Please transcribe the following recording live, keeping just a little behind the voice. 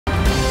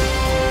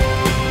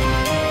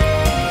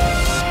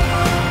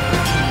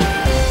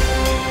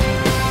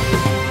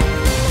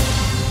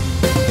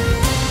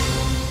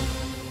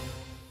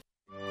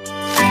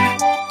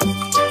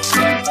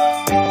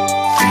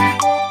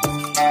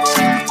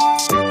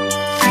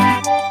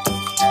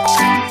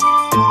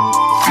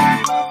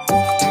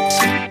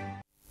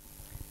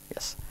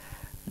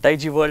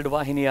ಡೈಜಿವರ್ಲ್ಡ್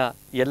ವಾಹಿನಿಯ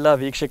ಎಲ್ಲ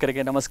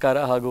ವೀಕ್ಷಕರಿಗೆ ನಮಸ್ಕಾರ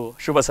ಹಾಗೂ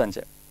ಶುಭ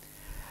ಸಂಜೆ.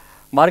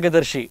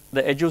 ಮಾರ್ಗದರ್ಶಿ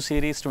ದ ಎಜು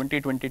ಸೀರೀಸ್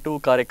 2022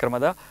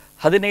 ಕಾರ್ಯಕ್ರಮದ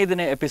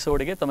 15ನೇ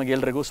ಎಪಿಸೋಡ್ಗೆ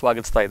ತಮಗೆಲ್ಲರಿಗೂ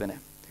ಸ್ವಾಗತಿಸ್ತಾ ಇದ್ದೇನೆ.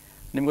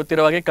 ನಿಮ್ಗೆ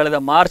ಗೊತ್ತಿರೋ ಹಾಗೆ ಕಳೆದ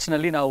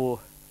ಮಾರ್ಚ್ನಲ್ಲಿ ನಾವು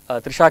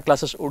ತ್ರಿಷಾ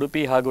ಕ್ಲಾಸಸ್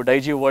ಉಡುಪಿ ಹಾಗೂ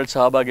ಡೈಜಿ ವರ್ಲ್ಡ್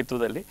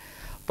ಸಹಭಾಗಿತ್ವದಲ್ಲಿ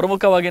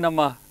ಪ್ರಮುಖವಾಗಿ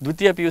ನಮ್ಮ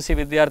ದ್ವಿತೀಯ PUC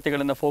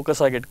ವಿದ್ಯಾರ್ಥಿಗಳನ್ನು ಫೋಕಸ್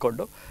ಆಗಿ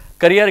ಇಟ್ಕೊಂಡು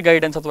ಕರಿಯರ್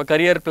ಗೈಡೆನ್ಸ್ ಅಥವಾ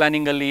ಕರಿಯರ್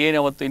ಪ್ಲಾನಿಂಗಲ್ಲಿ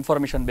ಏನಾವತ್ತು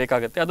ಇನ್ಫಾರ್ಮೇಷನ್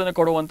ಬೇಕಾಗುತ್ತೆ ಅದನ್ನು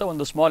ಕೊಡುವಂಥ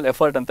ಒಂದು ಸ್ಮಾಲ್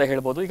ಎಫರ್ಟ್ ಅಂತ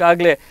ಹೇಳ್ಬೋದು.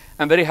 ಈಗಾಗಲೇ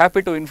I am very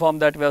happy to inform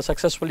that we have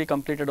successfully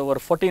completed over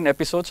 14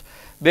 episodes.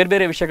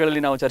 ಬೇರೆ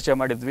ವಿಷಯಗಳಲ್ಲಿ ನಾವು ಚರ್ಚೆ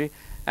ಮಾಡಿದ್ವಿ.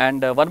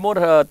 And one more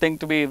thing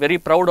to be very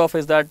proud of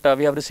is that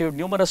we have received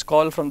numerous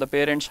call from the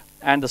parents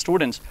and the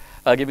students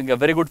giving a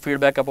very good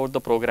feedback about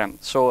the program.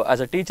 So as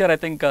a teacher, I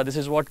think this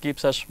is what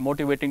keeps us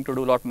motivating to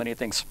do lot many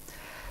things.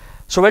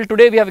 So well,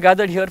 today we have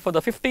gathered here for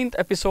the 15th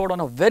episode on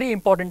a very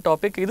important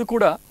topic. ಇದು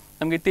ಕೂಡ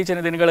ನಮಗೆ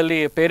ಇತ್ತೀಚಿನ ದಿನಗಳಲ್ಲಿ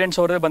parents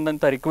ಅವರೇ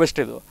ಬಂದಂಥ request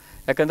ಇದು.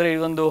 ಯಾಕಂದರೆ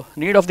ಇದೊಂದು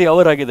ನೀಡ್ ಆಫ್ ದಿ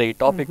ಅವರ್ ಆಗಿದೆ ಈ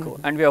topic.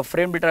 And we have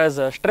framed it as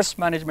stress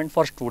management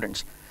for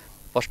students.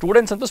 For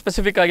students ಅಂತೂ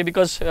ಸ್ಪೆಸಿಫಿಕ್ ಆಗಿ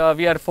because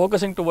we are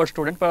focusing towards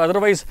student, but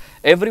otherwise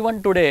every one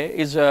today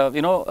is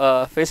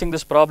facing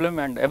this problem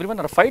and every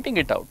one are fighting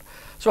it out.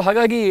 So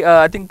ಹಾಗಾಗಿ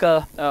I think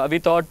we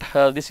thought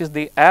this is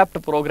the apt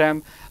program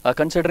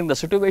considering the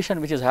situation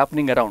which is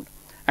happening around.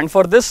 And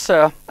for this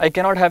I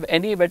cannot have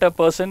any better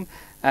person,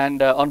 and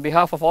on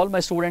behalf of all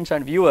my students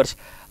and viewers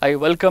I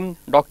welcome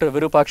Dr.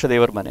 Virupaksha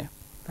Devarmane.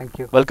 Thank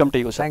you. Welcome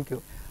to you, sir. Thank you.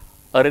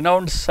 A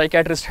renowned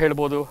psychiatrist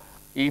ಹೇಳ್ಬೋದು.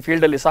 ಈ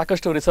ಫೀಲ್ಡಲ್ಲಿ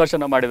ಸಾಕಷ್ಟು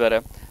ರಿಸರ್ಚನ್ನು ಮಾಡಿದ್ದಾರೆ,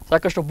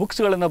 ಸಾಕಷ್ಟು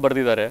ಬುಕ್ಸ್ಗಳನ್ನು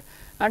ಬರೆದಿದ್ದಾರೆ.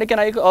 And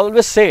can I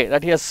always say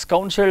that he ಹಸ್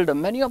ಕೌನ್ಸಲ್ಡ್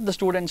many of the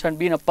students and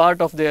been a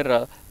part of their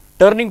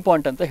turning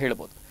point ಅಂತ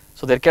ಹೇಳ್ಬೋದು.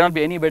 So there cannot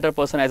be any better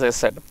person, as I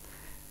said.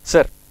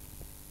 Sir,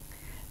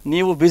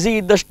 ನೀವು ಬ್ಯುಸಿ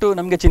ಇದ್ದಷ್ಟು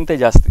ನಮಗೆ ಚಿಂತೆ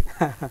ಜಾಸ್ತಿ.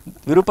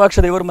 ವಿರೂಪಾಕ್ಷ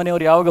ದೇವರ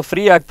ಮನೆಯವರು ಯಾವಾಗ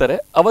ಫ್ರೀ ಆಗ್ತಾರೆ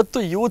ಅವತ್ತು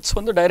ಯೂತ್ಸ್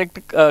ಒಂದು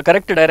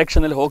ಕರೆಕ್ಟ್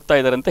ಡೈರೆಕ್ಷನಲ್ಲಿ ಹೋಗ್ತಾ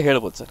ಇದ್ದಾರೆ ಅಂತ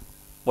ಹೇಳ್ಬೋದು. Sir,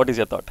 what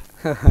is your thought?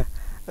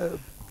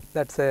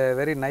 That's a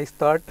very nice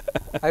thought.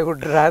 I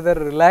would rather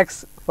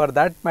relax for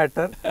that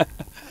matter,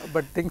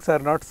 but things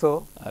are not so.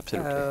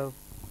 Absolutely.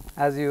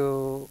 As you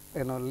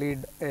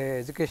lead a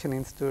education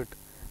institute,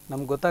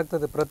 ನಮ್ಗೆ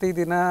ಗೊತ್ತಾಗ್ತದೆ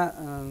ಪ್ರತಿದಿನ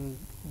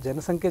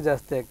ಜನಸಂಖ್ಯೆ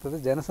ಜಾಸ್ತಿ ಆಗ್ತದೆ.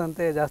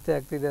 ಜನಸಂಖ್ಯೆ ಜಾಸ್ತಿ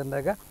ಆಗ್ತಿದೆ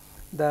ಅಂದಾಗ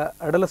the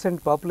adolescent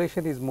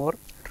population is more.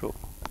 True.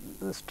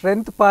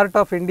 Strength part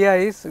of India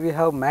is we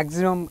have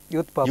maximum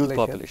youth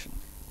population.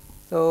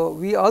 So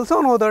we also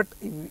no that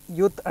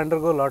youth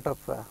undergo lot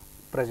of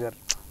pressure.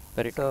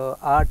 So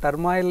ಆ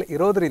ಟರ್ಮಾಯಿಲ್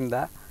ಇರೋದ್ರಿಂದ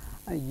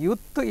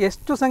ಯೂತ್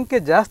ಎಷ್ಟು ಸಂಖ್ಯೆ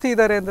ಜಾಸ್ತಿ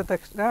ಇದ್ದಾರೆ ಅಂದ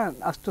ತಕ್ಷಣ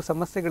ಅಷ್ಟು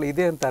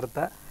ಸಮಸ್ಯೆಗಳಿದೆ ಅಂತ ಅರ್ಥ.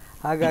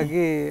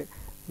 ಹಾಗಾಗಿ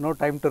ನೋ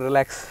ಟೈಮ್ ಟು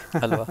ರಿಲ್ಯಾಕ್ಸ್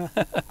ಅಲ್ವಾ?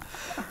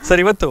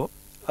 ಸರ್, ಇವತ್ತು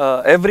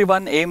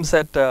everyone aims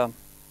at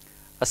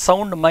a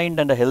sound mind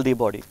and a healthy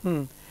body.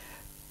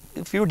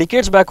 Few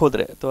decades back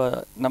hodre ಅಥವಾ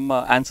ನಮ್ಮ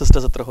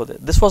ancestors ಹತ್ರ ಹೋದೆ,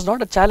 this was not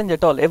a challenge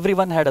at all.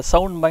 Everyone had a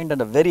sound mind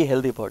and a very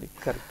healthy body.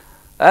 Correct.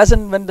 As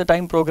and when the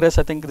time progress,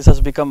 I think this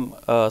has become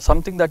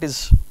something that is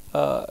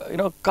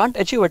can't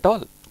achieve at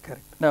all.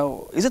 Correct. Now,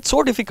 is it so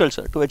difficult,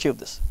 sir, to achieve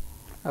this?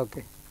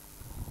 Okay.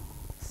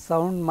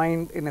 Sound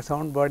mind in a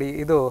sound body,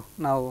 ಇದು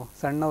ನಾವು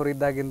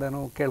ಸಣ್ಣವರಿದ್ದಾಗಿಂದನೂ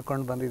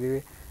ಕೇಳ್ಕೊಂಡು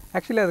ಬಂದಿದ್ದೀವಿ.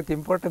 Actually ಅದಕ್ಕೆ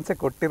ಇಂಪಾರ್ಟೆನ್ಸೇ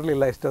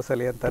ಕೊಟ್ಟಿರಲಿಲ್ಲ ಎಷ್ಟೋ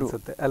ಸಲ ಅಂತ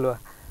ಅನಿಸುತ್ತೆ ಅಲ್ವಾ?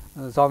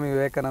 Swami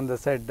Vivekananda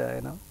shed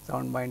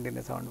sound mind in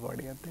a sound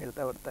body ಅಂತ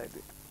ಹೇಳ್ತಾ ಬರ್ತಾ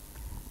ಇದ್ವಿ.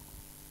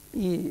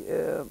 ಈ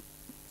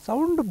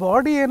ಸೌಂಡ್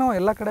ಬಾಡಿ ಏನೋ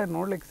ಎಲ್ಲ ಕಡೆ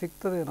ನೋಡ್ಲಿಕ್ಕೆ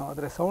ಸಿಗ್ತದೇನೋ,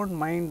 ಆದರೆ ಸೌಂಡ್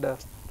ಮೈಂಡ್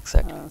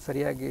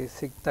ಸರಿಯಾಗಿ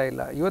ಸಿಗ್ತಾ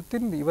ಇಲ್ಲ.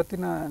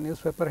 ಇವತ್ತಿನ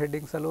ನ್ಯೂಸ್ ಪೇಪರ್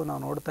ಹೆಡ್ಡಿಂಗ್ಸಲ್ಲೂ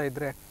ನಾವು ನೋಡ್ತಾ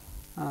ಇದ್ದರೆ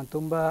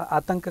ತುಂಬ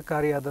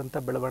ಆತಂಕಕಾರಿಯಾದಂಥ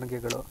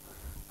ಬೆಳವಣಿಗೆಗಳು.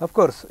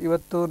 ಅಫ್ಕೋರ್ಸ್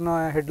ಇವತ್ತಿನ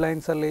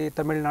ಹೆಡ್ಲೈನ್ಸಲ್ಲಿ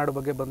ತಮಿಳ್ನಾಡು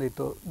ಬಗ್ಗೆ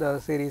ಬಂದಿತ್ತು, the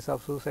series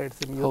of suicides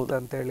in youth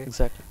ಅಂತೇಳಿ.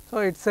 So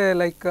it's A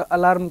like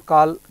alarm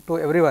call to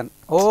every one.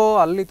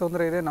 ಅಲ್ಲಿ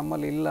ತೊಂದರೆ ಇದೆ,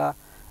 ನಮ್ಮಲ್ಲಿ ಇಲ್ಲ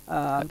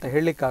ಅಂತ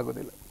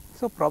ಹೇಳಲಿಕ್ಕಾಗೋದಿಲ್ಲ.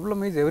 So problem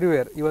is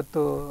everywhere.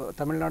 ಇವತ್ತು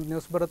ತಮಿಳ್ನಾಡು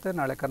ನ್ಯೂಸ್ ಬರುತ್ತೆ,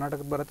 ನಾಳೆ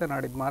ಕರ್ನಾಟಕದ ಬರುತ್ತೆ,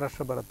 ನಾಡಿದ್ದು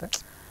ಮಹಾರಾಷ್ಟ್ರ ಬರುತ್ತೆ.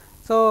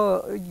 ಸೊ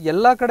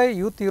ಎಲ್ಲ ಕಡೆ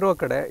ಯೂತ್ ಇರೋ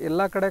ಕಡೆ,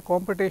 ಎಲ್ಲ ಕಡೆ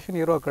ಕಾಂಪಿಟೇಷನ್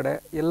ಇರೋ ಕಡೆ,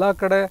 ಎಲ್ಲ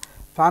ಕಡೆ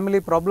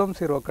ಫ್ಯಾಮಿಲಿ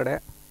ಪ್ರಾಬ್ಲಮ್ಸ್ ಇರೋ ಕಡೆ,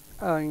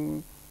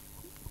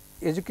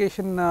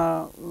 education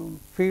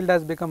field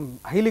has become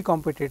highly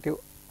competitive,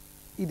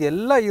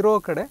 ಇದೆಲ್ಲ ಇರೋ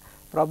ಕಡೆ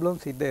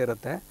ಪ್ರಾಬ್ಲಮ್ಸ್ ಇದ್ದೇ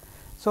ಇರುತ್ತೆ.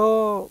 ಸೊ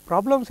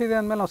ಪ್ರಾಬ್ಲಮ್ಸ್ ಇದೆ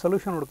ಅಂದಮೇಲೆ ನಾವು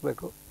ಸೊಲ್ಯೂಷನ್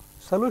ಹುಡುಕಬೇಕು.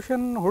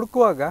 ಸೊಲ್ಯೂಷನ್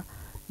ಹುಡುಕುವಾಗ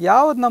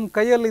ಯಾವುದು ನಮ್ಮ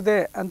ಕೈಯಲ್ಲಿದೆ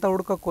ಅಂತ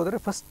ಹುಡ್ಕೋಕ್ಕೆ ಹೋದರೆ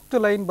ಫಸ್ಟ್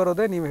ಲೈನ್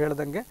ಬರೋದೇ ನೀವು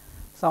ಹೇಳ್ದಂಗೆ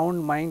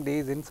sound mind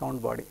is in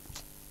sound body.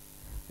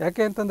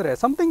 ಯಾಕೆ ಅಂತಂದರೆ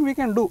ಸಮಥಿಂಗ್ ವಿ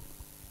ಕ್ಯಾನ್ ಡೂ.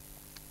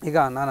 ಈಗ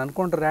ನಾನು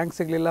ಅಂದ್ಕೊಂಡ್ರೆ ರ್ಯಾಂಕ್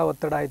ಸಿಗಲಿಲ್ಲ,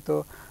 ಒತ್ತಡ ಆಯಿತು,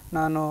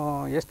 ನಾನು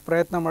ಎಷ್ಟು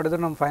ಪ್ರಯತ್ನ ಮಾಡಿದ್ರು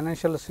ನಮ್ಮ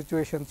ಫೈನಾನ್ಷಿಯಲ್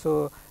ಸಿಚುವೇಶನ್ಸು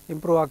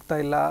ಇಂಪ್ರೂವ್ ಆಗ್ತಾ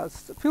ಇಲ್ಲ.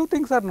 Few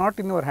things are not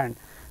in your hand,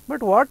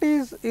 but what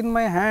is in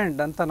my hand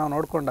ಅಂತ ನಾವು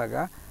ನೋಡಿಕೊಂಡಾಗ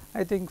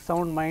I think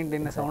sound mind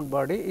in a sound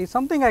body is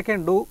something I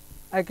can do.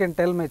 I can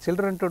tell my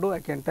children to do, I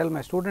can tell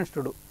my students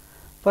to do.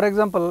 For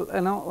example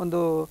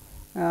ಒಂದು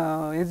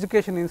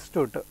education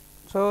institute,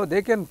 so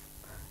they can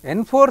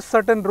enforce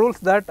certain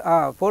rules that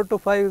 4 to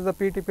 5 is the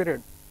PT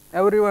period,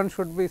 every one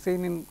should be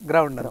seen in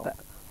ground ಅಂತ.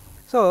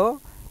 So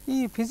ಈ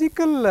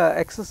physical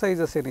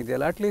exercises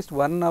ಏನಿದೆಯಲ್ಲ, at least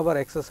 1 hour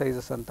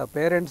exercises ಅಂತ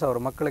parents ಅವ್ರ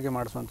ಮಕ್ಕಳಿಗೆ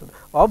ಮಾಡಿಸುವಂಥದ್ದು.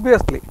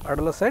 Obviously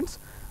ಅಡಲಸೆಂಟ್ಸ್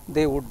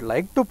they would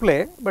like to play,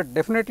 but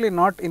definitely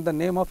not in the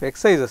name of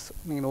exercises.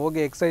 ನೀನು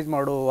ಹೋಗಿ exercise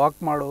ಮಾಡು, walk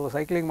ಮಾಡು,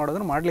 ಸೈಕ್ಲಿಂಗ್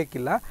ಮಾಡೋದನ್ನು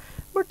ಮಾಡಲಿಕ್ಕಿಲ್ಲ.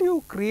 But you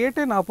create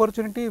N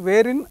opportunity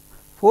wear in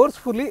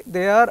forcefully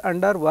they are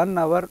under 1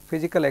 hour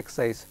physical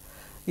exercise.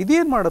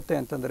 ಇದೇನು ಮಾಡುತ್ತೆ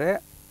ಅಂತಂದರೆ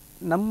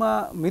ನಮ್ಮ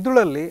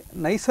ಮಿದುಳಲ್ಲಿ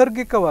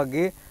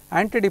ನೈಸರ್ಗಿಕವಾಗಿ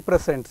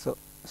ಆ್ಯಂಟಿಡಿಪ್ರೆಸೆಂಟ್ಸು,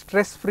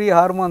 ಸ್ಟ್ರೆಸ್ ಫ್ರೀ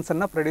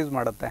ಹಾರ್ಮೋನ್ಸನ್ನು ಪ್ರೊಡ್ಯೂಸ್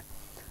ಮಾಡುತ್ತೆ.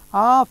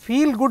 ಆ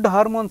ಫೀಲ್ ಗುಡ್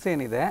ಹಾರ್ಮೋನ್ಸ್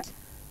ಏನಿದೆ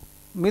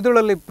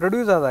ಮಿದುಳಲ್ಲಿ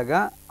ಪ್ರೊಡ್ಯೂಸ್ ಆದಾಗ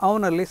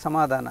ಅವನಲ್ಲಿ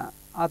ಸಮಾಧಾನ,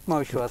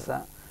 ಆತ್ಮವಿಶ್ವಾಸ,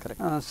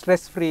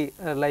 ಸ್ಟ್ರೆಸ್ ಫ್ರೀ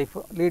ಲೈಫ್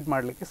ಲೀಡ್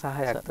ಮಾಡಲಿಕ್ಕೆ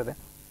ಸಹಾಯ ಆಗ್ತದೆ.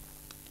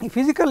 ಈ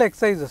ಫಿಸಿಕಲ್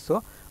ಎಕ್ಸಸೈಸಸ್ಸು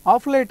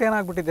ಆಫ್ ಲೈಟ್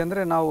ಏನಾಗ್ಬಿಟ್ಟಿದೆ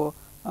ಅಂದರೆ ನಾವು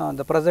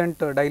the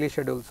present daily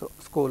schedules,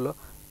 school,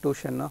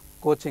 tuition,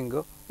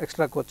 coaching,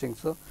 extra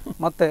ಕೋಚಿಂಗ್ಸು,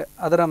 ಮತ್ತು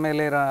ಅದರ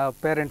ಮೇಲೆ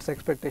ಪೇರೆಂಟ್ಸ್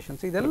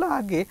ಎಕ್ಸ್ಪೆಕ್ಟೇಷನ್ಸ್ ಇದೆಲ್ಲ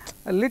ಆಗಿ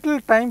little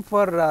time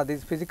for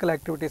these physical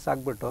activities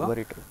ಆಗಿಬಿಟ್ಟು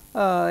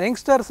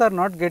youngsters R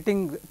not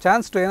getting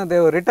chance to ಏನೋ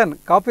Dev return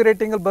copy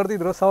ರೈಟಿಂಗಲ್ಲಿ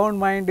ಬರೆದಿದ್ರು sound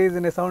mind is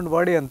in a sound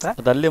body ಅಂತ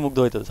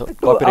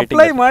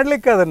apply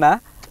ಮಾಡಲಿಕ್ಕೆ ಅದನ್ನು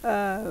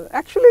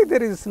actually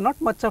there is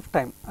not much of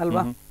time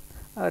ಅಲ್ವಾ.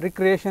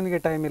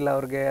 ರಿಕ್ರಿಯೇಷನ್ಗೆ time ಇಲ್ಲ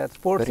ಅವ್ರಿಗೆ,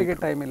 ಸ್ಪೋರ್ಟ್ಸಿಗೆ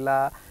ಟೈಮ್ ಇಲ್ಲ.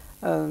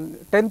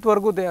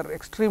 10th they are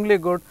extremely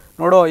good.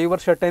 ನೋಡೋ ಈ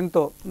ವರ್ಷ 10th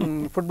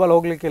football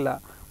ಹೋಗ್ಲಿಕ್ಕಿಲ್ಲ,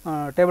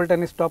 table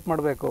tennis stop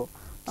ಮಾಡಬೇಕು,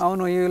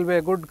 ಅವನು ಈ ವಿಲ್ ಬಿ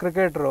ಎ ಗುಡ್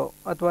ಕ್ರಿಕೆಟ್ರು,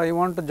 ಅಥವಾ you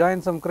want to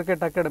join some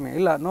cricket academy,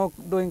 ಇಲ್ಲ ನೋ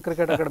ಡೂಯಿಂಗ್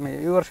ಕ್ರಿಕೆಟ್ ಅಕಾಡೆಮಿ,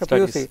 ಈ ವರ್ಷ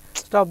PUC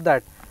stop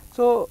that.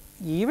 So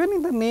even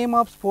in the name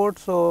of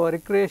sports,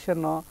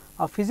 ರಿಕ್ರಿಯೇಷನ್ನು,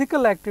 ಆ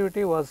physical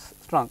activity was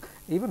strong.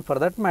 Even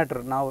for that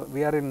matter ನಾವು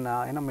we are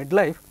in mid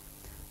life,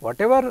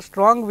 whatever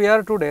strong we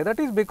are today, that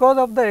is because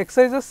of the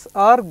exercises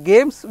or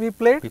games we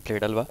played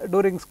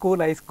during school,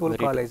 high school,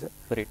 college.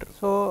 Very true.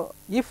 So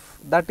if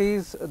that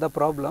is the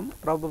problem,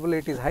 probably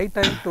it is high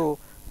time to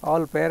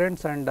all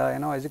parents and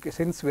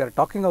since we are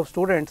talking of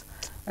students,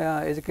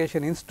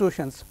 education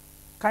institutions,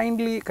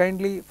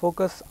 kindly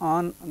focus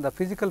on the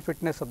physical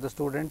fitness of the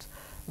students,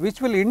 which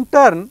will in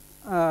turn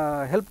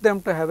help them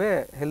to have a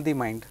healthy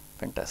mind.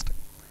 Fantastic.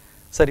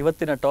 Sir,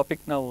 ಇವತ್ತಿನ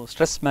topic ನಾವು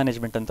stress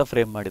management ಅಂತ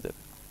frame ಮಾಡಿದ್ದೇವೆ.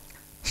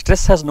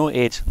 Stress has no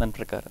age, nan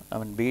prakara. I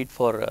mean, be it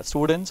for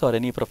students or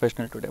any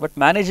professional today. But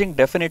managing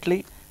definitely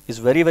is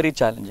very, very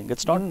challenging.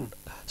 It's not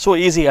so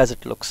easy as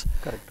it looks.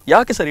 Correct.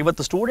 Yake sir,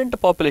 ivattu student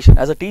population,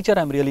 as a teacher,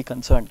 I'm really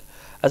concerned.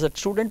 As a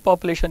student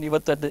population,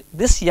 ivattu at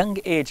this young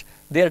age,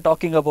 they are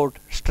talking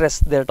about stress,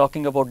 they are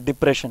talking about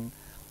depression.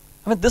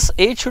 I mean, this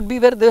age should be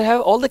where they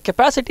have all the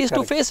capacities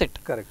to face it.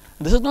 Correct.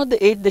 This is not the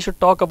age they should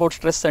talk about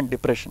stress and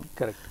depression.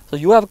 Correct. So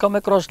you have come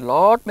across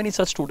many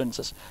such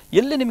students.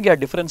 Yelle nimge a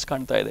difference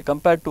kaanta ide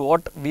compared to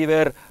what we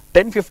were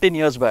 10-15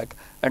 years back,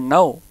 and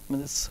now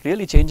it's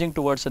really changing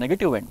towards a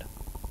negative end.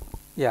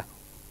 Yeah,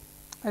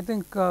 I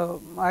think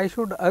I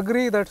should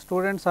agree that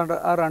students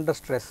are under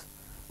stress.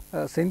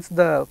 Since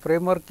the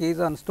framework is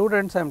on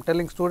students, I am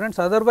telling students,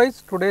 otherwise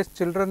today's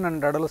children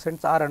and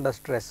adolescents are under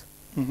stress.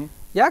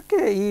 ಯಾಕೆ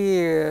ಈ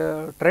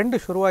trend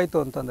ಶುರುವಾಯಿತು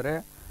ಅಂತಂದರೆ,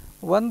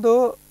 ಒಂದು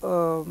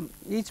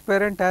each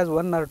parent has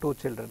 1 or 2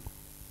 children.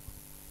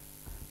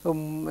 So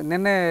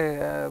ನಿನ್ನೆ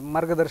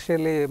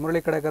ಮಾರ್ಗದರ್ಶಿಯಲ್ಲಿ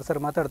Murali ಕಡೆಕರ್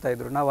sir ಮಾತಾಡ್ತಾ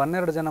ಇದ್ರು, ನಾವು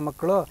 12 ಜನ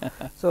ಮಕ್ಕಳು,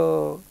 ಸೊ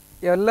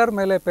ಎಲ್ಲರ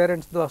ಮೇಲೆ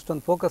ಪೇರೆಂಟ್ಸ್ದು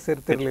ಅಷ್ಟೊಂದು ಫೋಕಸ್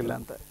ಇರ್ತಿರ್ಲಿಲ್ಲ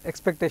ಅಂತ,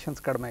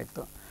 ಎಕ್ಸ್ಪೆಕ್ಟೇಷನ್ಸ್ ಕಡಿಮೆ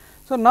ಇತ್ತು.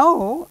 ಸೊ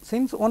ನಾವು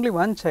since only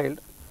 1 child,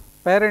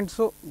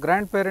 parents,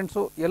 grand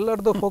parents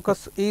ಎಲ್ಲರದ್ದು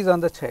focus is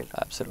on the child.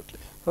 Absolutely.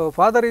 So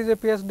father is a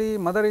PhD,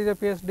 mother is a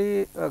PhD,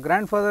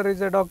 grandfather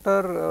is a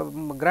doctor,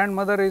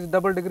 grandmother is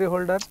double degree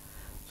holder.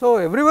 So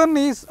everyone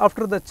is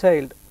after the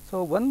child. So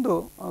ಒಂದು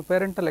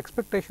parental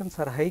expectations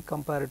are high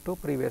compared to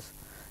previous.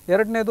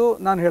 ಎರಡನೇದು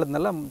ನಾನು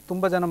ಹೇಳಿದ್ನಲ್ಲ,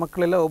 ತುಂಬ ಜನ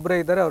ಮಕ್ಕಳೆಲ್ಲ ಒಬ್ಬರೇ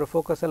ಇದ್ದಾರೆ, ಅವರ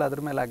ಫೋಕಸ್ ಎಲ್ಲ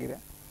ಅದ್ರ ಮೇಲೆ ಆಗಿದೆ.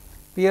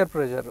 Pear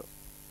pressure,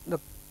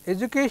 the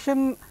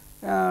education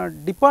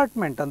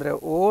department ಅಂದರೆ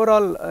over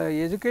all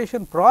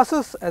education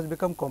process has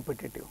become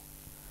competitive.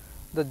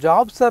 The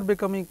jobs are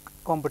becoming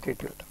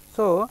competitive.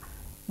 So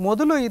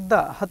ಮೊದಲು ಇದ್ದ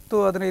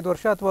 10-15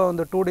 ವರ್ಷ ಅಥವಾ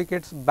ಒಂದು 2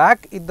 decades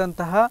ಬ್ಯಾಕ್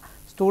ಇದ್ದಂತಹ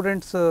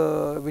ಸ್ಟೂಡೆಂಟ್ಸ್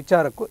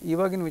ವಿಚಾರಕ್ಕೂ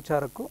ಇವಾಗಿನ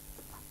ವಿಚಾರಕ್ಕೂ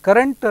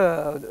current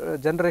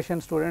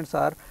generation students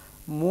R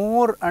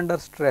more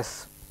under stress.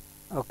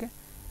 Okay,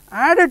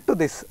 added to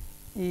this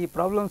ಈ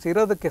problems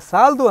ಇರೋದಕ್ಕೆ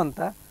ಸಾಲದು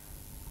ಅಂತ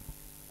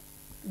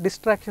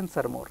ಡಿಸ್ಟ್ರಾಕ್ಷನ್ಸ್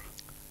ಆರ್ ಮೋರ್.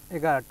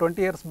 ಈಗ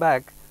 20 years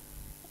ಬ್ಯಾಕ್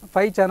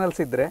 5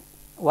 ಚಾನಲ್ಸ್ ಇದ್ದರೆ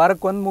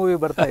ವಾರಕ್ಕೆ 1 ಮೂವಿ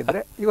ಬರ್ತಾ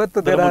ಇದ್ದರೆ,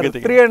 ಇವತ್ತು there are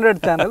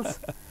 300 channels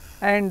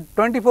and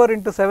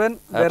 24/7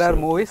 there are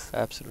movies.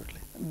 Absolutely.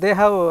 They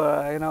have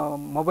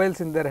mobiles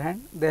in their hand,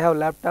 they have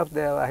laptops,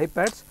 they have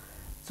iPads,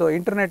 so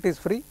internet is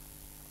free.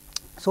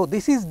 So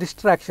this is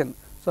distraction.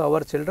 So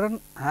our children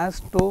has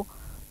to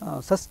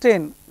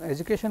sustain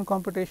education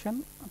competition,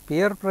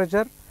 peer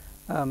pressure,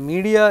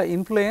 media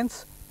influence,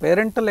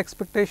 parental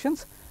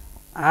expectations,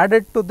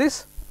 added to this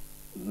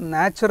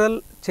natural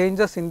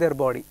changes in their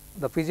body,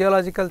 the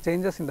physiological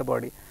changes in the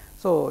body.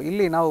 So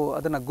ಇಲ್ಲಿ ನಾವು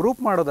ಅದನ್ನು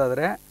group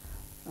ಮಾಡೋದಾದರೆ,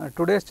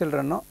 today's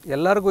ಚಿಲ್ಡ್ರನ್ನು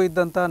ಎಲ್ಲರಿಗೂ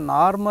ಇದ್ದಂಥ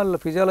normal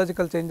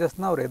physiological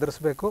ಚೇಂಜಸ್ನ ಅವ್ರು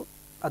ಎದುರಿಸಬೇಕು.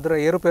 ಅದರ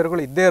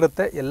ಏರುಪೇರುಗಳು ಇದ್ದೇ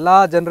ಇರುತ್ತೆ, ಎಲ್ಲ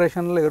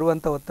ಜನ್ರೇಷನಲ್ಲಿ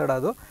ಇರುವಂಥ ಒತ್ತಡ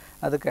ಅದು.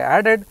 ಅದಕ್ಕೆ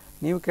ಆ್ಯಡೆಡ್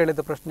ನೀವು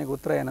ಕೇಳಿದ ಪ್ರಶ್ನೆಗೆ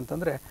ಉತ್ತರ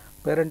ಏನಂತಂದರೆ,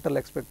 parental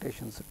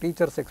expectations,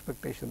 teachers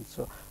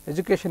expectations,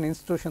 education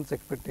institutions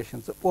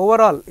expectations,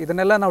 over all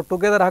ಇದನ್ನೆಲ್ಲ ನಾವು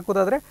together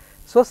ಹಾಕೋದಾದರೆ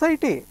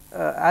society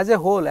as A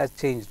hole has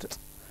changed.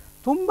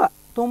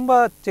 ತುಂಬ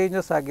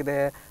ಚೇಂಜಸ್ ಆಗಿದೆ.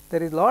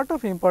 There is lot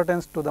of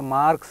importance to the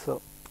marks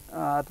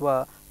ಅಥವಾ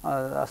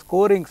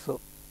ಸ್ಕೋರಿಂಗ್ಸು,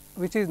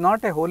 which is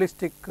not A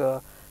holistic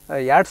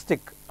yard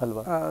stick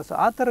ಅಲ್ವಾ. So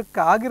ಆ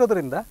ಥರಕ್ಕೆ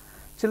ಆಗಿರೋದ್ರಿಂದ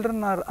children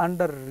are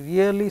under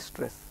really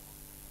stress.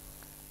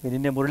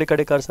 ನಿನ್ನೆ Murali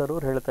ಕಡಿಕಾರ್ sir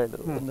ಅವರು ಹೇಳ್ತಾ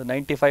ಇದ್ರು, ಒಂದು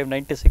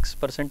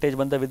 95-96%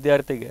 ಬಂದ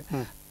ವಿದ್ಯಾರ್ಥಿಗೆ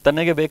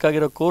ತನಗೆ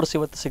ಬೇಕಾಗಿರೋ ಕೋರ್ಸ್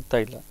ಇವತ್ತು ಸಿಗ್ತಾ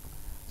ಇಲ್ಲ.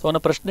 ಸೊ ಅವನ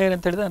ಪ್ರಶ್ನೆ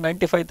ಏನಂತ ಹೇಳಿದ್ರೆ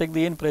 95 ತೆಗೆದು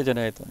ಏನು ಪ್ರಯೋಜನ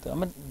ಆಯಿತು ಅಂತ. I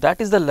mean that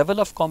is the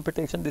level of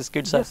competition this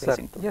kids are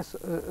facing. Yes,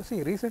 see,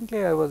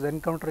 recently I was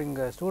encountering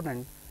a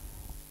student.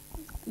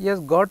 He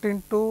has got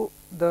into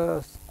the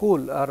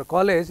school or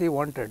college he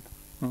wanted.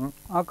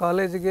 ಆ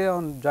ಕಾಲೇಜಿಗೆ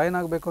ಅವ್ನು ಜಾಯ್ನ್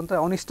ಆಗಬೇಕು ಅಂತ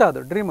ಅವ್ನು ಇಷ್ಟ, ಅದು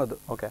dream, ಅದು.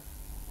 Okay.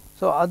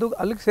 So ಅದು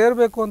ಅಲ್ಲಿಗೆ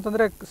ಸೇರಬೇಕು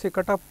ಅಂತಂದರೆ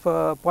cut off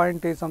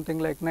point is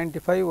something like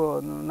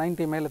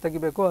 95-90 ಮೇಲೆ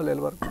ತೆಗಿಬೇಕು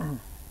ಅಲ್ಲೆಲ್ವರೆಗೂ.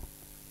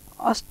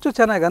 ಅಷ್ಟು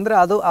ಚೆನ್ನಾಗಿ, ಅಂದರೆ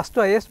ಅದು ಅಷ್ಟು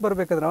ಹೈಯೆಸ್ಟ್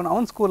ಬರಬೇಕಂದ್ರೆ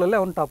ಅವ್ನ ಸ್ಕೂಲಲ್ಲೇ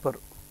ಅವ್ನು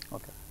ಟಾಪರು.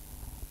 ಓಕೆ.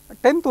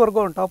 10th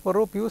ಅವ್ನು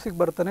ಟಾಪರು. ಪಿ ಯು ಸಿಗೆ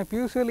ಬರ್ತಾನೆ. ಪಿ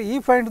ಯು ಸಿಯಲ್ಲಿ ಈ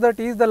find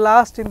that is the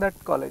lost in that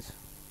college.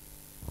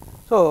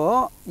 So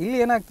ಇಲ್ಲಿ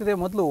ಏನಾಗ್ತಿದೆ,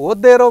 ಮೊದಲು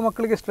ಓದದೇ ಇರೋ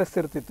ಮಕ್ಕಳಿಗೆ ಸ್ಟ್ರೆಸ್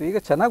ಇರ್ತಿತ್ತು, ಈಗ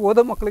ಚೆನ್ನಾಗಿ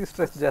ಓದೋ ಮಕ್ಕಳಿಗೆ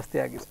ಸ್ಟ್ರೆಸ್ ಜಾಸ್ತಿ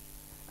ಆಗಿದೆ.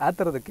 ಆ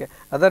ಥರದಕ್ಕೆ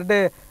ಅದರ್ ಡೇ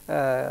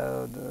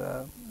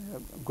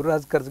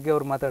ಗುರುರಾಜ್ ಕರ್ಜ್ಗೆ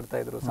ಅವ್ರು ಮಾತಾಡ್ತಾ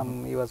ಇದ್ರು.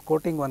 ಈ was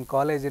coating one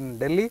college in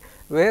Delhi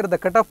wear the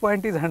cut off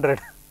point is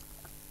 100.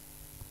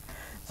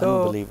 So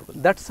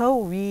that's how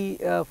we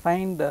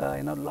find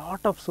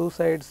lot of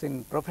suicides in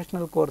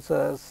professional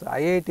courses,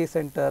 IIT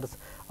centers.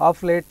 Of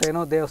late,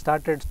 they have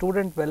started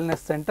student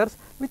wellness centers,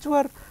 which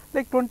were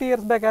like 20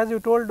 years back, as you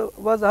told,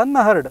 was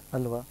unheard.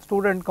 Alva.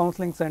 Student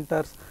counseling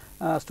centers,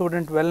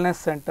 student wellness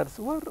centers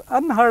were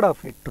unheard of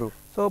it. True.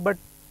 So, but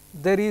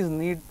there is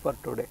need for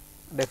today,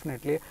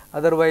 definitely.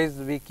 Otherwise,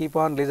 we keep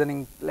on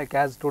listening like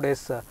as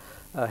today's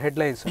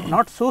headlines,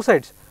 not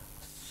suicides.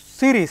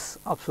 Series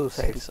of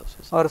suicides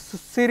or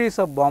series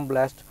of bomb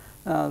blasts,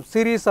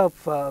 series of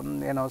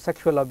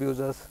sexual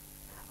abuses,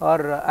 or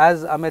as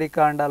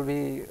America and all we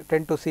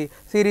tend to see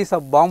series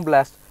of bomb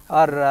blasts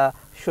or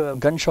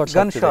gunshots.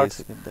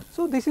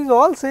 So this is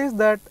all says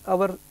that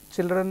our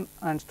children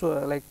and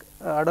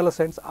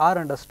adolescents are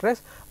under stress.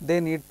 They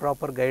need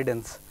proper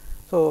guidance.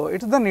 So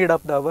it's the need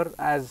of the hour,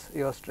 as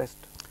you are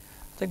stressed.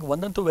 I think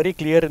one thing very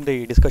clear in the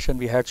discussion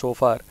we had so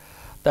far,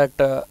 that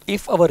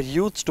if our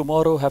youths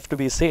tomorrow have to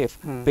be safe,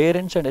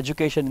 parents and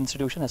education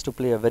institution has to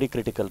play a very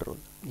critical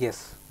role. Yes.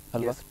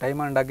 Yes. Time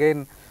and again,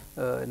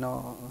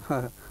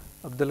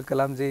 Abdul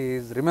Kalam ji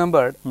is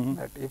remembered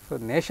that if a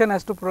nation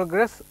has to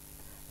progress,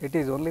 it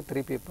is only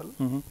 3 people: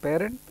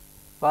 parent,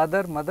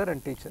 father, mother,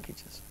 and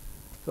teachers.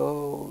 So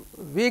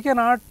we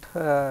cannot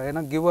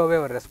give away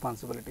our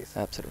responsibilities.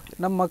 Absolutely.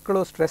 ನಮ್ಮ ಮಕ್ಕಳು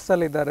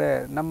ಸ್ಟ್ರೆಸ್ಸಲ್ಲಿ ಇದ್ದಾರೆ,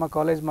 ನಮ್ಮ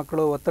college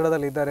ಮಕ್ಕಳು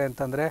ಒತ್ತಡದಲ್ಲಿ ಇದ್ದಾರೆ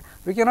ಅಂತಂದರೆ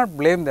V cannot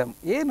blame them.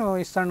 ಏನು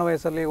ಇಷ್ಟು ಸಣ್ಣ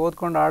ವಯಸ್ಸಲ್ಲಿ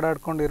ಓದ್ಕೊಂಡು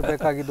ಆಡಾಡ್ಕೊಂಡು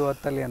ಇರಬೇಕಾಗಿದ್ದು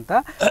ಹೊತ್ತಲ್ಲಿ ಅಂತ.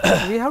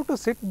 We have to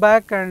sit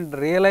back and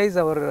realise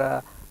our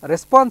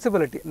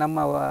responsibility.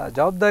 ನಮ್ಮ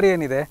ಜವಾಬ್ದಾರಿ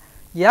ಏನಿದೆ,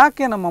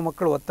 ಯಾಕೆ ನಮ್ಮ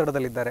ಮಕ್ಕಳು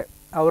ಒತ್ತಡದಲ್ಲಿದ್ದಾರೆ,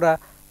 ಅವರ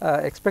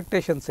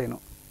ಎಕ್ಸ್ಪೆಕ್ಟೇಷನ್ಸ್ ಏನು.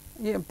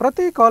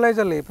 ಪ್ರತಿ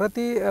ಕಾಲೇಜಲ್ಲಿ,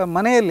 ಪ್ರತಿ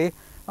ಮನೆಯಲ್ಲಿ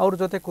ಅವ್ರ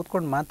ಜೊತೆ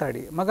ಕೂತ್ಕೊಂಡು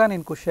ಮಾತಾಡಿ, ಮಗ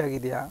ನೀನು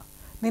ಖುಷಿಯಾಗಿದೆಯಾ,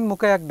 ನಿನ್ನ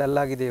ಮುಖ ಯಾಕೆ ಡಲ್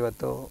ಆಗಿದೆ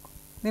ಇವತ್ತು,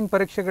 ನಿನ್ನ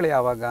ಪರೀಕ್ಷೆಗಳು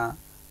ಯಾವಾಗ,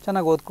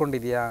 ಚೆನ್ನಾಗಿ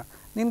ಓದ್ಕೊಂಡಿದೆಯಾ,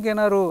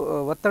 ನಿನ್ಗೇನಾದ್ರು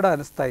ಒತ್ತಡ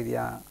ಅನ್ನಿಸ್ತಾ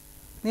ಇದೆಯಾ,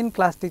 ನಿನ್ನ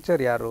ಕ್ಲಾಸ್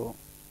ಟೀಚರ್ ಯಾರು,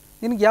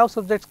 ನಿನಗೆ ಯಾವ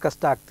ಸಬ್ಜೆಕ್ಟ್ಸ್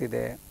ಕಷ್ಟ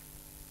ಆಗ್ತಿದೆ,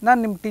 ನಾನು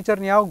ನಿಮ್ಮ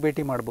ಟೀಚರ್ನ ಯಾವಾಗ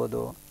ಭೇಟಿ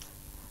ಮಾಡ್ಬೋದು,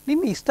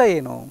 ನಿನ್ನ ಇಷ್ಟ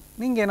ಏನು,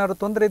 ನಿಂಗೆ ಏನಾದ್ರು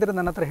ತೊಂದರೆ ಇದ್ದರೆ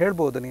ನನ್ನ ಹತ್ರ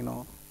ಹೇಳ್ಬೋದು ನೀನು.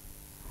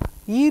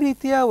 ಈ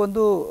ರೀತಿಯ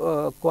ಒಂದು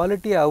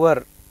ಕ್ವಾಲಿಟಿ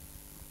ಅವರ್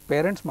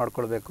ಪೇರೆಂಟ್ಸ್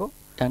ಮಾಡ್ಕೊಳ್ಬೇಕು.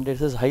 And it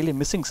is highly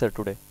missing, sir,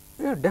 today.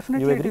 Yeah,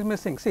 definitely it is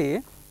missing. See,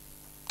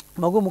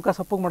 ಮಗು ಮುಖ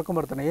ಸಪ್ಪಗೆ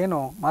ಮಾಡ್ಕೊಂಬರ್ತಾನೆ, ಏನು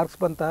ಮಾರ್ಕ್ಸ್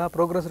ಬಂತ,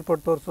 ಪ್ರೋಗ್ರೆಸ್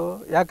ರಿಪೋರ್ಟ್ ತೋರಿಸು,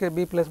 ಯಾಕೆ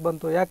B+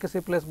 ಬಂತು, ಯಾಕೆ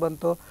C+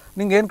 ಬಂತು,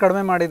 ನಿಂಗೆ ಏನು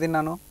ಕಡಿಮೆ ಮಾಡಿದ್ದೀನಿ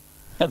ನಾನು.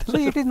 So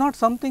it is not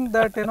something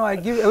that I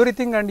give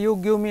everything and you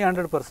give me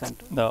 100%.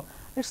 No.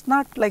 It's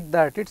not like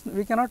that.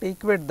 We cannot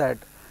equate that.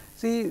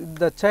 See,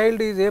 the child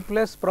is A+,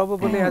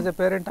 probably as a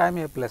parent I am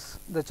A+.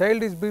 The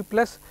child is B+,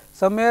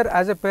 somewhere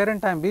as a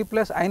parent I am B+,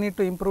 I need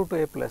to improve to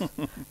A+.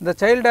 The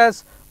child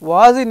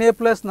was in A+,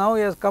 now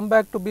he has come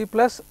back to B+,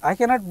 I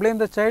cannot blame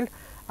the child.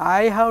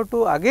 I have to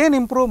again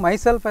improve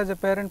myself as a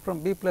parent from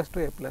B+ to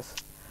A+.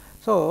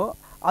 So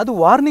ಅದು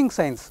warning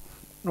science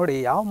ನೋಡಿ.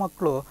 ಯಾವ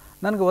ಮಕ್ಕಳು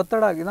ನನಗೆ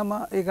ಒತ್ತಡ ಆಗಿ, ನಮ್ಮ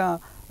ಈಗ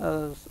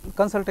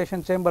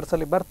consultation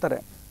ಚೇಂಬರ್ಸಲ್ಲಿ ಬರ್ತಾರೆ,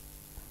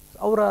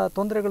 ಅವರ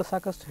ತೊಂದರೆಗಳು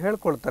ಸಾಕಷ್ಟು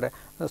ಹೇಳ್ಕೊಳ್ತಾರೆ.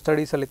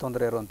 ಸ್ಟಡೀಸಲ್ಲಿ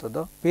ತೊಂದರೆ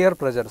ಇರುವಂಥದ್ದು, ಪಿಯರ್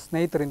ಪ್ರೆಷರ್,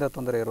 ಸ್ನೇಹಿತರಿಂದ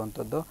ತೊಂದರೆ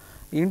ಇರುವಂಥದ್ದು,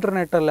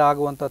 ಇಂಟರ್ನೆಟ್ಟಲ್ಲಿ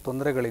ಆಗುವಂಥ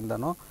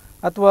ತೊಂದರೆಗಳಿಂದನೋ,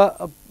 ಅಥವಾ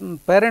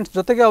ಪೇರೆಂಟ್ಸ್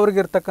ಜೊತೆಗೆ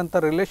ಅವ್ರಿಗಿರ್ತಕ್ಕಂಥ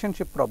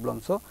ರಿಲೇಷನ್ಶಿಪ್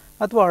ಪ್ರಾಬ್ಲಮ್ಸು,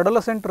 ಅಥವಾ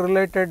ಅಡೋಲಸೆಂಟ್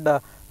ರಿಲೇಟೆಡ್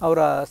ಅವರ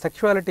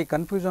ಸೆಕ್ಶುಯಾಲಿಟಿ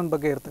ಕನ್ಫ್ಯೂಷನ್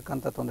ಬಗ್ಗೆ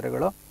ಇರ್ತಕ್ಕಂಥ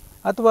ತೊಂದರೆಗಳು,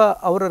 ಅಥವಾ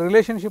ಅವರ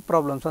ರಿಲೇಷನ್ಶಿಪ್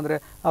ಪ್ರಾಬ್ಲಮ್ಸ್ ಅಂದರೆ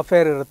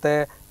ಅಫೇರ್ ಇರುತ್ತೆ,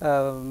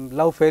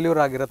 ಲವ್ ಫೇಲ್ಯೂರ್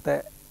ಆಗಿರುತ್ತೆ,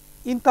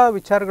 ಇಂಥ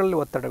ವಿಚಾರಗಳಲ್ಲಿ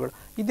ಒತ್ತಡಗಳು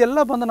ಇದೆಲ್ಲ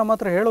ಬಂದು ನಮ್ಮ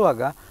ಹತ್ರ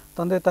ಹೇಳುವಾಗ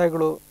ತಂದೆ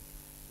ತಾಯಿಗಳು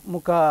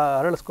ಮುಖ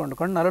ಅರಳಿಸ್ಕೊಂಡು,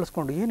 ಕಣ್ಣು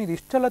ಅರಳಿಸ್ಕೊಂಡು, ಏನಿದು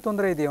ಇಷ್ಟೆಲ್ಲ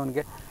ತೊಂದರೆ ಇದೆಯಾ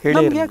ಅವನಿಗೆ,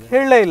 ನಮ್ಗೆ ಯಾಕೆ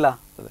ಹೇಳಲೇ ಇಲ್ಲ,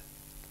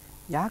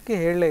 ಯಾಕೆ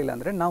ಹೇಳಲೇ ಇಲ್ಲ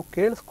ಅಂದರೆ ನಾವು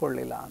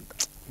ಕೇಳಿಸ್ಕೊಳ್ಳಿಲ್ಲ ಅಂತ.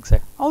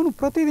 ಅವನು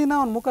ಪ್ರತಿದಿನ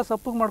ಅವ್ನ ಮುಖ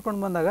ಸಪ್ಪಗೆ ಮಾಡ್ಕೊಂಡು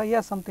ಬಂದಾಗ ಯಾ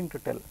ಸಮಥಿಂಗ್ ಟು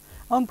ಟೆಲ್.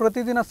 ಅವ್ನು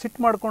ಪ್ರತಿದಿನ ಸಿಟ್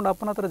ಮಾಡ್ಕೊಂಡು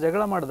ಅಪ್ಪನ ಹತ್ರ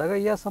ಜಗಳ ಮಾಡಿದಾಗ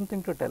ಯಾ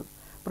ಸಮಥಿಂಗ್ ಟು ಟೆಲ್.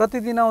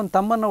 ಪ್ರತಿದಿನ ಅವ್ನ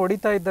ತಮ್ಮನ್ನು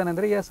ಹೊಡಿತಾ ಇದ್ದಾನೆ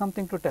ಅಂದರೆ ಯಾ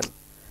ಸಮಥಿಂಗ್ ಟು ಟೆಲ್.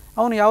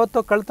 ಅವನು ಯಾವತ್ತೋ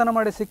ಕಳ್ತನ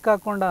ಮಾಡಿ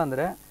ಸಿಕ್ಕಾಕೊಂಡ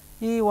ಅಂದರೆ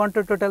ಈ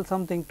wanted to tell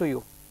something to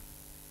you.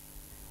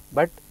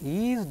 But ಈ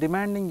is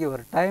demanding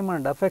your time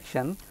and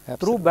affection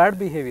through bad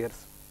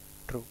behaviours.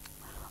 True.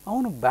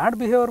 ಅವನು ಬ್ಯಾಡ್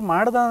ಬಿಹೇವಿಯರ್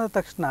ಮಾಡ್ದ ಅಂದ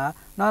ತಕ್ಷಣ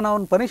ನಾನು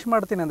ಅವ್ನು ಪನಿಷ್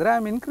ಮಾಡ್ತೀನಿ ಅಂದರೆ I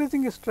am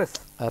increasing is stress.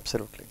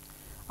 Absolutely.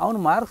 ಅವ್ನು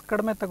ಮಾರ್ಕ್ಸ್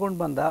ಕಡಿಮೆ ತಗೊಂಡು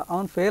ಬಂದ,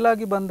 ಅವ್ನು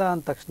ಫೇಲಾಗಿ ಬಂದ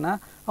ಅಂದ ತಕ್ಷಣ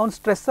ಅವ್ನು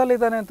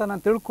ಸ್ಟ್ರೆಸ್ಸಲ್ಲಿದ್ದಾನೆ ಅಂತ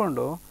ನಾನು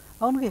ತಿಳ್ಕೊಂಡು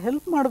ಅವನಿಗೆ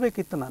ಹೆಲ್ಪ್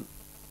ಮಾಡಬೇಕಿತ್ತು.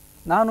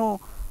 ನಾನು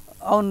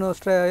ಅವನು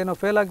ಏನೋ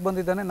ಫೇಲಾಗಿ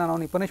ಬಂದಿದ್ದಾನೆ, ನಾನು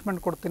ಅವನಿಗೆ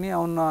ಪನಿಷ್ಮೆಂಟ್ ಕೊಡ್ತೀನಿ,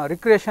 ಅವನ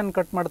ರಿಕ್ರಿಯೇಷನ್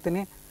ಕಟ್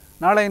ಮಾಡ್ತೀನಿ,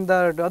 ನಾಳೆಯಿಂದ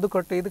ಅದು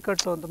ಕಟ್ಟು ಇದು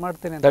ಕಟ್ಟು ಅಂತ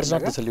ಮಾಡ್ತೀನಿ ಅಂತ.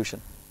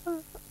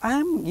 ಐ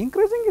ಆಮ್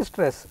ಇನ್ಕ್ರೀಸಿಂಗ್ ಈ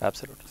stress.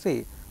 C,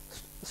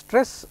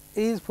 stress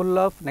is full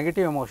of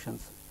negative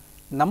emotions.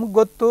 ನಮ್ಗೆ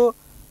ಗೊತ್ತು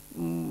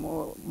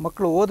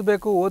ಮಕ್ಕಳು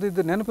ಓದಬೇಕು,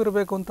 ಓದಿದ್ದು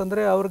ನೆನಪಿರಬೇಕು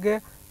ಅಂತಂದರೆ ಅವ್ರಿಗೆ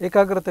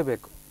ಏಕಾಗ್ರತೆ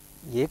ಬೇಕು.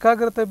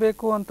 ಏಕಾಗ್ರತೆ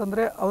ಬೇಕು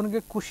ಅಂತಂದರೆ ಅವನಿಗೆ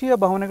ಖುಷಿಯ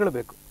ಭಾವನೆಗಳು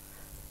ಬೇಕು.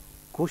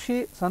 ಖುಷಿ,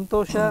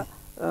 ಸಂತೋಷ,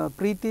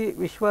 ಪ್ರೀತಿ,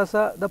 ವಿಶ್ವಾಸ,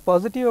 the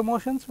positive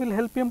emotions will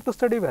help him to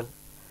study well.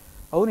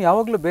 ಅವನು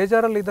ಯಾವಾಗಲೂ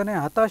ಬೇಜಾರಲ್ಲಿದ್ದಾನೆ,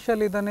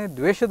 ಹತಾಶೆಯಲ್ಲಿದ್ದಾನೆ,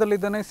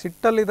 ದ್ವೇಷದಲ್ಲಿದ್ದಾನೆ,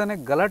 ಸಿಟ್ಟಲ್ಲಿದ್ದಾನೆ,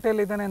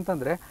 ಗಲಾಟೆಯಲ್ಲಿದ್ದಾನೆ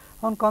ಅಂತಂದರೆ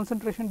ಅವ್ನ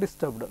ಕಾನ್ಸಂಟ್ರೇಷನ್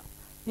ಡಿಸ್ಟರ್ಬ್ಡ್.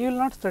 ಈ ವಿಲ್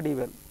ನಾಟ್ ಸ್ಟಡಿ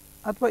ವೆಲ್,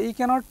 ಅಥವಾ ಈ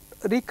ಕ್ಯಾನಾಟ್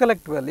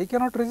ರೀಕಲೆಕ್ಟ್ ವೆಲ್, ಈ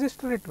cannot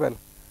register it well.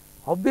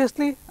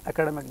 Obviously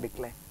academic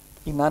decline.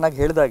 ಈಗ ನಾನಾಗಿ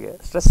ಹೇಳಿದಾಗೆ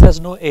stress has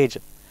no age.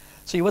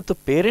 So ಇವತ್ತು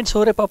ಪೇರೆಂಟ್ಸ್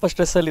ಅವರೇ ಪಾಪ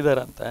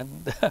ಸ್ಟ್ರೆಸ್ಸಲ್ಲಿದ್ದಾರೆ ಅಂತ,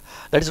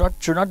 that is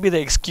should not be the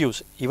excuse.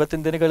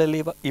 ಇವತ್ತಿನ ದಿನಗಳಲ್ಲಿ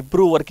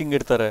ಇಬ್ಬರು ವರ್ಕಿಂಗ್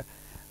ಇರ್ತಾರೆ,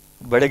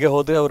 ಬೆಳಗ್ಗೆ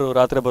ಹೋದರೆ ಅವರು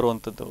ರಾತ್ರಿ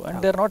ಬರುವಂಥದ್ದು,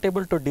 and they are not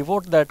able to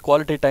devote that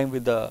quality time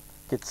with the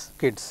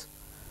kids.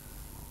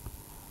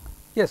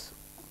 S,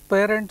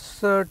 parents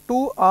to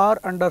R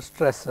under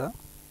stress.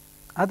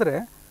 ಆದರೆ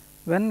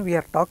when we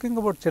are talking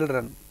about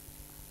children,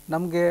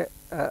 ನಮಗೆ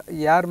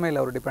ಯಾರ ಮೇಲೆ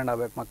ಅವರು ಡಿಪೆಂಡ್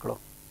ಆಗಬೇಕು ಮಕ್ಕಳು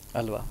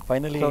ಅಲ್ವಾ?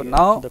 ಫೈನಲಿ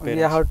ನಾವು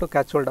we have to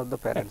catch hold of the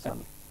parents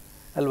only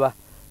ಅಲ್ವಾ?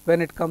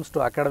 When it comes to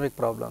academic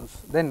problems,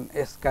 then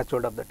S catch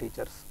hold of the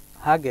teachers.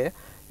 ಹಾಗೆ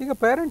ಈಗ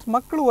ಪೇರೆಂಟ್ಸ್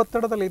ಮಕ್ಕಳು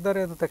ಒತ್ತಡದಲ್ಲಿ ಇದ್ದಾರೆ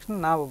ಅಂದ ತಕ್ಷಣ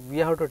ನಾವು we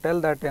have to tell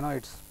that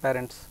it's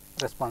parents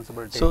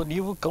responsibility. So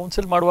ನೀವು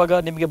ಕೌನ್ಸಿಲ್ ಮಾಡುವಾಗ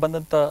ನಿಮಗೆ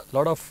ಬಂದಂಥ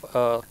lot of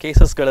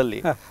ಕೇಸಸ್ಗಳಲ್ಲಿ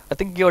I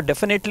think you are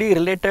definitely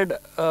related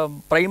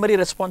primary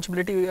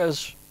responsibility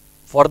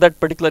for that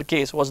particular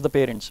case was the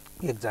parents.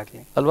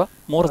 Exactly ಅಲ್ವಾ?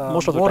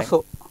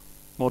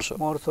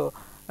 ಮೋರ್ಸೋ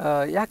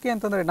ಯಾಕೆ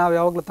ಅಂತಂದರೆ ನಾವು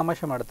ಯಾವಾಗಲೂ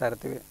ತಮಾಷೆ ಮಾಡ್ತಾ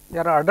ಇರ್ತೀವಿ.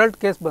 ಯಾರೋ ಅಡಲ್ಟ್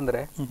ಕೇಸ್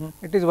ಬಂದರೆ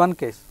it is one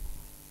case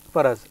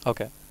for us.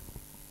 Okay,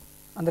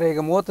 ಅಂದರೆ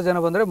ಈಗ 30 ಜನ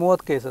ಬಂದರೆ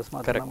 30 ಕೇಸಸ್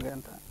ಮಾತ್ರ ನಮಗೆ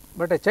ಅಂತ.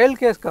 But A child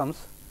case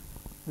comes,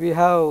 we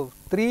have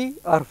 3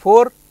 or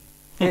 4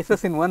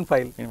 cases in one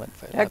file.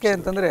 ಯಾಕೆ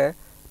ಅಂತಂದರೆ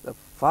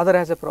father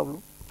has A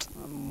problem,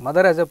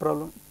 mother has A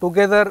problem,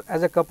 together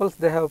as A couples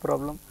they have A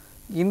problem,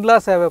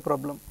 ಇನ್ಲಾಸ್ have A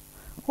problem.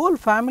 Whole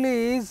family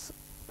is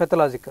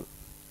pathological.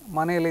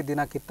 ಮನೆಯಲ್ಲಿ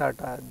ದಿನ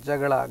ಕಿತ್ತಾಟ,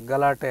 ಜಗಳ,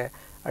 ಗಲಾಟೆ,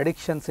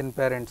 addictions ಇನ್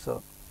parents,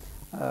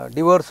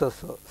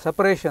 ಡಿವೋರ್ಸಸ್ಸು,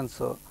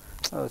 ಸಪರೇಷನ್ಸು,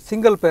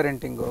 single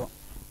ಪೇರೆಂಟಿಂಗು,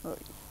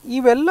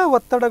 ಇವೆಲ್ಲ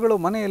ಒತ್ತಡಗಳು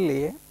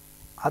ಮನೆಯಲ್ಲಿ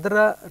ಅದರ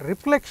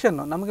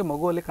ರಿಫ್ಲೆಕ್ಷನ್ನು ನಮಗೆ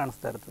ಮಗುವಲ್ಲಿ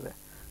ಕಾಣಿಸ್ತಾ ಇರ್ತದೆ.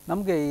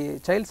 ನಮಗೆ ಈ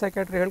ಚೈಲ್ಡ್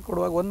ಸೈಕ್ಯಾಟ್ರಿ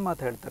ಹೇಳ್ಕೊಡುವಾಗ ಒಂದು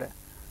ಮಾತು ಹೇಳ್ತಾರೆ,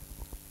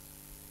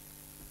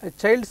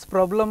 child's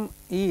problem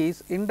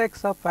is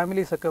index of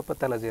family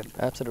ಸೈಕೋಪಥಾಲಜಿ ಅಂತ.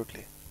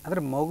 ಅಬ್ಸಲ್ಯೂಟ್ಲಿ.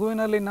 ಅಂದರೆ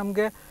ಮಗುವಿನಲ್ಲಿ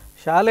ನಮಗೆ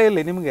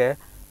ಶಾಲೆಯಲ್ಲಿ ನಿಮಗೆ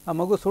ಆ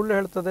ಮಗು ಸುಳ್ಳು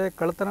ಹೇಳ್ತದೆ,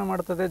 ಕಳ್ತನ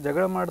ಮಾಡ್ತದೆ,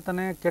 ಜಗಳ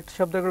ಮಾಡ್ತಾನೆ, ಕೆಟ್ಟ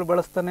ಶಬ್ದಗಳು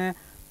ಬಳಸ್ತಾನೆ,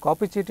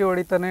 ಕಾಪಿ ಚೀಟಿ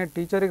ಹೊಡಿತಾನೆ,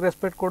 ಟೀಚರಿಗೆ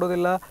ರೆಸ್ಪೆಕ್ಟ್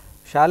ಕೊಡೋದಿಲ್ಲ,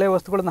 ಶಾಲೆ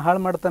ವಸ್ತುಗಳನ್ನ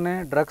ಹಾಳು ಮಾಡ್ತಾನೆ,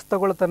 ಡ್ರಗ್ಸ್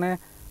ತಗೊಳ್ತಾನೆ,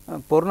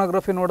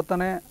 ಪೋರ್ನೋಗ್ರಫಿ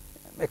ನೋಡ್ತಾನೆ,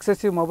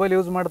 ಎಕ್ಸೆಸಿವ್ ಮೊಬೈಲ್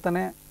ಯೂಸ್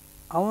ಮಾಡ್ತಾನೆ,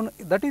 ಅವನು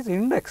ದಟ್ ಈಸ್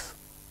ಇಂಡೆಕ್ಸ್.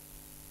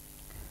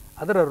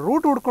 ಅದರ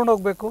ರೂಟ್ ಹುಡ್ಕೊಂಡು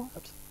ಹೋಗಬೇಕು.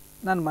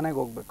 ನಾನು ಮನೆಗೆ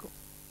ಹೋಗಬೇಕು,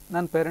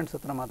 ನಾನು ಪೇರೆಂಟ್ಸ್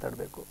ಹತ್ರ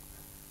ಮಾತಾಡಬೇಕು.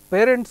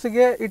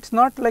 ಪೇರೆಂಟ್ಸಿಗೆ ಇಟ್ಸ್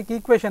ನಾಟ್ ಲೈಕ್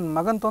ಈಕ್ವೇಷನ್,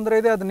 ಮಗನ ತೊಂದರೆ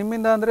ಇದೆ ಅದು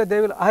ನಿಮ್ಮಿಂದ ಅಂದರೆ ದೇ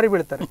ವಿಲ್ ಹಾರಿ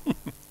ಬೀಳ್ತಾರೆ.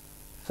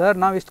 ಸರ್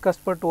ನಾವು ಇಷ್ಟು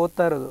ಕಷ್ಟಪಟ್ಟು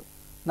ಓದ್ತಾ ಇರೋದು,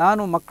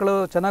 ನಾನು ಮಕ್ಕಳು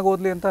ಚೆನ್ನಾಗಿ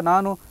ಓದಲಿ ಅಂತ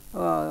ನಾನು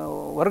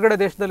ಹೊರಗಡೆ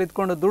ದೇಶದಲ್ಲಿ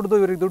ಇದ್ಕೊಂಡು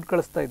ಇವ್ರಿಗೆ ದುಡ್ಡು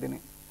ಕಳಿಸ್ತಾ ಇದ್ದೀನಿ.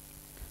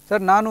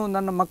 ಸರ್ ನಾನು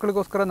ನನ್ನ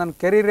ಮಕ್ಕಳಿಗೋಸ್ಕರ ನನ್ನ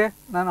ಕೆರಿಯರೇ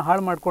ನಾನು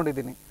ಹಾಳು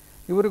ಮಾಡ್ಕೊಂಡಿದ್ದೀನಿ,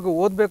 ಇವರಿಗೂ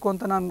ಓದಬೇಕು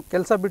ಅಂತ ನಾನು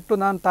ಕೆಲಸ ಬಿಟ್ಟು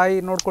ನಾನು ತಾಯಿ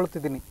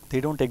ನೋಡ್ಕೊಳ್ತಿದ್ದೀನಿ. They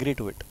don't agree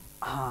to it.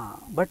 ಹಾಂ,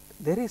 but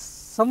there is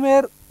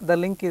somewhere the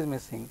link is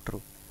missing. True.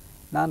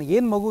 ನಾನು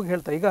ಏನು ಮಗುಗೆ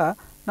ಹೇಳ್ತಾ, ಈಗ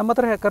ನಮ್ಮ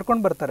ಹತ್ರ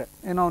ಕರ್ಕೊಂಡು ಬರ್ತಾರೆ,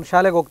 ಏನೋ ಅವ್ನು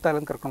ಶಾಲೆಗೆ ಹೋಗ್ತಾ ಇಲ್ಲ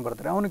ಅಂತ ಕರ್ಕೊಂಡು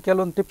ಬರ್ತಾರೆ, ಅವನಿಗೆ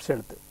ಕೆಲವೊಂದು ಟಿಪ್ಸ್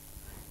ಹೇಳ್ತೀವಿ.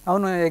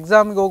 ಅವನು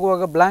ಎಕ್ಸಾಮಿಗೆ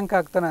ಹೋಗುವಾಗ ಬ್ಲ್ಯಾಂಕ್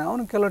ಆಗ್ತಾನೆ,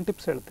 ಅವನಿಗೆ ಕೆಲವೊಂದು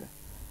ಟಿಪ್ಸ್ ಹೇಳ್ತೀವಿ.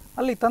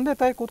 ಅಲ್ಲಿ ತಂದೆ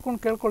ತಾಯಿ ಕೂತ್ಕೊಂಡು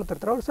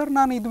ಕೇಳ್ಕೊಳ್ತಿರ್ತಾರೆ, ಅವ್ರು ಸರ್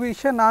ನಾನು ಇದು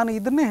ವಿಷಯ ನಾನು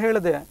ಇದನ್ನೇ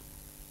ಹೇಳಿದೆ,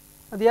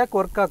 ಅದು ಯಾಕೆ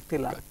ವರ್ಕ್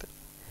ಆಗ್ತಿಲ್ಲ.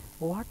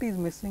 What is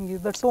missing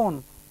is the tone.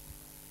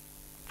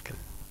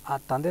 ಆ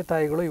ತಂದೆ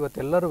ತಾಯಿಗಳು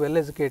ಇವತ್ತೆಲ್ಲರೂ ವೆಲ್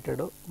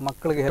ಎಜುಕೇಟೆಡು,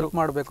 ಮಕ್ಕಳಿಗೆ ಹೆಲ್ಪ್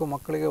ಮಾಡಬೇಕು,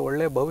 ಮಕ್ಕಳಿಗೆ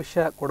ಒಳ್ಳೆಯ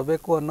ಭವಿಷ್ಯ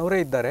ಕೊಡಬೇಕು ಅನ್ನೋರೇ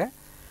ಇದ್ದಾರೆ.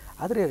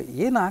 ಆದರೆ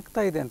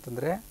ಏನಾಗ್ತಾ ಇದೆ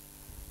ಅಂತಂದರೆ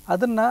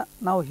ಅದನ್ನು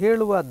ನಾವು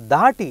ಹೇಳುವ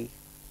ದಾಟಿ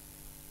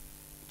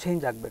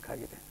ಚೇಂಜ್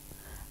ಆಗಬೇಕಾಗಿದೆ.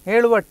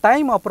 ಹೇಳುವ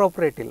ಟೈಮ್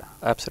ಅಪ್ರೋಪ್ರಿಯೇಟ್ ಇಲ್ಲ.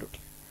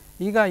 ಅಬ್ಸಲ್ಯೂಟ್ಲಿ.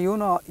 ಈಗ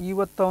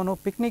ಇವತ್ತು ಅವನು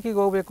ಪಿಕ್ನಿಕ್ಕಿಗೆ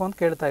ಹೋಗಬೇಕು ಅಂತ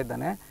ಕೇಳ್ತಾ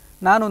ಇದ್ದಾನೆ.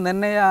 ನಾನು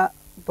ನೆನ್ನೆಯ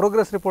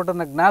ಪ್ರೋಗ್ರೆಸ್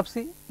ರಿಪೋರ್ಟನ್ನು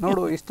ಜ್ಞಾಪಿಸಿ,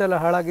 ನೋಡು ಇಷ್ಟೆಲ್ಲ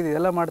ಹಾಳಾಗಿದೆ,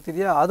 ಎಲ್ಲ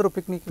ಮಾಡ್ತಿದ್ಯಾ, ಆದರೂ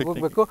ಪಿಕ್ನಿಕ್ಕಿಗೆ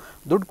ಹೋಗಬೇಕು,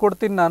 ದುಡ್ಡು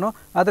ಕೊಡ್ತೀನಿ ನಾನು,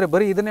 ಆದರೆ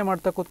ಬರೀ ಇದನ್ನೇ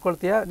ಮಾಡ್ತಾ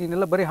ಕೂತ್ಕೊಳ್ತೀಯಾ,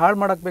 ನೀನೆಲ್ಲ ಬರೀ ಹಾಳು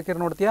ಮಾಡೋಕ್ಕೆ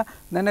ಬೇಕಾದ್ರೆ ನೋಡ್ತೀಯಾ,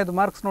 ನೆನ್ನೆದು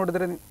ಮಾರ್ಕ್ಸ್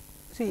ನೋಡಿದ್ರೆ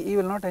ಈ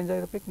will not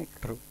enjoy the picnic.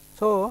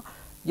 So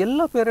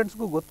ಎಲ್ಲ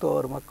ಪೇರೆಂಟ್ಸ್ಗೂ ಗೊತ್ತು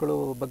ಅವ್ರ ಮಕ್ಕಳು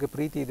ಬಗ್ಗೆ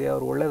ಪ್ರೀತಿ ಇದೆ,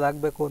 ಅವ್ರು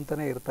ಒಳ್ಳೇದಾಗಬೇಕು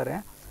ಅಂತಲೇ ಇರ್ತಾರೆ.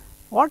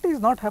 What is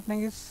not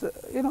happening is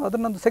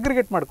ಅದನ್ನೊಂದು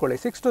ಸೆಗ್ರಿಗೇಟ್ ಮಾಡ್ಕೊಳ್ಳಿ.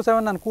 6 to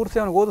 7 ನಾನು ಕೂರಿಸಿ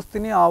ಅವ್ನಿಗೆ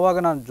ಓದಿಸ್ತೀನಿ, ಆವಾಗ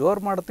ನಾನು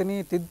ಜೋರು ಮಾಡ್ತೀನಿ,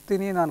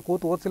 ತಿದ್ತೀನಿ, ನಾನು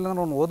ಕೂತು ಓದಿಸಿಲ್ಲ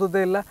ಅಂದ್ರೆ ಅವ್ನು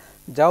ಓದೋದೇ ಇಲ್ಲ,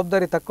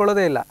 ಜವಾಬ್ದಾರಿ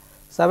ತಕ್ಕೊಳ್ಳೋದೇ ಇಲ್ಲ.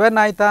 7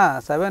 ಆಯಿತಾ,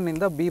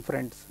 7ಇಂದ ಬಿ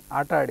ಫ್ರೆಂಡ್ಸ್,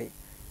 ಆಟ ಆಡಿ.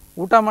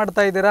 ಊಟ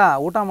ಮಾಡ್ತಾ ಇದ್ದೀರಾ,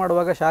 ಊಟ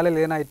ಮಾಡುವಾಗ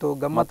ಶಾಲೆಯಲ್ಲಿ ಏನಾಯಿತು,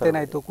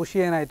 ಗಮ್ಮತ್ತೇನಾಯಿತು, ಖುಷಿ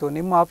ಏನಾಯಿತು,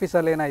 ನಿಮ್ಮ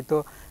ಆಫೀಸಲ್ಲಿ ಏನಾಯಿತು,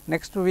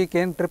 ನೆಕ್ಸ್ಟ್ ವೀಕ್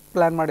ಏನು ಟ್ರಿಪ್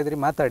ಪ್ಲ್ಯಾನ್ ಮಾಡಿದಿರಿ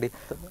ಮಾತಾಡಿ.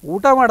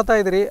 ಊಟ ಮಾಡ್ತಾ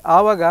ಇದ್ದೀರಿ,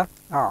 ಆವಾಗ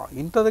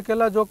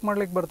ಇಂಥದಕ್ಕೆಲ್ಲ ಜೋಕ್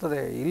ಮಾಡ್ಲಿಕ್ಕೆ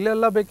ಬರ್ತದೆ,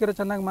 ಇಲ್ಲೆಲ್ಲ ಬೇಕಿರೋ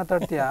ಚೆನ್ನಾಗಿ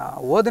ಮಾತಾಡ್ತೀಯಾ,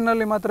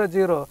 ಓದಿನಲ್ಲಿ ಮಾತ್ರ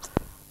ಜೀರೋ.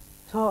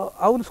 ಸೊ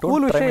ಅವ್ನು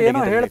ಸ್ಕೂಲ್ ವಿಷಯ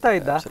ಏನೋ ಹೇಳ್ತಾ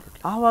ಇದ್ದ,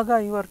 ಆವಾಗ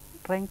you are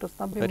trying to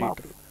ಸ್ನಬ್ him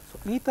of. So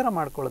ಈ ಥರ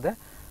ಮಾಡ್ಕೊಳ್ಳದೆ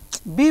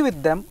be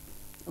with them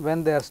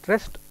when they are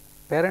stressed.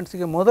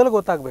 ಪೇರೆಂಟ್ಸಿಗೆ ಮೊದಲು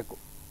ಗೊತ್ತಾಗಬೇಕು.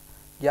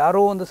 ಯಾರೋ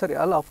ಒಂದು ಸರಿ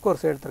ಅಲ್ಲ,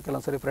 ಅಫ್ಕೋರ್ಸ್ ಹೇಳ್ತಾರೆ,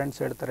 ಕೆಲವೊಂದು ಸರಿ ಫ್ರೆಂಡ್ಸ್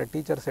ಹೇಳ್ತಾರೆ,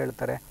 ಟೀಚರ್ಸ್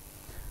ಹೇಳ್ತಾರೆ.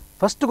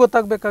 ಫಸ್ಟ್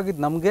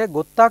ಗೊತ್ತಾಗಬೇಕಾಗಿದ್ದು ನಮಗೆ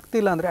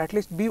ಗೊತ್ತಾಗ್ತಿಲ್ಲ ಅಂದರೆ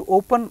at least B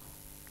open,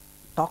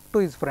 talk to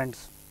his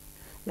friends.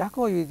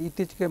 ಯಾಕೋ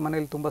ಇತ್ತೀಚೆಗೆ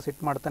ಮನೇಲಿ ತುಂಬ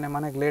ಸಿಟ್ಟು ಮಾಡ್ತಾನೆ,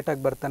 ಮನೆಗೆ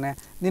ಲೇಟಾಗಿ ಬರ್ತಾನೆ,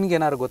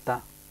 ನಿನಗೇನಾದ್ರು ಗೊತ್ತಾ?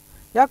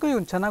 ಯಾಕೋ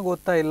ಇವ್ನು ಚೆನ್ನಾಗಿ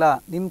ಓದ್ತಾ ಇಲ್ಲ,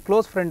 ನಿನ್ನ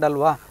ಕ್ಲೋಸ್ ಫ್ರೆಂಡ್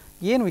ಅಲ್ವಾ,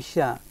 ಏನು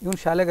ವಿಷಯ, ಇವ್ನು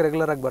ಶಾಲೆಗೆ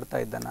ರೆಗ್ಯುಲರಾಗಿ ಬರ್ತಾ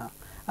ಇದ್ದಾನ?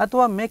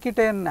 ಅಥವಾ make it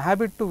N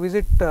habit to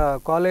visit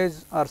college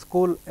R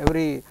school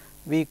every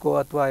week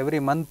ಅಥವಾ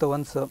ಎವ್ರಿ ಮಂತ್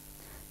ಒನ್ಸ್.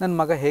 ನನ್ನ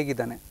ಮಗ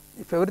ಹೇಗಿದ್ದಾನೆ,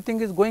 if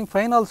everything is going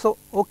fine also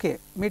okay,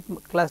 meet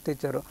class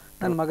teacher,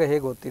 ನನ್ನ ಮಗ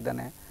ಹೇಗೆ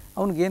ಓದ್ತಿದ್ದಾನೆ,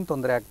 ಅವ್ನಿಗೇನು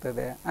ತೊಂದರೆ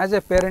ಆಗ್ತದೆ, ಆ್ಯಸ್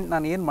ಎ ಪೇರೆಂಟ್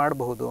ನಾನು ಏನು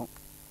ಮಾಡಬಹುದು,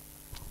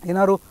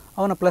 ಏನಾದ್ರು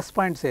ಅವನ ಪ್ಲಸ್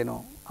ಪಾಯಿಂಟ್ಸ್ ಏನು,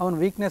 ಅವನ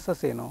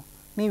ವೀಕ್ನೆಸಸ್ ಏನು,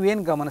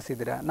 ನೀವೇನು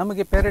ಗಮನಿಸಿದ್ದೀರಾ,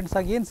 ನಮಗೆ ಪೇರೆಂಟ್ಸ್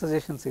ಆಗಿ ಏನು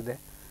ಸಜೆಷನ್ಸ್ ಇದೆ.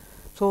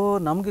 ಸೊ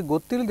ನಮಗೆ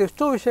ಗೊತ್ತಿಲ್ಲದ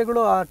ಎಷ್ಟೋ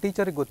ವಿಷಯಗಳು ಆ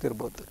ಟೀಚರಿಗೆ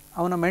ಗೊತ್ತಿರ್ಬೋದು,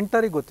 ಅವನ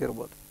ಮೆಂಟರಿಗೆ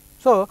ಗೊತ್ತಿರ್ಬೋದು.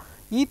 ಸೊ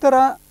ಈ ಥರ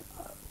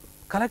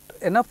collect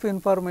enough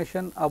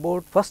information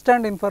about, first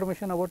hand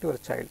information about your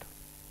child.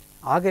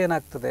 ಆಗ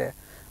ಏನಾಗ್ತದೆ,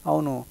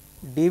 ಅವನು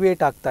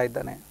ಡಿವೇಟ್ ಆಗ್ತಾ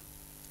ಇದ್ದಾನೆ.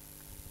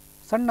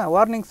 ಸಣ್ಣ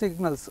ವಾರ್ನಿಂಗ್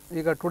ಸಿಗ್ನಲ್ಸ್.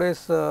 ಈಗ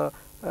today's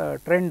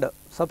trend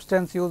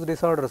substance use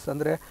disorders,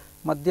 ಅಂದರೆ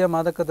ಮದ್ಯ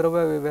ಮಾದಕ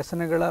ದ್ರವ್ಯ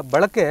ವ್ಯಸನಗಳ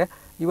ಬಳಕೆ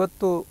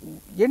ಇವತ್ತು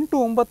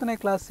 8-9ನೇ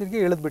ಕ್ಲಾಸಿಗೆ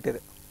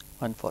ಇಳಿದ್ಬಿಟ್ಟಿದೆ.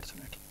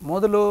 ಅನ್ಫಾರ್ಚುನೇಟ್ಲಿ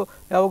ಮೊದಲು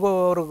ಯಾವಾಗೋ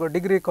ಅವರು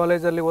ಡಿಗ್ರಿ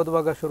ಕಾಲೇಜಲ್ಲಿ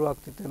ಓದುವಾಗ ಶುರು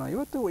ಆಗ್ತಿತ್ತೇನೋ,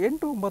 ಇವತ್ತು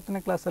 8-9ನೇ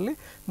ಕ್ಲಾಸಲ್ಲಿ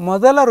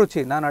ಮೊದಲ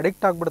ರುಚಿ, ನಾನು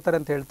ಅಡಿಕ್ಟ್ ಆಗಿಬಿಡ್ತಾರೆ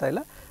ಅಂತ ಹೇಳ್ತಾ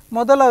ಇಲ್ಲ,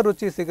 ಮೊದಲ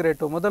ರುಚಿ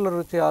ಸಿಗರೇಟು, ಮೊದಲ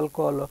ರುಚಿ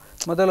ಆಲ್ಕೋಹಾಲು,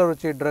 ಮೊದಲ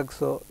ರುಚಿ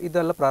ಡ್ರಗ್ಸು,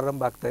 ಇದೆಲ್ಲ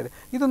ಪ್ರಾರಂಭ ಆಗ್ತಾಯಿದೆ.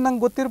 ಇದು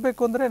ನಂಗೆ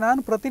ಗೊತ್ತಿರಬೇಕು ಅಂದರೆ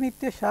ನಾನು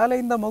ಪ್ರತಿನಿತ್ಯ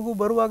ಶಾಲೆಯಿಂದ ಮಗು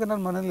ಬರುವಾಗ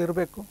ನಾನು ಮನೇಲಿ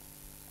ಇರಬೇಕು,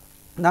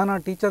 ನಾನು ಆ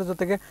ಟೀಚರ್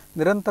ಜೊತೆಗೆ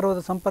ನಿರಂತರವಾದ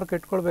ಸಂಪರ್ಕ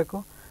ಇಟ್ಕೊಳ್ಬೇಕು,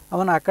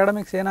 ಅವನ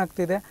ಅಕಾಡೆಮಿಕ್ಸ್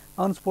ಏನಾಗ್ತಿದೆ,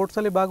 ಅವನು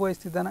ಸ್ಪೋರ್ಟ್ಸಲ್ಲಿ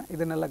ಭಾಗವಹಿಸ್ತಿದ್ದಾನೆ,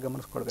 ಇದನ್ನೆಲ್ಲ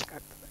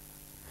ಗಮನಿಸ್ಕೊಳ್ಬೇಕಾಗ್ತದೆ.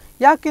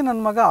 ಯಾಕೆ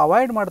ನನ್ನ ಮಗ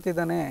ಅವಾಯ್ಡ್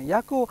ಮಾಡ್ತಿದ್ದಾನೆ,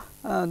 ಯಾಕೋ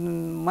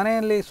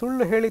ಮನೆಯಲ್ಲಿ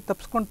ಸುಳ್ಳು ಹೇಳಿ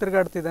ತಪ್ಪಿಸ್ಕೊಂಡು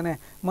ತಿರುಗಾಡ್ತಿದ್ದಾನೆ,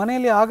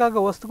 ಮನೆಯಲ್ಲಿ ಆಗಾಗ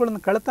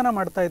ವಸ್ತುಗಳನ್ನು ಕಳ್ಳತನ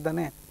ಮಾಡ್ತಾ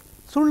ಇದ್ದಾನೆ,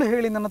 ಸುಳ್ಳು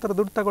ಹೇಳಿ ನನ್ನ ಹತ್ರ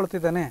ದುಡ್ಡು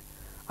ತಗೊಳ್ತಿದ್ದಾನೆ,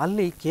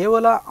 ಅಲ್ಲಿ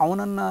ಕೇವಲ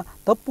ಅವನನ್ನು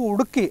ತಪ್ಪು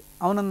ಹುಡುಕಿ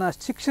ಅವನನ್ನು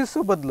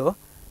ಶಿಕ್ಷಿಸೋ ಬದಲು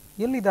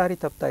ಎಲ್ಲಿ ದಾರಿ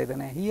ತಪ್ತಾ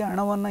ಇದ್ದಾನೆ, ಈ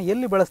ಹಣವನ್ನು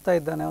ಎಲ್ಲಿ ಬಳಸ್ತಾ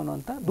ಇದ್ದಾನೆ ಅವನು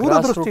ಅಂತ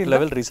ದೂರದೃಷ್ಟಿ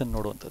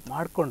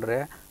ಮಾಡಿಕೊಂಡ್ರೆ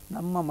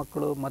ನಮ್ಮ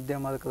ಮಕ್ಕಳು ಮದ್ಯ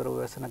ಮಾದಕ ದ್ರವ್ಯ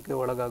ವ್ಯಸನಕ್ಕೆ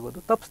ಒಳಗಾಗೋದು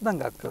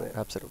ತಪ್ಪಿಸ್ದಂಗೆ ಆಗ್ತದೆ.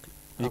 Absolutely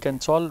you can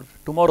solve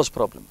tomorrow's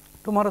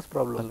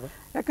problem.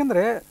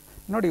 ಯಾಕಂದರೆ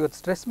ನೋಡಿ, ಇವತ್ತು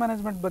ಸ್ಟ್ರೆಸ್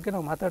ಮ್ಯಾನೇಜ್ಮೆಂಟ್ ಬಗ್ಗೆ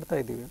ನಾವು ಮಾತಾಡ್ತಾ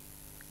ಇದ್ದೀವಿ.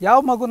 ಯಾವ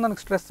ಮಗು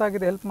ನನಗೆ ಸ್ಟ್ರೆಸ್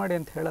ಆಗಿದೆ ಹೆಲ್ಪ್ ಮಾಡಿ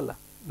ಅಂತ ಹೇಳಲ್ಲ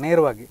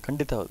ನೇರವಾಗಿ,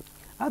 ಖಂಡಿತ ಹೌದು.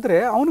 ಆದರೆ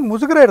ಅವನಿಗೆ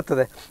ಮುಜುಗರ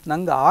ಇರ್ತದೆ,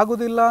 ನಂಗೆ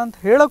ಆಗೋದಿಲ್ಲ ಅಂತ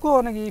ಹೇಳೋಕ್ಕೂ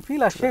ಅವನಿಗೆ ಈ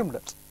ಫೀಲ್ ಅಶೇಮ್ಡ್,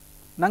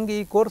 ನಂಗೆ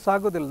ಈ ಕೋರ್ಸ್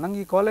ಆಗೋದಿಲ್ಲ,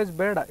 ನಂಗೆ ಈ ಕಾಲೇಜ್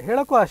ಬೇಡ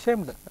ಹೇಳೋಕ್ಕೂ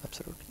ಅಶೇಮ್ಡ್.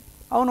 ಅಬ್ಸಲ್ಯೂಟ್ಲಿ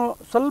ಅವನು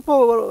ಸ್ವಲ್ಪ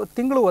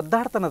ತಿಂಗಳು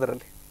ಒದ್ದಾಡ್ತಾನೆ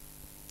ಅದರಲ್ಲಿ.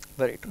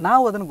 Very true.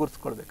 ನಾವು ಅದನ್ನು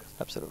ಗುರುತಿಸ್ಕೊಳ್ಬೇಕು.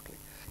 Absolutely.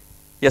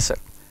 Yes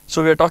sir. So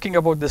we are talking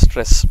about the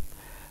stress.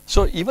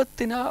 So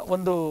ಇವತ್ತಿನ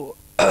ಒಂದು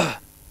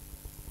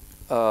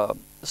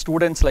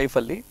ಸ್ಟೂಡೆಂಟ್ಸ್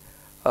ಲೈಫಲ್ಲಿ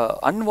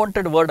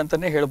ಅನ್ವಾಂಟೆಡ್ ವರ್ಡ್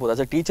ಅಂತಲೇ ಹೇಳ್ಬೋದು.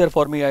 As a teacher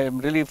for me I am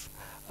really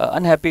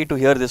unhappy to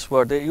here this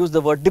word. They use the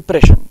word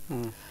depression.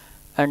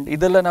 And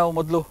ಇದೆಲ್ಲ ನಾವು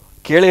ಮೊದಲು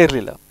ಕೇಳೇ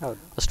ಇರಲಿಲ್ಲ,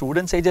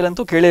 ಸ್ಟೂಡೆಂಟ್ಸ್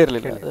ಏಜಲ್ಲಂತೂ ಕೇಳೇ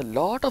ಇರಲಿಲ್ಲ.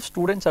 Lot of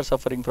students are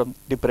suffering from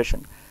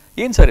depression.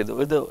 ಏನು ಸರ್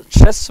ಇದು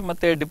ಸ್ಟ್ರೆಸ್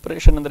ಮತ್ತು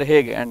ಡಿಪ್ರೆಷನ್ ಅಂದರೆ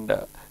ಹೇಗೆ? And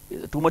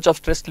too much of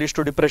stress leads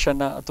to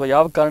depression, ಅಥವಾ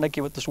ಯಾವ ಕಾರಣಕ್ಕೆ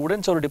ಇವತ್ತು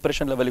ಸ್ಟೂಡೆಂಟ್ಸ್ ಅವರು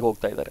ಡಿಪ್ರೆಷನ್ ಲೆವೆಲ್ಗೆ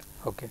ಹೋಗ್ತಾ ಇದ್ದಾರೆ?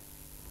 ಓಕೆ,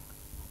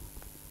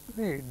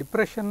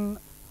 ಡಿಪ್ರೆಷನ್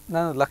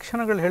ನಾನು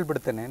ಲಕ್ಷಣಗಳು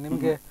ಹೇಳ್ಬಿಡ್ತೇನೆ,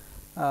 ನಿಮಗೆ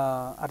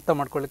ಅರ್ಥ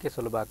ಮಾಡ್ಕೊಳ್ಳಿಕ್ಕೆ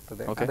ಸುಲಭ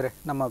ಆಗ್ತದೆ. ಅಂದರೆ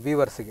ನಮ್ಮ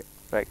ವ್ಯೂವರ್ಸಿಗೆ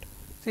ರೈಟ್.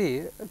 ಸಿ,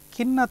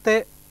 ಖಿನ್ನತೆ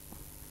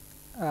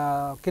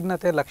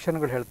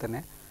ಲಕ್ಷಣಗಳು ಹೇಳ್ತೇನೆ.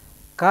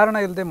 ಕಾರಣ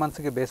ಇಲ್ಲದೆ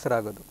ಮನಸ್ಸಿಗೆ ಬೇಸರ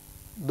ಆಗೋದು,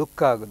 ದುಃಖ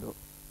ಆಗೋದು,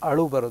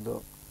 ಅಳು ಬರೋದು,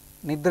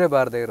 ನಿದ್ರೆ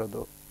ಬಾರದೇ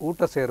ಇರೋದು,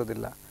 ಊಟ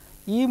ಸೇರೋದಿಲ್ಲ,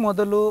 ಈ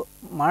ಮೊದಲು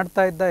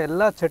ಮಾಡ್ತಾ ಇದ್ದ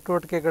ಎಲ್ಲ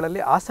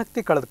ಚಟುವಟಿಕೆಗಳಲ್ಲಿ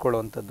ಆಸಕ್ತಿ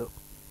ಕಳೆದುಕೊಳ್ಳುವಂಥದ್ದು,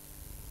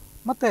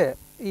 ಮತ್ತು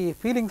ಈ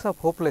ಫೀಲಿಂಗ್ಸ್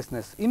ಆಫ್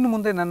ಹೋಪ್ಲೆಸ್ನೆಸ್, ಇನ್ನು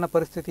ಮುಂದೆ ನನ್ನ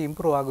ಪರಿಸ್ಥಿತಿ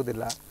ಇಂಪ್ರೂವ್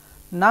ಆಗೋದಿಲ್ಲ,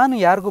 ನಾನು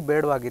ಯಾರಿಗೂ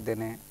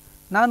ಬೇಡವಾಗಿದ್ದೇನೆ,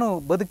 ನಾನು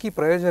ಬದುಕಿ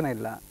ಪ್ರಯೋಜನ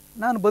ಇಲ್ಲ,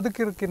 ನಾನು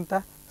ಬದುಕಿರೋಕ್ಕಿಂತ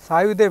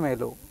ಸಾಯುವುದೇ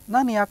ಮೇಲು,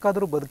 ನಾನು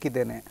ಯಾಕಾದರೂ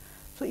ಬದುಕಿದ್ದೇನೆ.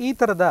 ಸೊ ಈ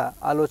ಥರದ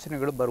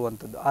ಆಲೋಚನೆಗಳು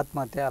ಬರುವಂಥದ್ದು,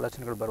 ಆತ್ಮಹತ್ಯೆ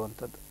ಆಲೋಚನೆಗಳು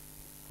ಬರುವಂಥದ್ದು.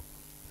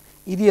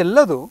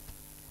 ಇದೆಲ್ಲದು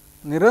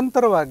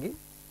ನಿರಂತರವಾಗಿ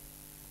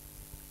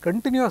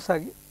ಕಂಟಿನ್ಯೂಸ್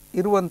ಆಗಿ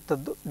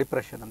ಇರುವಂಥದ್ದು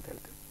ಡಿಪ್ರೆಷನ್ ಅಂತ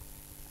ಹೇಳ್ತೀವಿ.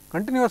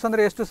 ಕಂಟಿನ್ಯೂಸ್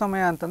ಅಂದರೆ ಎಷ್ಟು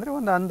ಸಮಯ ಅಂತಂದರೆ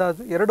ಒಂದು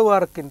ಅಂದಾಜು 2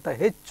 ವಾರಕ್ಕಿಂತ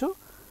ಹೆಚ್ಚು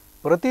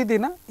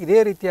ಪ್ರತಿದಿನ ಇದೇ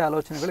ರೀತಿಯ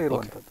ಆಲೋಚನೆಗಳು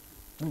ಇರುವಂಥದ್ದು.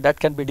 That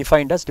can be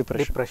defined as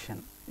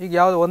depression. ಈಗ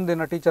ಯಾವುದೋ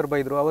ಒಂದಿನ ಟೀಚರ್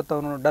ಬೈದರು, ಅವತ್ತು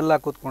ಅವನು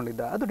ಡಲ್ಲಾಗಿ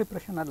ಕೂತ್ಕೊಂಡಿದ್ದ, ಅದು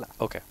ಡಿಪ್ರೆಷನ್ ಅಲ್ಲ.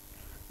 ಓಕೆ.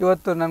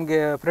 ಇವತ್ತು ನನಗೆ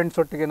ಫ್ರೆಂಡ್ಸ್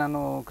ಒಟ್ಟಿಗೆ ನಾನು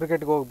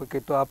ಕ್ರಿಕೆಟ್ಗೆ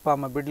ಹೋಗಬೇಕಿತ್ತು, ಅಪ್ಪ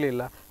ಅಮ್ಮ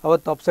ಬಿಡಲಿಲ್ಲ,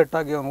 ಅವತ್ತು ಅಪ್ಸೆಟ್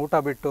ಆಗಿ ಅವನು ಊಟ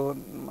ಬಿಟ್ಟು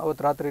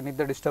ಅವತ್ತು ರಾತ್ರಿ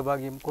ನಿದ್ದೆ ಡಿಸ್ಟರ್ಬ್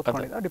ಆಗಿ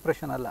ಕೂತ್ಕೊಂಡಿದ್ದ,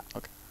 ಡಿಪ್ರೆಷನ್ ಅಲ್ಲ.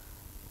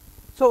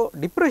 So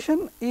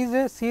depression is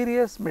A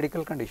serious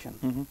medical condition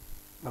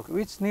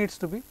which needs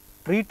to be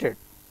treated.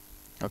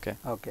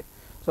 Okay.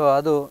 So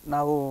ಅದು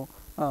ನಾವು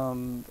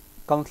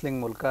ಕೌನ್ಸಿಲಿಂಗ್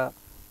ಮೂಲಕ,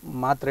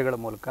 ಮಾತ್ರೆಗಳ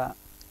ಮೂಲಕ,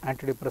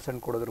 ಆ್ಯಂಟಿ ಡಿಪ್ರೆಸೆಂಟ್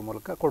ಕೊಡೋದ್ರ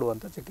ಮೂಲಕ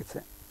ಕೊಡುವಂಥ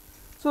ಚಿಕಿತ್ಸೆ.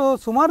 ಸೊ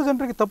ಸುಮಾರು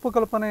ಜನರಿಗೆ ತಪ್ಪು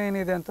ಕಲ್ಪನೆ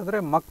ಏನಿದೆ ಅಂತಂದರೆ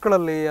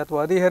ಮಕ್ಕಳಲ್ಲಿ ಅಥವಾ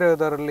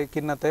ಹದಿಹರೆಯದವರಲ್ಲಿ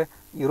ಖಿನ್ನತೆ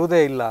ಇರುವುದೇ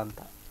ಇಲ್ಲ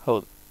ಅಂತ.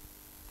 ಹೌದು.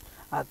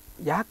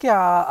 ಯಾಕೆ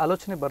ಆ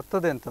ಆಲೋಚನೆ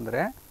ಬರ್ತದೆ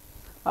ಅಂತಂದರೆ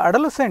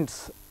ಅಡಲಸೆಂಟ್ಸ್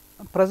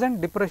present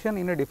depression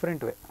in a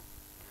different way.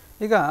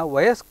 ಈಗ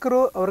ವಯಸ್ಕರು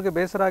ಅವ್ರಿಗೆ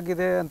ಬೇಸರ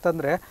ಆಗಿದೆ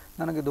ಅಂತಂದರೆ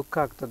ನನಗೆ ದುಃಖ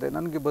ಆಗ್ತದೆ,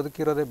 ನನಗೆ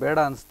ಬದುಕಿರೋದೇ ಬೇಡ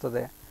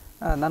ಅನಿಸ್ತದೆ,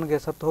 ನನಗೆ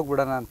ಸತ್ತು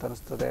ಹೋಗ್ಬಿಡೋಣ ಅಂತ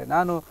ಅನಿಸ್ತದೆ,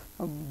 ನಾನು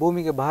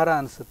ಭೂಮಿಗೆ ಭಾರ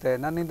ಅನಿಸುತ್ತೆ,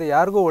 ನನ್ನಿಂದ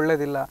ಯಾರಿಗೂ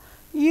ಒಳ್ಳೆಯದಿಲ್ಲ,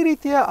 ಈ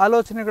ರೀತಿಯ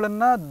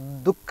ಆಲೋಚನೆಗಳನ್ನು,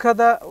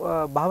 ದುಃಖದ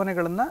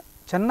ಭಾವನೆಗಳನ್ನು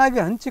ಚೆನ್ನಾಗಿ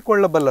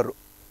ಹಂಚಿಕೊಳ್ಳಬಲ್ಲರು.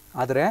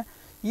 ಆದರೆ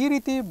ಈ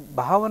ರೀತಿ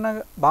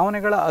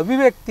ಭಾವನೆಗಳ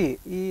ಅಭಿವ್ಯಕ್ತಿ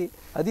ಈ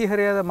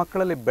ಹದಿಹರೆಯದ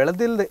ಮಕ್ಕಳಲ್ಲಿ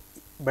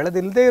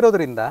ಬೆಳೆದಿಲ್ಲದೆ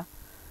ಇರೋದ್ರಿಂದ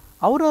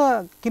ಅವರ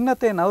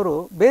ಖಿನ್ನತೆಯನ್ನು ಅವರು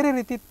ಬೇರೆ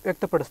ರೀತಿ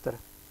ವ್ಯಕ್ತಪಡಿಸ್ತಾರೆ.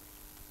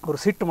 ಅವರು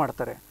ಸಿಟ್ಟು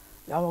ಮಾಡ್ತಾರೆ,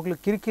 ಯಾವಾಗಲೂ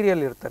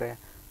ಕಿರಿಕಿರಿಯಲ್ಲಿರ್ತಾರೆ,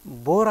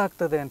 ಬೋರ್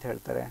ಆಗ್ತದೆ ಅಂತ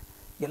ಹೇಳ್ತಾರೆ,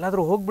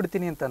 ಎಲ್ಲಾದರೂ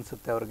ಹೋಗ್ಬಿಡ್ತೀನಿ ಅಂತ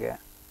ಅನಿಸುತ್ತೆ ಅವ್ರಿಗೆ.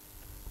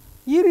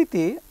 ಈ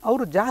ರೀತಿ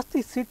ಅವರು ಜಾಸ್ತಿ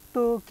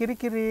ಸಿಟ್ಟು,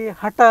 ಕಿರಿಕಿರಿ,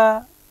 ಹಠ,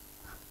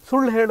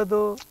 ಸುಳ್ಳು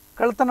ಹೇಳೋದು,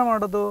 ಕಳ್ತನ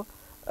ಮಾಡೋದು,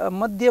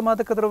 ಮದ್ಯ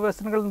ಮಾದಕ ದ್ರವ್ಯ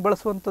ವ್ಯಸನಗಳನ್ನು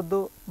ಬಳಸುವಂಥದ್ದು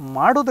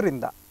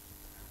ಮಾಡೋದ್ರಿಂದ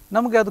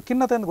ನಮಗೆ ಅದು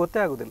ಖಿನ್ನತೆ ಅಂತ ಗೊತ್ತೇ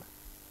ಆಗೋದಿಲ್ಲ.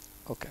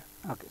 Okay.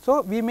 So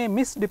we may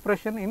miss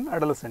depression in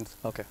ಅಡಲಸೆಂಟ್ಸ್.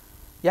 Okay.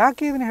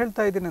 ಯಾಕೆ ಇದನ್ನು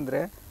ಹೇಳ್ತಾ ಇದ್ದೀನಿ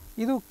ಅಂದರೆ,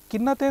 ಇದು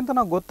ಖಿನ್ನತೆ ಅಂತ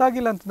ನಾವು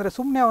ಗೊತ್ತಾಗಿಲ್ಲ ಅಂತಂದರೆ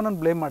ಸುಮ್ಮನೆ ಅವನನ್ನು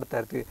ಬ್ಲೇಮ್ ಮಾಡ್ತಾ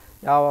ಇರ್ತೀವಿ.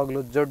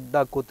 ಯಾವಾಗಲೂ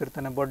ಜೊಡ್ಡಾಗಿ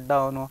ಕೂತಿರ್ತಾನೆ, ಬೊಡ್ಡ,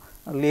 ಅವನು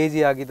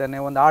ಲೇಜಿ ಆಗಿದ್ದಾನೆ,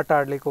 ಒಂದು ಆಟ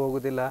ಆಡಲಿಕ್ಕೆ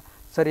ಹೋಗೋದಿಲ್ಲ,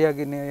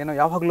 ಸರಿಯಾಗಿ ಏನೋ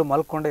ಯಾವಾಗಲೂ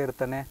ಮಲ್ಕೊಂಡೇ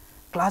ಇರ್ತಾನೆ,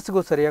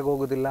 ಕ್ಲಾಸ್ಗೂ ಸರಿಯಾಗಿ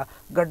ಹೋಗೋದಿಲ್ಲ,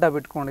 ಗಡ್ಡ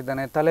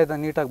ಬಿಟ್ಕೊಂಡಿದ್ದಾನೆ, ತಲೆದ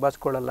ನೀಟಾಗಿ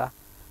ಬಾಚ್ಕೊಳ್ಳಲ್ಲ.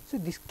 So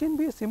this can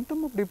be A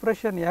symptom of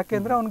depression.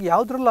 ಯಾಕೆಂದರೆ ಅವ್ನಿಗೆ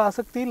ಯಾವುದ್ರಲ್ಲೂ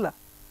ಆಸಕ್ತಿ ಇಲ್ಲ.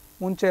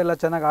 ಮುಂಚೆ ಎಲ್ಲ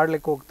ಚೆನ್ನಾಗಿ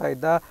ಆಡ್ಲಿಕ್ಕೆ ಹೋಗ್ತಾ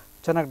ಇದ್ದ,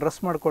 ಚೆನ್ನಾಗಿ ಡ್ರೆಸ್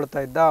ಮಾಡ್ಕೊಳ್ತಾ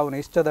ಇದ್ದ, ಅವನು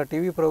ಇಷ್ಟದ ಟಿ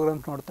ವಿ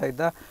ಪ್ರೋಗ್ರಾಮ್ಸ್ ನೋಡ್ತಾ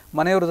ಇದ್ದ,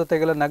 ಮನೆಯವ್ರ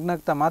ಜೊತೆಗೆಲ್ಲ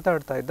ನಗ್ನಗ್ತಾ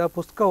ಮಾತಾಡ್ತಾ ಇದ್ದ,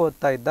 ಪುಸ್ತಕ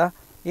ಓದ್ತಾ ಇದ್ದ,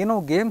 ಏನೋ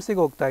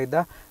ಗೇಮ್ಸಿಗೆ ಹೋಗ್ತಾ ಇದ್ದ,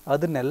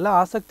 ಅದನ್ನೆಲ್ಲ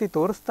ಆಸಕ್ತಿ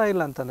ತೋರಿಸ್ತಾ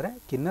ಇಲ್ಲ ಅಂತಂದರೆ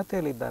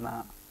ಖಿನ್ನತೆಯಲ್ಲಿದ್ದಾನ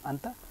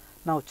ಅಂತ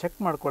ನಾವು ಚೆಕ್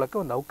ಮಾಡ್ಕೊಳ್ಳೋಕ್ಕೆ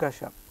ಒಂದು ಅವಕಾಶ.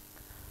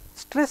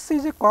 Stress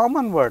is A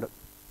common word.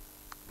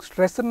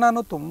 ಸ್ಟ್ರೆಸ್ಸನ್ನು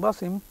ನಾನು ತುಂಬ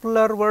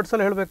ಸಿಂಪ್ಲರ್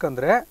ವರ್ಡ್ಸಲ್ಲಿ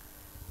ಹೇಳಬೇಕಂದ್ರೆ,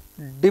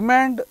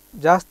 ಡಿಮ್ಯಾಂಡ್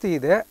ಜಾಸ್ತಿ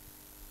ಇದೆ,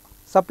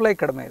 ಸಪ್ಲೈ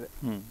ಕಡಿಮೆ ಇದೆ.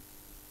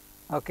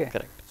 Okay.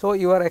 So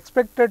you are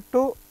expected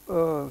to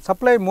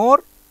supply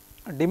more,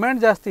 demand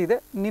ಜಾಸ್ತಿ ಇದೆ,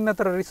 ನಿನ್ನ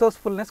ಹತ್ರ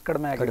ರಿಸೋರ್ಸ್ಫುಲ್ನೆಸ್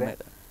ಕಡಿಮೆ ಆಗಿದೆ.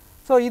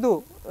 ಸೊ ಇದು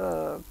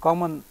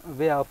common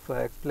way of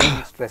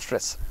explaining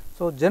stress.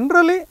 So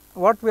generally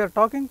what we are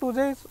talking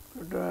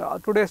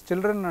today's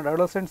children and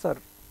ಅಡೋಸೆಂಟ್ಸ್ R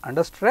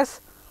under stress,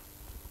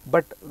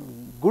 but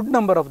good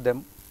number of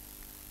them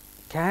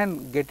can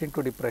get in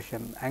to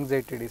depression,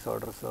 anxiety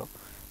disorders,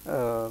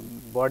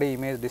 body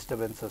image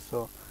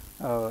disturbances,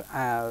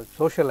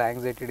 social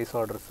anxiety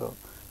disorders,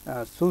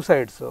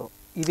 ಸೂಸೈಡ್ಸು,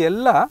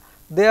 ಇದೆಲ್ಲ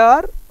they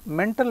are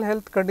mental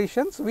health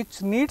conditions which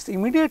needs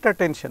immediate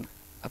attention.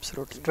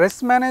 Stress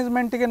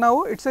ಮ್ಯಾನೇಜ್ಮೆಂಟ್ಗೆ ನಾವು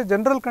it's A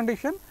general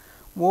condition.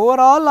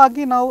 Over all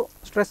ಆಗಿ ನಾವು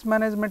stress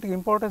ಮ್ಯಾನೇಜ್ಮೆಂಟ್ಗೆ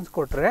importance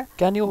ಕೊಟ್ಟರೆ,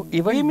 can you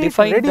even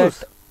define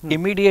that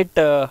immediate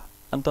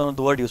ಅಂತ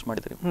ಒಂದು word use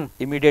ಮಾಡಿದ್ರಿ,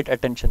 immediate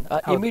attention.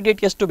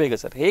 Immediate ಎಷ್ಟು ಬೇಗ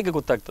ಸರ್, ಹೇಗೆ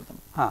ಗೊತ್ತಾಗ್ತದೆ?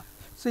 ಹಾಂ,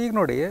 ಸೊ ಈಗ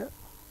ನೋಡಿ,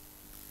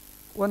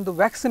 ಒಂದು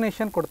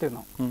ವ್ಯಾಕ್ಸಿನೇಷನ್ ಕೊಡ್ತೀವಿ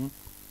ನಾವು.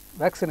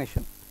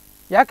 ವ್ಯಾಕ್ಸಿನೇಷನ್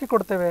ಯಾಕೆ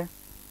ಕೊಡ್ತೇವೆ?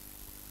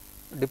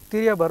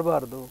 ಡಿಪ್ತೀರಿಯಾ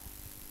ಬರಬಾರ್ದು,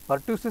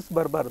 ಪರ್ಟ್ಯೂಸಿಸ್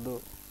ಬರಬಾರ್ದು,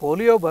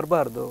 ಪೋಲಿಯೋ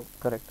ಬರಬಾರ್ದು,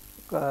 ಕರೆಕ್ಟ್,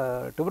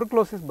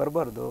 ಟ್ಯೂಬರ್ಕ್ಲೋಸಿಸ್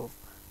ಬರಬಾರ್ದು,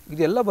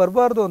 ಇದೆಲ್ಲ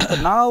ಬರಬಾರ್ದು ಅಂತ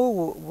ನಾವು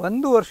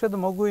 1 ವರ್ಷದ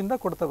ಮಗುವಿಂದ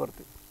ಕೊಡ್ತಾ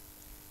ಬರ್ತೀವಿ.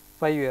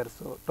 5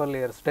 years, 12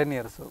 years, 10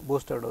 years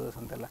booster doses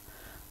ಅಂತೆಲ್ಲ.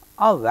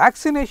 ಆ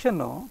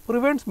ವ್ಯಾಕ್ಸಿನೇಷನ್ನು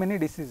ಪ್ರಿವೆಂಟ್ಸ್ ಮೆನಿ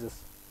ಡಿಸೀಸಸ್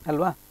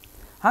ಅಲ್ವಾ?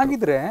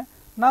 ಹಾಗಿದ್ರೆ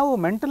ನಾವು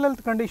ಮೆಂಟಲ್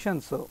ಹೆಲ್ತ್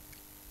ಕಂಡೀಷನ್ಸು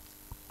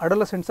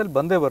ಅಡೋಲಸೆಂಟ್ಸಲ್ಲಿ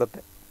ಬಂದೇ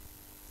ಬರುತ್ತೆ.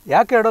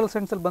 ಯಾಕೆ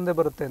ಅಡೋಲಸೆಂಟ್ಸಲ್ಲಿ ಬಂದೇ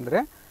ಬರುತ್ತೆ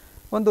ಅಂದರೆ,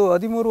 ಒಂದು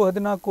 13,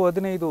 14,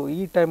 15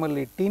 ಈ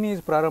ಟೈಮಲ್ಲಿ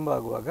ಟೀನೇಜ್ ಪ್ರಾರಂಭ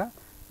ಆಗುವಾಗ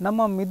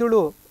ನಮ್ಮ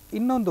ಮಿದುಳು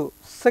ಇನ್ನೊಂದು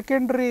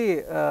ಸೆಕೆಂಡ್ರಿ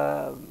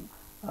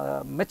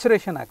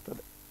ಮೆಚುರೇಷನ್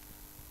ಆಗ್ತದೆ.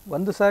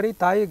 ಒಂದು ಸಾರಿ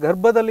ತಾಯಿ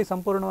ಗರ್ಭದಲ್ಲಿ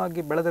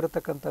ಸಂಪೂರ್ಣವಾಗಿ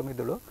ಬೆಳೆದಿರತಕ್ಕಂಥ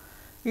ಮಿದುಳು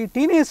ಈ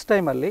ಟೀನೇಜ್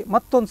ಟೈಮಲ್ಲಿ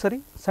ಮತ್ತೊಂದು ಸರಿ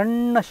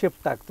ಸಣ್ಣ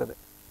ಶಿಫ್ಟ್ ಆಗ್ತದೆ.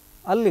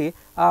 ಅಲ್ಲಿ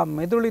ಆ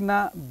ಮೆದುಳಿನ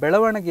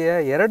ಬೆಳವಣಿಗೆಯ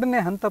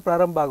 2ನೇ ಹಂತ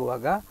ಪ್ರಾರಂಭ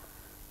ಆಗುವಾಗ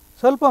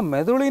ಸ್ವಲ್ಪ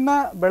ಮೆದುಳಿನ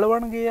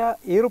ಬೆಳವಣಿಗೆಯ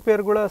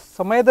ಏರುಪೇರುಗಳ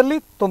ಸಮಯದಲ್ಲಿ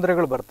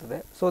ತೊಂದರೆಗಳು ಬರ್ತದೆ.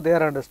 So they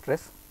are under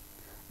stress.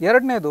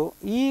 2ನೇದು,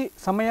 ಈ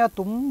ಸಮಯ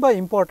ತುಂಬ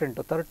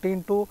ಇಂಪಾರ್ಟೆಂಟು, 13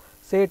 to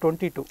say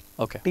 22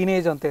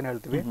 ಟೀನೇಜ್ ಅಂತ ಏನು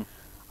ಹೇಳ್ತೀವಿ.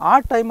 ಆ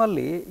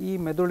ಟೈಮಲ್ಲಿ ಈ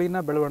ಮೆದುಳಿನ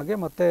ಬೆಳವಣಿಗೆ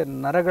ಮತ್ತು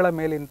ನರಗಳ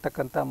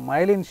ಮೇಲಿರ್ತಕ್ಕಂಥ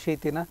ಮೈಲಿನ್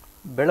ಶೀತಿನ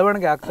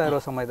ಬೆಳವಣಿಗೆ ಆಗ್ತಾ ಇರೋ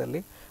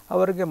ಸಮಯದಲ್ಲಿ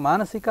ಅವರಿಗೆ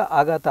ಮಾನಸಿಕ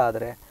ಆಘಾತ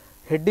ಆದರೆ,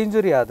 ಹೆಡ್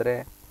ಇಂಜುರಿ ಆದರೆ,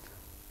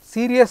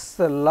 serious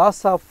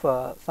loss of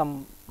some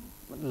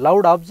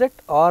loud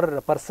object R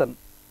person,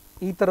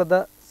 ಈ ಥರದ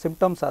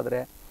ಸಿಂಪ್ಟಮ್ಸ್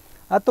ಆದರೆ,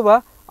 ಅಥವಾ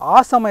ಆ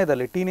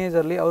ಸಮಯದಲ್ಲಿ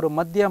ಟೀನೇಜಲ್ಲಿ ಅವರು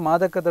ಮದ್ಯ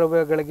ಮಾದಕ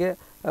ದ್ರವ್ಯಗಳಿಗೆ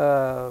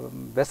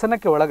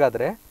ವ್ಯಸನಕ್ಕೆ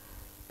ಒಳಗಾದರೆ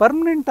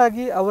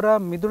ಪರ್ಮನೆಂಟಾಗಿ ಅವರ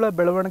ಮಿದುಳ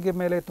ಬೆಳವಣಿಗೆ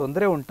ಮೇಲೆ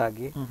ತೊಂದರೆ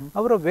ಉಂಟಾಗಿ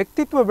ಅವರ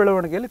ವ್ಯಕ್ತಿತ್ವ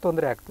ಬೆಳವಣಿಗೆಯಲ್ಲಿ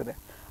ತೊಂದರೆ ಆಗ್ತದೆ.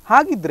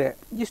 ಹಾಗಿದ್ರೆ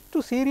ಇಷ್ಟು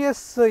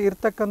ಸೀರಿಯಸ್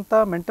ಇರ್ತಕ್ಕಂಥ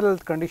ಮೆಂಟಲ್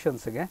ಹೆಲ್ತ್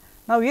ಕಂಡೀಷನ್ಸ್ಗೆ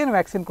ನಾವು ಏನು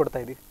ವ್ಯಾಕ್ಸಿನ್ ಕೊಡ್ತಾ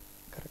ಇದ್ದೀವಿ?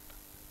 ಕರೆಕ್ಟ್.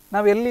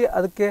 ನಾವು ಎಲ್ಲಿ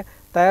ಅದಕ್ಕೆ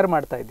ತಯಾರು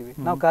ಮಾಡ್ತಾ ಇದ್ದೀವಿ?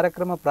 ನಾವು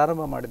ಕಾರ್ಯಕ್ರಮ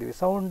ಪ್ರಾರಂಭ ಮಾಡಿದ್ದೀವಿ,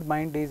 sound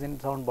mind is in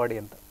sound body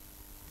ಅಂತ.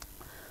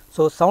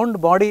 ಸೊ ಸೌಂಡ್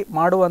ಬಾಡಿ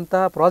ಮಾಡುವಂಥ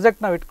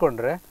ಪ್ರಾಜೆಕ್ಟ್ ನಾವು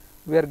ಇಟ್ಕೊಂಡ್ರೆ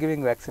we are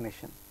giving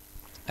vaccination.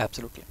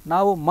 Absolutely.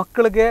 ನಾವು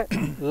ಮಕ್ಕಳಿಗೆ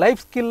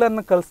ಲೈಫ್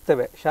ಸ್ಕಿಲ್ಲನ್ನು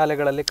ಕಲಿಸ್ತೇವೆ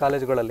ಶಾಲೆಗಳಲ್ಲಿ,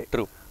 ಕಾಲೇಜುಗಳಲ್ಲಿ.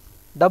 ಟ್ರೂ.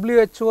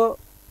 WHO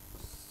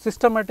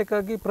ಸಿಸ್ಟಮ್ಯಾಟಿಕ್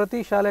ಆಗಿ ಪ್ರತಿ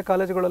ಶಾಲೆ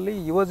ಕಾಲೇಜುಗಳಲ್ಲಿ,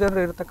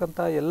 ಯುವಜನರು ಇರತಕ್ಕಂಥ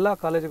ಎಲ್ಲ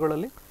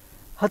ಕಾಲೇಜುಗಳಲ್ಲಿ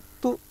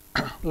 10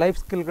 ಲೈಫ್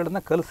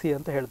ಸ್ಕಿಲ್ಗಳನ್ನು ಕಲಿಸಿ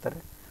ಅಂತ ಹೇಳ್ತಾರೆ.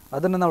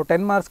 ಅದನ್ನು ನಾವು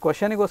 10 ಮಾರ್ಕ್ಸ್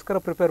ಕ್ವಶನಿಗೋಸ್ಕರ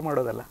ಪ್ರಿಪೇರ್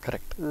ಮಾಡೋದಲ್ಲ,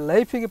 ಕರೆಕ್ಟ್,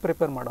 ಲೈಫಿಗೆ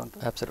ಪ್ರಿಪೇರ್ ಮಾಡುವಂಥ.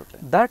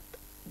 That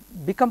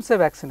becomes A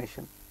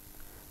vaccination.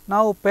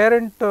 ನಾವು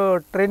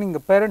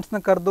ಪೇರೆಂಟ್ಸ್ನ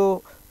ಕರೆದು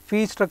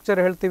ಫೀಸ್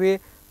ಸ್ಟ್ರಕ್ಚರ್ ಹೇಳ್ತೀವಿ,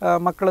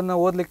 ಮಕ್ಕಳನ್ನು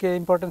ಓದಲಿಕ್ಕೆ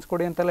ಇಂಪಾರ್ಟೆನ್ಸ್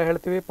ಕೊಡಿ ಅಂತೆಲ್ಲ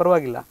ಹೇಳ್ತೀವಿ,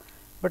 ಪರವಾಗಿಲ್ಲ.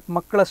 ಬಟ್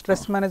ಮಕ್ಕಳ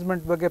ಸ್ಟ್ರೆಸ್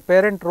ಮ್ಯಾನೇಜ್ಮೆಂಟ್ ಬಗ್ಗೆ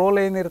ಪೇರೆಂಟ್ ರೋಲ್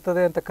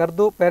ಏನಿರ್ತದೆ ಅಂತ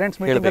ಕರೆದು ಪೇರೆಂಟ್ಸ್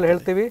ಮೀಟಿಂಗಲ್ಲಿ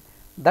ಹೇಳ್ತೀವಿ.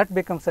 That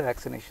becomes A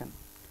vaccination.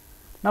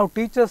 ನಾವು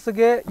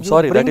ಟೀಚರ್ಸ್ಗೆ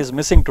that is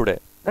missing today.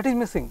 That is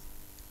missing.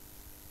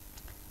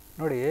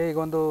 ನೋಡಿ, ಈಗ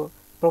ಒಂದು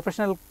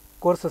ಪ್ರೊಫೆಷನಲ್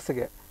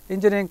ಕೋರ್ಸಸ್ಗೆ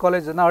ಇಂಜಿನಿಯರಿಂಗ್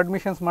ಕಾಲೇಜ್ ನಾವು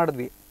ಅಡ್ಮಿಷನ್ಸ್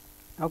ಮಾಡಿದ್ವಿ.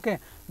 ಓಕೆ,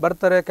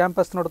 ಬರ್ತಾರೆ,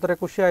 ಕ್ಯಾಂಪಸ್ ನೋಡ್ತಾರೆ,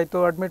 ಖುಷಿ ಆಯಿತು,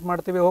 ಅಡ್ಮಿಟ್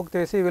ಮಾಡ್ತೀವಿ,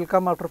 ಹೋಗ್ತೀವಿ, C will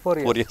come after 4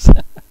 years.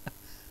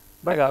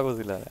 But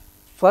ಆಗೋದಿಲ್ಲ.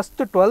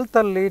 ಫಸ್ಟ್ 12th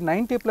ಅಲ್ಲಿ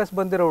 90+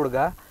 ಬಂದಿರೋ ಹುಡುಗ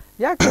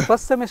ಯಾಕೆ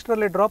ಫಸ್ಟ್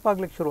ಸೆಮಿಸ್ಟರಲ್ಲಿ ಡ್ರಾಪ್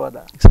ಆಗ್ಲಿಕ್ಕೆ ಶುರುವಾದ?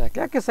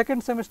 ಯಾಕೆ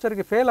ಸೆಕೆಂಡ್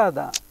ಸೆಮಿಸ್ಟರ್ಗೆ ಫೇಲ್ ಆದ?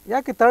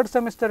 ಯಾಕೆ ಥರ್ಡ್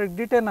ಸೆಮಿಸ್ಟರ್ಗೆ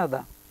ಡಿಟೇನ್ ಆದ?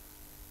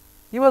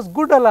 ಈ ವಾಸ್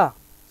ಗುಡ್ ಅಲ್ಲ.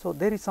 So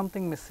there is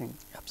something missing.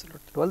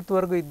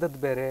 12th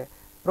ಇದ್ದದ್ದು ಬೇರೆ,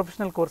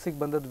 ಪ್ರೊಫೆಷನಲ್ ಕೋರ್ಸಿಗೆ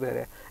ಬಂದದ್ದು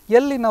ಬೇರೆ.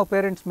 ಎಲ್ಲಿ ನಾವು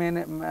ಪೇರೆಂಟ್ಸ್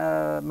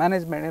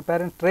ಮ್ಯಾನೇಜ್ಮೆಂಟ್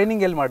ಪೇರೆಂಟ್ಸ್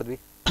ಟ್ರೈನಿಂಗ್ ಎಲ್ಲಿ ಮಾಡಿದ್ವಿ?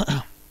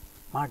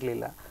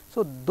 ಮಾಡಲಿಲ್ಲ. So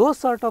those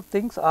sort of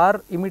things are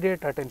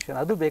immediate attention.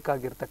 ಅದು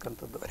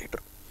ಬೇಕಾಗಿರ್ತಕ್ಕಂಥದ್ದು. Very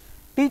true.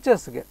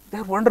 ಟೀಚರ್ಸ್ಗೆ they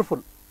are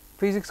wonderful.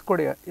 Physics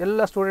ಕೊಡಿ,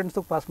 ಎಲ್ಲ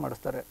ಸ್ಟೂಡೆಂಟ್ಸಿಗೆ ಪಾಸ್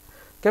ಮಾಡಿಸ್ತಾರೆ.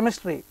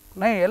 ಕೆಮಿಸ್ಟ್ರಿ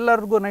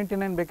ಎಲ್ಲರಿಗೂ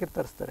 99 ಬೇಕಿತ್ತು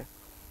ತರಿಸ್ತಾರೆ.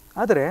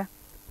 ಆದರೆ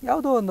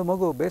ಯಾವುದೋ ಒಂದು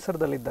ಮಗು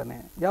ಬೇಸರದಲ್ಲಿದ್ದಾನೆ,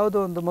 ಯಾವುದೋ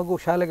ಒಂದು ಮಗು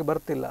ಶಾಲೆಗೆ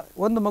ಬರ್ತಿಲ್ಲ,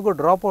 ಒಂದು ಮಗು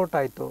ಡ್ರಾಪ್ ಔಟ್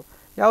ಆಯಿತು,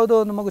 ಯಾವುದೋ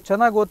ಒಂದು ಮಗು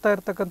ಚೆನ್ನಾಗಿ ಓದ್ತಾ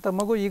ಇರ್ತಕ್ಕಂಥ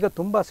ಮಗು ಈಗ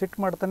ತುಂಬ ಸಿಟ್ಟು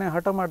ಮಾಡ್ತಾನೆ,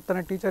 ಹಠ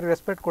ಮಾಡ್ತಾನೆ, ಟೀಚರ್ಗೆ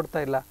ರೆಸ್ಪೆಕ್ಟ್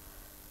ಕೊಡ್ತಾ ಇಲ್ಲ.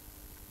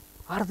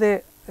 Are they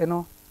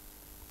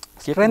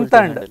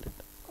ಸ್ಟ್ರೆಂಥನ್ಡ್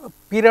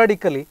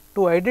periodically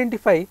to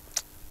identify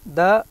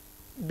the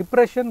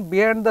depression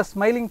behind the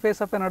smiling face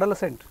of an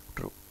adolescent?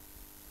 True.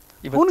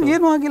 ಅವನಿಗೆ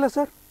ಏನೂ ಆಗಿಲ್ಲ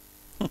ಸರ್.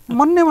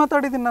 ಮೊನ್ನೆ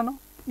ಮಾತಾಡಿದ್ದೀನಿ ನಾನು.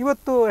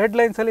 ಇವತ್ತು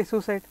ಹೆಡ್ಲೈನ್ಸಲ್ಲಿ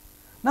ಸೂಸೈಡ್.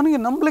 ನನಗೆ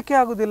ನಂಬಲಿಕ್ಕೆ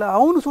ಆಗೋದಿಲ್ಲ,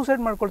 ಅವನು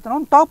ಸೂಸೈಡ್ ಮಾಡ್ಕೊಳ್ತಾನೆ,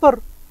 ಅವನು topper.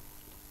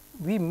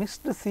 V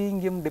missed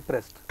seeing him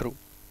depressed. True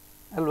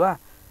ಅಲ್ವಾ?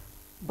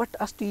 ಬಟ್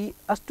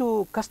ಅಷ್ಟು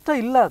ಕಷ್ಟ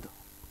ಇಲ್ಲ ಅದು.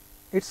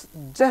 It's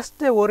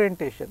just A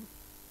orientation,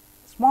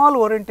 small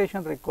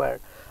orientation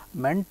required.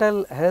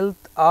 Mental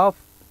health of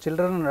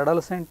children and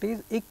adolescent is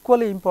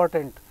equally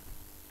important.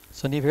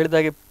 So ನೀವು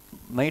ಹೇಳಿದಾಗೆ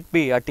ಮೈಟ್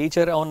ಬಿ ಆ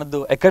ಟೀಚರ್ ಅವನದ್ದು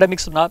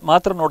ಅಕಾಡೆಮಿಕ್ಸ್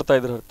ಮಾತ್ರ ನೋಡ್ತಾ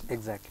ಇದ್ರು.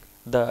 Exactly.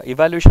 The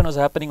evaluation was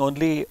happening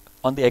only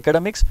on the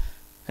academics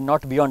and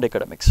not beyond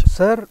academics.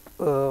 Sir,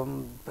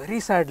 very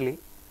sadly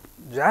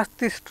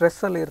ಜಾಸ್ತಿ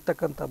ಸ್ಟ್ರೆಸ್ಸಲ್ಲಿ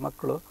ಇರ್ತಕ್ಕಂಥ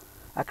ಮಕ್ಕಳು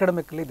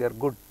academically they are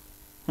good.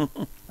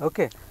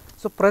 Okay,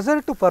 so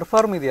pressure to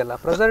perform ಇದೆಯಲ್ಲ,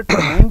 pressure to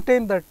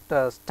maintain that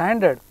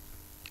standard,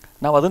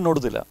 ನಾವು ಅದನ್ನು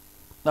ನೋಡೋದಿಲ್ಲ.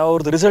 ನಾವು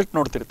ಅವ್ರದ್ದು ರಿಸಲ್ಟ್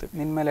ನೋಡ್ತಿರ್ತೀವಿ.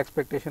 ನಿನ್ನ ಮೇಲೆ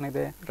ಎಕ್ಸ್ಪೆಕ್ಟೇಷನ್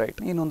ಇದೆ, ರೈಟ್,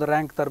 ನೀನೊಂದು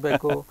ರ್ಯಾಂಕ್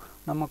ತರಬೇಕು,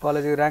 ನಮ್ಮ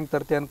ಕಾಲೇಜಿಗೆ ರ್ಯಾಂಕ್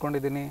ತರ್ತಿ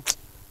ಅಂದ್ಕೊಂಡಿದ್ದೀನಿ,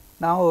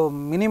 ನಾವು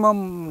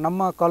ಮಿನಿಮಮ್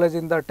ನಮ್ಮ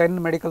ಕಾಲೇಜಿಂದ 10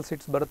 ಮೆಡಿಕಲ್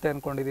ಸೀಟ್ಸ್ ಬರುತ್ತೆ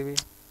ಅಂದ್ಕೊಂಡಿದ್ದೀವಿ.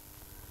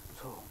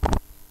 ಸೊ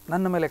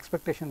ನನ್ನ ಮೇಲೆ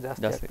ಎಕ್ಸ್ಪೆಕ್ಟೇಷನ್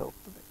ಜಾಸ್ತಿ ಆಗ್ತಾ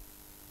ಹೋಗ್ತದೆ.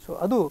 ಸೊ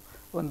ಅದು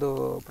ಒಂದು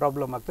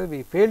ಪ್ರಾಬ್ಲಮ್ ಆಗ್ತದೆ.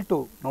 We fail to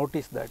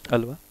notice that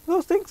ಅಲ್ವಾ.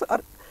 Those things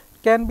are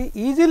can be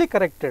easily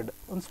corrected.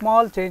 ಒಂದು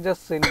small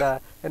changes in the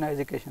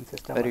education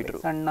system,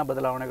 ಸಣ್ಣ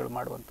ಬದಲಾವಣೆಗಳು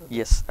ಮಾಡುವಂಥದ್ದು.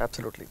 S,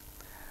 absolutely.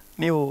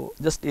 ನೀವು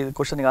ಜಸ್ಟ್ ಈ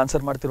ಕ್ವಶನ್ಗೆ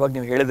ಆನ್ಸರ್ ಮಾಡ್ತಿರುವಾಗ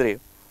ನೀವು ಹೇಳಿದ್ರಿ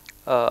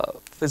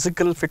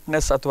ಫಿಸಿಕಲ್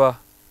ಫಿಟ್ನೆಸ್ ಅಥವಾ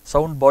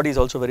sound body is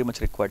also very much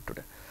required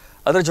today.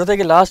 ಅದರ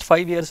ಜೊತೆಗೆ last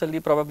 5 yearsಲ್ಲಿ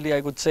probably I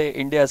would say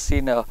India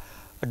scene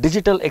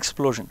digital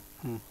explosion.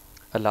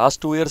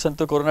 Last 2 years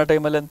ಅಂತೂ ಕೊರೋನಾ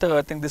ಟೈಮಲ್ಲಿ ಅಂತ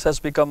I think this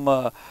has become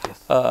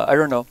I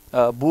don't know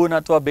boon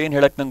ಅಥವಾ ಬೇನ್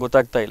ಹೇಳಕ್ಕೆ ನಂಗೆ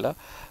ಗೊತ್ತಾಗ್ತಾ ಇಲ್ಲ.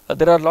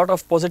 There are lot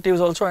of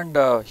positives also and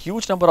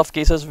huge number of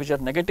cases which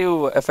are negative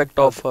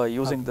effect of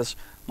using this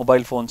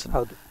mobile phones.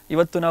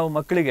 ಇವತ್ತು ನಾವು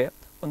ಮಕ್ಕಳಿಗೆ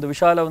ಒಂದು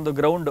ವಿಶಾಲ ಒಂದು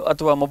ಗ್ರೌಂಡ್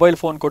ಅಥವಾ ಮೊಬೈಲ್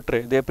ಫೋನ್ ಕೊಟ್ಟರೆ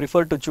they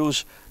prefer to choose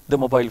the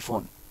mobile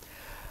phone.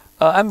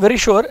 I am very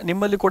sure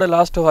ನಿಮ್ಮಲ್ಲಿ ಕೂಡ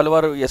ಲಾಸ್ಟ್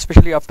ಹಲವಾರು,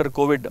 especially after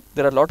Covid,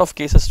 there are lot of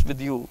cases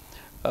with you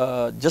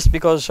just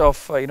because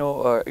of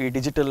ಈ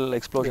ಡಿಜಿಟಲ್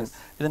ಎಕ್ಸ್ಪ್ಲೋಷನ್.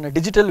 ಇದನ್ನು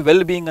ಡಿಜಿಟಲ್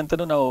ವೆಲ್ ಬೀಯಿಂಗ್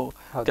ಅಂತಲೂ ನಾವು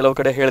ಕೆಲವು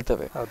ಕಡೆ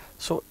ಹೇಳ್ತೇವೆ.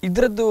 ಸೊ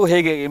ಇದರದ್ದು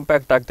ಹೇಗೆ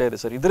ಇಂಪ್ಯಾಕ್ಟ್ ಆಗ್ತಾ ಇದೆ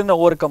ಸರ್? ಇದನ್ನು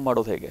ಓವರ್ಕಮ್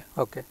ಮಾಡೋದು ಹೇಗೆ?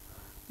 ಓಕೆ,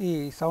 ಈ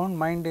sound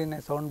mind in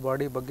sound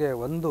body ಬಗ್ಗೆ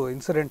ಒಂದು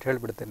ಇನ್ಸಿಡೆಂಟ್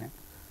ಹೇಳಿಬಿಡ್ತೇನೆ.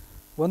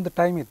 ಒಂದು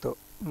ಟೈಮ್ ಇತ್ತು,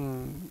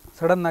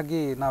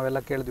 ಸಡನ್ನಾಗಿ ನಾವೆಲ್ಲ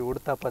ಕೇಳಿದ್ವಿ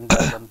ಉಡ್ತಾ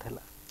ಪಂಜಾಬ್ ಅಂತೆಲ್ಲ.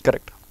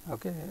 ಕರೆಕ್ಟ್.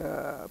 ಓಕೆ,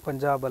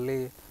 ಪಂಜಾಬಲ್ಲಿ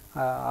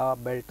ಆ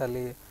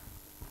ಬೆಲ್ಟಲ್ಲಿ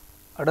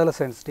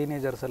ಅಡಲಸೆಂಟ್ಸ್,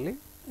 ಟೀನೇಜರ್ಸಲ್ಲಿ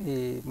ಈ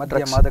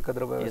ಮದ್ಯ ಮಾದಕ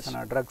ದ್ರವ್ಯ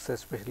ವ್ಯಸನ, ಡ್ರಗ್ಸ್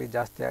ಎಸ್ಪೆಷಲಿ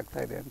ಜಾಸ್ತಿ ಆಗ್ತಾ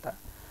ಇದೆ ಅಂತ.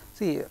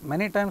 ಸಿ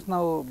ಮೆನಿ ಟೈಮ್ಸ್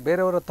ನಾವು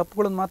ಬೇರೆಯವರ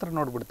ತಪ್ಪುಗಳನ್ನು ಮಾತ್ರ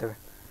ನೋಡಿಬಿಡ್ತೇವೆ.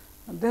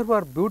 There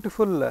are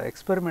beautiful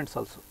experiments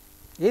also.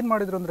 ಏನು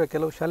ಮಾಡಿದ್ರು ಅಂದರೆ,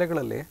 ಕೆಲವು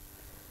ಶಾಲೆಗಳಲ್ಲಿ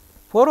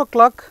 4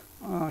 o'clock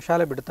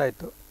ಶಾಲೆ ಬಿಡ್ತಾ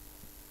ಇತ್ತು,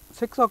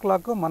 6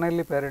 o'clock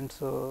ಮನೆಯಲ್ಲಿ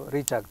ಪೇರೆಂಟ್ಸು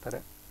ರೀಚ್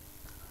ಆಗ್ತಾರೆ,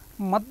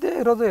 ಮಧ್ಯೆ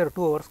ಇರೋದು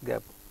 2 hours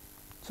ಗ್ಯಾಪ್.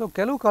 ಸೊ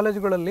ಕೆಲವು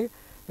ಕಾಲೇಜುಗಳಲ್ಲಿ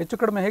ಹೆಚ್ಚು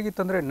ಕಡಿಮೆ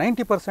ಹೇಗಿತ್ತಂದರೆ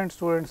 90%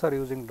 students are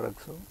using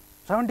drugs,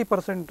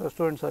 70%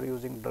 students are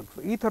using drugs.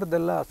 ಈ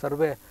ಥರದ್ದೆಲ್ಲ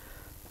ಸರ್ವೆ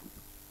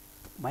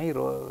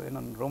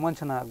ಏನೊಂದು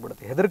ರೋಮಾಂಚನ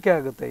ಆಗ್ಬಿಡುತ್ತೆ, ಹೆದರಿಕೆ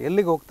ಆಗುತ್ತೆ,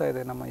 ಎಲ್ಲಿಗೆ ಹೋಗ್ತಾ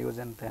ಇದೆ ನಮ್ಮ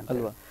ಯುವಜನತೆ ಅಂತ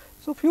ಅಲ್ವಾ.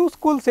 ಸೊ ಫ್ಯೂ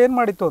ಸ್ಕೂಲ್ಸ್ ಏನು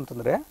ಮಾಡಿತ್ತು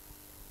ಅಂತಂದರೆ,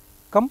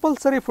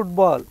 compulsory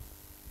football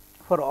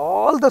for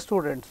all the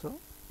students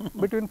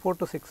between 4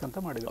 to 6 ಅಂತ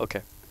ಮಾಡಿದ್ರು. Okay.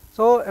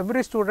 So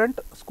every student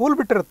school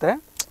ಬಿಟ್ಟಿರುತ್ತೆ,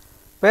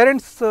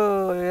 parents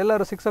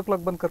ಎಲ್ಲರೂ 6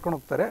 o'clock ಬಂದು ಕರ್ಕೊಂಡು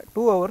ಹೋಗ್ತಾರೆ,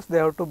 2 hours they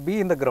have to B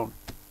in the ground.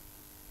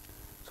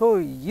 So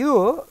ಇದು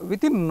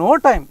ವಿತಿನ್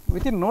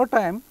ನೋ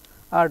ಟೈಮ್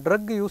ಆ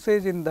drug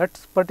usage in that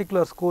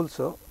particular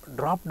schools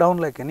drop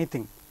down like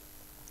anything.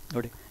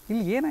 ನೋಡಿ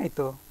ಇಲ್ಲಿ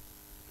ಏನಾಯಿತು,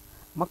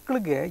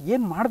 ಮಕ್ಕಳಿಗೆ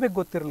ಏನು ಮಾಡಬೇಕು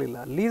ಗೊತ್ತಿರಲಿಲ್ಲ,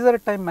 ಲೀಸರ್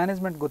ಟೈಮ್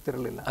ಮ್ಯಾನೇಜ್ಮೆಂಟ್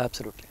ಗೊತ್ತಿರಲಿಲ್ಲ.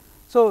 Absolutely.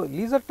 So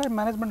laser time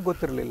management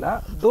ಗೊತ್ತಿರಲಿಲ್ಲ.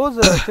 ದೋಸ್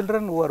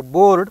children who are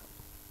board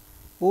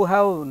who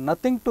have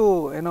nothing to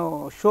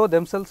show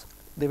themselves.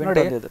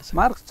 ನೋಡಿ,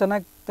 ಮಾರ್ಕ್ಸ್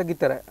ಚೆನ್ನಾಗಿ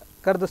ತೆಗಿತಾರೆ,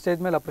 ಕರೆದು ಸ್ಟೇಜ್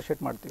ಮೇಲೆ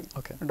ಅಪ್ರಿಷಿಯೇಟ್ ಮಾಡ್ತೀವಿ.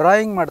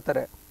 ಡ್ರಾಯಿಂಗ್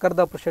ಮಾಡ್ತಾರೆ,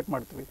 ಕರೆದು ಅಪ್ರಿಷಿಯೇಟ್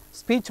ಮಾಡ್ತೀವಿ.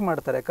 ಸ್ಪೀಚ್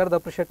ಮಾಡ್ತಾರೆ, ಕರೆದು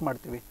ಅಪ್ರಿಷಿಯೇಟ್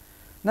ಮಾಡ್ತೀವಿ.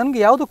 ನನಗೆ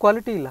ಯಾವುದು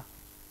ಕ್ವಾಲಿಟಿ ಇಲ್ಲ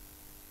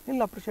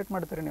ಅಪ್ರಿಷಿಯೇಟ್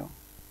ಮಾಡ್ತೀರಿ ನೀವು.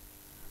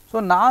 ಸೊ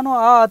ನಾನು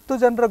ಆ 10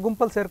 ಜನರ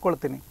ಗುಂಪಲ್ಲಿ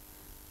ಸೇರ್ಕೊಳ್ತೀನಿ.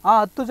 ಆ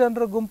 10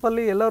 ಜನರ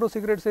ಗುಂಪಲ್ಲಿ ಎಲ್ಲರೂ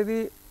ಸಿಗರೇಟ್ ಸೇದಿ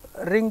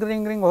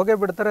ರಿಂಗ್ ಹೊಗೆ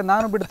ಬಿಡ್ತಾರೆ,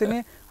 ನಾನು ಬಿಡ್ತೀನಿ.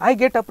 I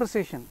get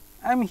appreciation,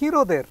 I am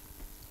hero there.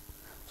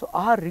 So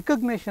ಆ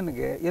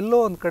ರಿಕಗ್ನೇಷನ್ಗೆ ಎಲ್ಲೋ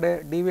ಒಂದು ಕಡೆ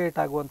ಡಿವಿಯೇಟ್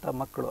ಆಗುವಂಥ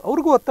ಮಕ್ಕಳು,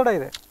 ಅವ್ರಿಗೂ ಒತ್ತಡ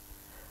ಇದೆ.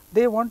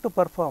 They want to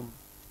perform.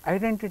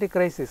 Identity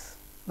crisis,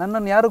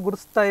 ನನ್ನನ್ನು ಯಾರು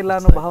ಗುರುತಿಸ್ತಾ ಇಲ್ಲ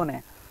ಅನ್ನೋ ಭಾವನೆ.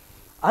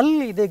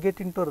 ಅಲ್ಲಿ they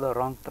get in to the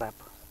wrong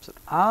trap.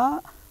 ಆ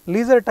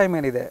ಲೀಸರ್ ಟೈಮ್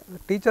ಏನಿದೆ,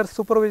 ಟೀಚರ್ಸ್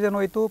ಸೂಪರ್ವಿಷನ್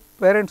ಹೋಯಿತು,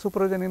 ಪೇರೆಂಟ್ಸ್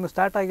ಸೂಪರ್ವಿಷನ್ ಇನ್ನೂ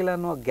ಸ್ಟಾರ್ಟ್ ಆಗಿಲ್ಲ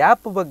ಅನ್ನೋ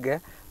ಗ್ಯಾಪ್ ಬಗ್ಗೆ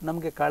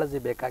ನಮಗೆ ಕಾಳಜಿ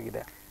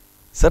ಬೇಕಾಗಿದೆ.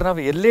 ಸರ್,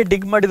 ನಾವು ಎಲ್ಲೇ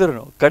ಡಿಗ್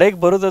ಮಾಡಿದ್ರು ಕಡೆಗೆ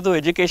ಬರೋದು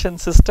ಎಜುಕೇಶನ್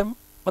ಸಿಸ್ಟಮ್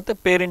ಮತ್ತೆ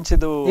ಪೇರೆಂಟ್ಸ್.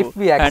 ಇದು if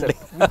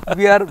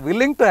we are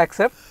willing to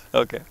accept,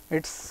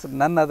 it's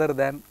ನನ್ other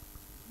than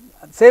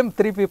same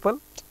 3 people,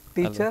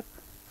 teacher,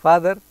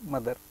 father,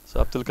 mother.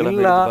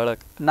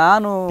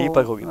 ನಾನು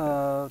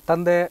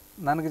ತಂದೆ,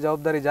 ನನಗೆ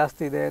ಜವಾಬ್ದಾರಿ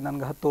ಜಾಸ್ತಿ ಇದೆ,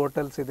 ನನಗೆ 10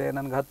 ಹೋಟೆಲ್ಸ್ ಇದೆ,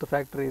 ನನಗೆ 10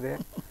 ಫ್ಯಾಕ್ಟ್ರಿ ಇದೆ.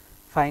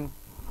 Fine,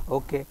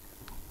 okay.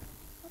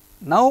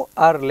 Now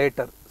R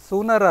litre,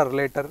 sooner R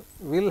litre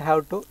will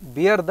have to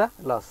beer the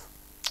loss.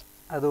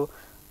 ಅದು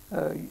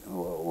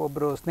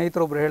ಒಬ್ಬರು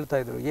ಸ್ನೇಹಿತರೊಬ್ಬರು ಹೇಳ್ತಾ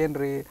ಇದ್ರು,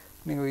 ಏನ್ರಿ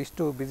ನೀವು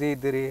ಇಷ್ಟು ಬ್ಯುಸಿ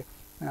ಇದ್ದೀರಿ,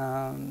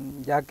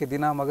 ಯಾಕೆ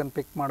ದಿನ ಮಗನ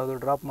ಪಿಕ್ ಮಾಡೋದು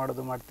ಡ್ರಾಪ್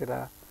ಮಾಡೋದು ಮಾಡ್ತೀರಾ,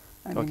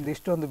 ನಿಮ್ದು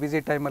ಇಷ್ಟೊಂದು ಬ್ಯುಸಿ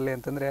ಟೈಮಲ್ಲಿ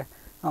ಅಂತಂದರೆ,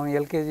 ಅವನು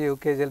LKG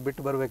UKGಯಲ್ಲಿ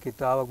ಬಿಟ್ಟು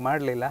ಬರಬೇಕಿತ್ತು, ಆವಾಗ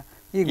ಮಾಡಲಿಲ್ಲ,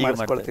 ಈಗ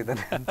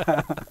ಮಾಡಿಸ್ಕೊಳ್ತಿದ್ದಾನೆ ಅಂತ.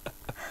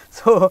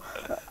 ಸೊ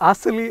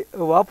ಅಸಲಿ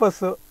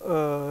ವಾಪಸ್ಸು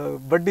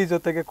ಬಡ್ಡಿ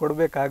ಜೊತೆಗೆ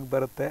ಕೊಡಬೇಕಾಗಿ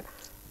ಬರುತ್ತೆ.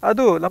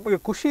 ಅದು ನಮಗೆ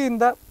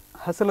ಖುಷಿಯಿಂದ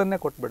ಹಸಲನ್ನೇ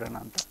ಕೊಟ್ಬಿಡೋಣ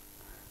ಅಂತ.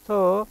 ಸೊ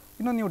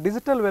ಇನ್ನು ನೀವು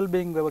ಡಿಜಿಟಲ್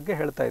ವೆಲ್ಬೀಯಿಂಗ್ ಬಗ್ಗೆ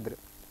ಹೇಳ್ತಾ ಇದ್ರಿ.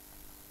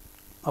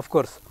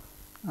 Of course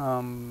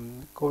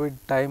Covid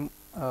time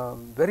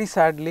very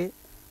sadly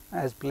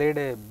has played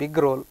A big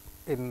role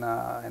in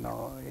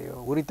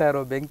ಉರಿತಾ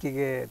ಇರೋ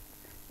ಬೆಂಕಿಗೆ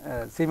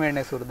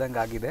ಸೀಮೆಎಣ್ಣೆ ಸುರಿದಂಗೆ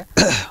ಆಗಿದೆ.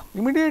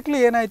 ಇಮಿಡಿಯೇಟ್ಲಿ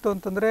ಏನಾಯಿತು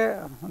ಅಂತಂದರೆ,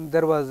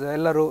 ದೆರ್ ವಾಸ್,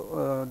 ಎಲ್ಲರೂ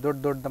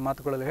ದೊಡ್ಡ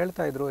ಮಾತುಗಳಲ್ಲಿ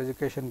ಹೇಳ್ತಾ ಇದ್ರು,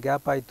 ಎಜುಕೇಷನ್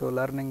ಗ್ಯಾಪ್ ಆಯಿತು,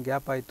 ಲರ್ನಿಂಗ್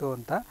ಗ್ಯಾಪ್ ಆಯಿತು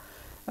ಅಂತ.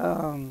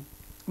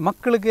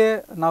 ಮಕ್ಕಳಿಗೆ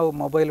ನಾವು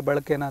ಮೊಬೈಲ್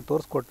ಬಳಕೆನ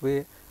ತೋರಿಸ್ಕೊಟ್ವಿ.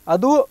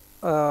 ಅದು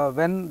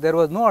when there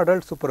was no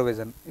adult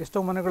supervision. ಎಷ್ಟೋ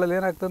ಮನೆಗಳಲ್ಲಿ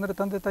ಏನಾಗ್ತದೆ ಅಂದರೆ,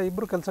 ತಂದೆ ತಾಯಿ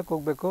ಇಬ್ಬರು ಕೆಲಸಕ್ಕೆ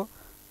ಹೋಗಬೇಕು,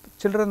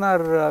 children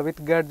are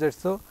with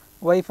ಗ್ಯಾಡ್ಜೆಟ್ಸು,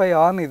 wifi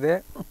on ಇದೆ.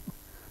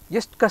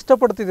 ಎಷ್ಟು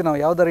ಕಷ್ಟಪಡ್ತಿದ್ವಿ ನಾವು,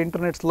 ಯಾವ್ದಾರು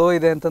ಇಂಟರ್ನೆಟ್ ಸ್ಲೋ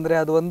ಇದೆ ಅಂತಂದರೆ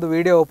ಅದು ಒಂದು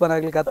ವೀಡಿಯೋ ಓಪನ್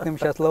ಆಗಲಿಕ್ಕೆ 10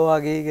 ನಿಮಿಷ ಸ್ಲೋ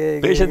ಆಗಿ, ಹೀಗೆ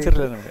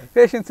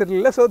ಪೇಷನ್ಸ್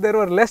ಇರಲಿಲ್ಲ. So there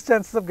were less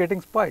chances of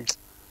getting spoiled.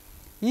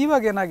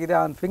 ಇವಾಗ ಏನಾಗಿದೆ,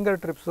 on finger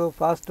trips,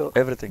 fast.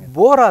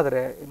 Bore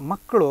ಆದರೆ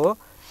ಮಕ್ಕಳು,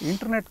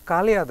 ಇಂಟರ್ನೆಟ್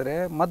ಖಾಲಿ ಆದರೆ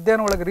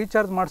ಮಧ್ಯಾಹ್ನ ಒಳಗೆ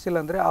ರೀಚಾರ್ಜ್ ಮಾಡಿಸಿಲ್ಲ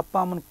ಅಂದರೆ ಅಪ್ಪ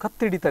ಅಮ್ಮನ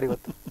ಕತ್ತು ಹಿಡಿತಾರೆ.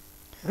 ಇವತ್ತು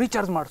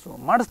ರೀಚಾರ್ಜ್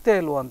ಮಾಡಿಸ್ತೇ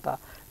ಇಲ್ವೋ ಅಂತ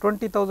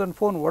 20,000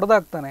 ಫೋನ್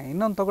ಒಡೆದಾಗ್ತಾನೆ,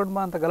 ಇನ್ನೊಂದು ತಗೊಂಡು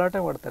ಬಾ ಅಂತ ಗಲಾಟೆ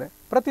ಮಾಡ್ತಾರೆ.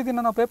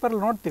 ಪ್ರತಿದಿನ ನಾವು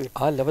ಪೇಪರಲ್ಲಿ ನೋಡ್ತೀವಿ.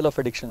 ಆ ಲೆವೆಲ್ ಆಫ್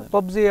ಅಡಿಕ್ಷನ್.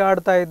 ಪಬ್ಜಿ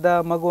ಆಡ್ತಾ ಇದ್ದ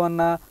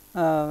ಮಗುವನ್ನು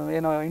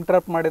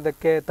ಇಂಟರಪ್ಟ್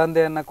ಮಾಡಿದ್ದಕ್ಕೆ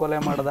ತಂದೆಯನ್ನು ಕೊಲೆ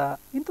ಮಾಡ್ದ,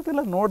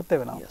 ಇಂಥದ್ದೆಲ್ಲ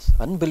ನೋಡ್ತೇವೆ ನಾವು.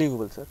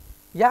 Unbelievable sir.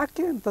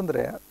 ಯಾಕೆ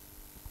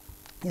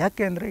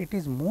ಅಂದರೆ ಇಟ್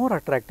ಈಸ್ ಮೋರ್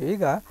ಅಟ್ರಾಕ್ಟಿವ್.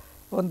 ಈಗ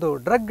ಒಂದು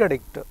ಡ್ರಗ್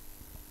ಅಡಿಕ್ಟ್,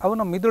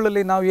 ಅವನ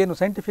ಮಿದುಳಲ್ಲಿ ನಾವು ಏನು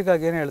ಸೈಂಟಿಫಿಕ್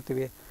ಆಗಿ ಏನು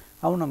ಹೇಳ್ತೀವಿ,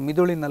 ಅವನ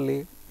ಮಿದುಳಿನಲ್ಲಿ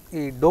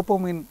ಈ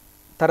ಡೋಪೋಮಿನ್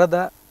ಥರದ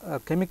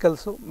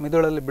ಕೆಮಿಕಲ್ಸು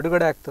ಮಿದುಳಲ್ಲಿ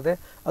ಬಿಡುಗಡೆ ಆಗ್ತದೆ.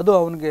 ಅದು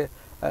ಅವನಿಗೆ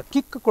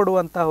ಕಿಕ್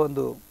ಕೊಡುವಂಥ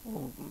ಒಂದು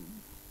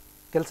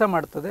ಕೆಲಸ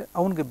ಮಾಡ್ತದೆ.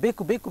 ಅವನಿಗೆ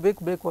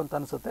ಬೇಕು ಅಂತ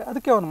ಅನಿಸುತ್ತೆ.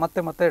 ಅದಕ್ಕೆ ಅವನು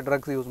ಮತ್ತೆ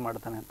ಡ್ರಗ್ಸ್ ಯೂಸ್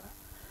ಮಾಡ್ತಾನೆ ಅಂತ.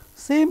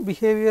 Same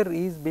behaviour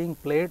is being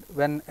played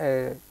when A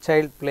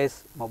child place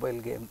mobile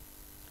game,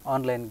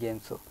 online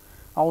games.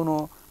 ಅವನು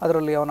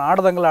ಅದರಲ್ಲಿ ಅವನು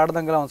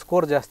ಆಡ್ದಂಗೆಲ್ಲ ಅವನ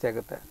ಸ್ಕೋರ್ ಜಾಸ್ತಿ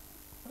ಆಗುತ್ತೆ.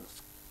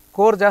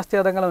 ಸ್ಕೋರ್ ಜಾಸ್ತಿ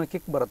ಆದಂಗೆಲ್ಲ ಅವನಿಗೆ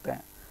ಕಿಕ್ ಬರುತ್ತೆ.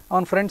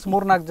 ಅವನ ಫ್ರೆಂಡ್ಸ್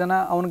 3-4 ಜನ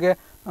ಅವನಿಗೆ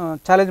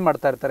ಚಾಲೆಂಜ್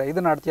ಮಾಡ್ತಾ ಇರ್ತಾರೆ,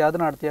 ಇದನ್ನ ಆಡ್ತೀಯಾ,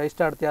 ಅದನ್ನ ಆಡ್ತೀಯಾ,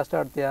 ಇಷ್ಟು ಆಡ್ತೀಯಾ, ಅಷ್ಟು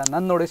ಆಡ್ತೀಯಾ,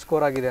 ನನ್ನ ನೋಡಿ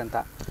ಸ್ಕೋರ್ ಆಗಿದೆ ಅಂತ.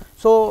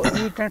 ಸೊ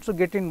ಈ tends to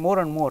get in more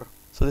and more.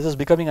 So this is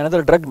becoming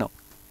another drug now.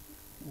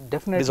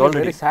 Definitely.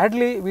 Very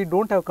sadly we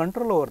don't have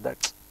control over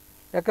that.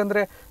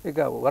 ಯಾಕಂದರೆ ಈಗ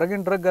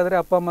ಹೊರಗಿನ ಡ್ರಗ್ ಆದರೆ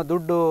ಅಪ್ಪ ಅಮ್ಮ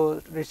ದುಡ್ಡು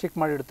ರಿಸ್ಟ್ರಿಕ್ಟ್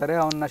ಮಾಡಿರ್ತಾರೆ,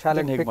 ಅವನ್ನ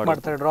ಶಾಲೆಗೆ ಪಿಕ್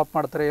ಮಾಡ್ತಾರೆ, ಡ್ರಾಪ್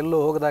ಮಾಡ್ತಾರೆ, ಎಲ್ಲೂ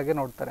ಹೋಗದಾಗೆ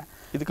ನೋಡ್ತಾರೆ.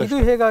 ಇದು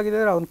ಹೇಗಾಗಿದೆ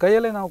ಅಂದರೆ ಅವನ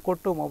ಕೈಯಲ್ಲೇ ನಾವು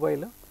ಕೊಟ್ಟು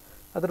ಮೊಬೈಲ್,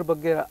 ಅದ್ರ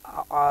ಬಗ್ಗೆ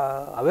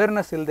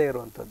ಅವೇರ್ನೆಸ್ ಇಲ್ಲದೆ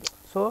ಇರುವಂಥದ್ದು.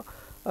 ಸೊ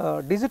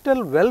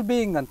ಡಿಜಿಟಲ್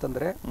ವೆಲ್ಬೀಯಿಂಗ್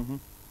ಅಂತಂದರೆ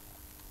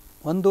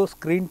ಒಂದು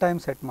ಸ್ಕ್ರೀನ್ ಟೈಮ್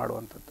ಸೆಟ್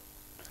ಮಾಡುವಂಥದ್ದು.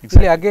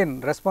 ಇಲ್ಲಿ again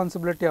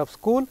responsibility of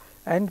school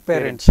and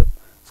parents.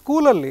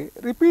 ಸ್ಕೂಲಲ್ಲಿ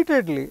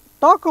repeatedly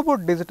talk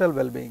about digital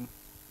wellbeing.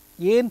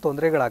 ಏನು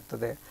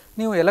ತೊಂದರೆಗಳಾಗ್ತದೆ,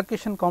 ನೀವು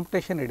ಎಲೊಕ್ಯೂಷನ್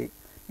ಕಾಂಪಿಟೇಷನ್ ಇಡಿ,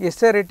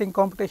 ಎಸ್ಸೆ ರೇಟಿಂಗ್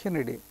ಕಾಂಪಿಟೇಷನ್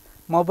ಇಡಿ,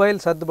 ಮೊಬೈಲ್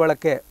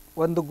ಸದ್ಬಳಕೆ,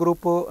 ಒಂದು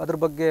ಗ್ರೂಪು ಅದ್ರ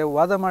ಬಗ್ಗೆ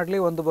ವಾದ ಮಾಡಲಿ,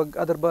 ಒಂದು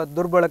ಅದ್ರ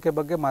ದುರ್ಬಳಕೆ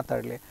ಬಗ್ಗೆ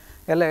ಮಾತಾಡಲಿ,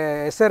 ಎಲ್ಲ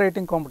ಎಸ್ಸೆ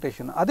ರೈಟಿಂಗ್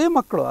ಕಾಂಪಿಟೇಷನ್. ಅದೇ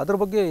ಮಕ್ಕಳು ಅದ್ರ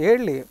ಬಗ್ಗೆ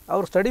ಹೇಳಲಿ,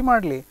 ಅವ್ರು ಸ್ಟಡಿ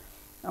ಮಾಡಲಿ.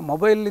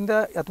 ಮೊಬೈಲಿಂದ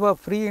ಅಥವಾ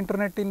ಫ್ರೀ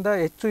ಇಂಟರ್ನೆಟ್ಟಿಂದ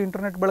ಹೆಚ್ಚು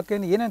ಇಂಟರ್ನೆಟ್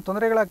ಬಳಕೆಯಿಂದ ಏನೇನು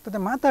ತೊಂದರೆಗಳಾಗ್ತದೆ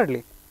ಮಾತಾಡಲಿ.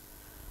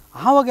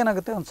 ಆವಾಗ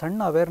ಏನಾಗುತ್ತೆ, ಒಂದು ಸಣ್ಣ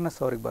ಅವೇರ್ನೆಸ್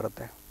ಅವ್ರಿಗೆ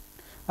ಬರುತ್ತೆ.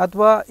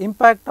 ಅಥವಾ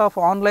impact of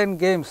online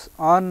games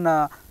on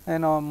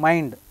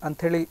mind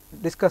ಅಂಥೇಳಿ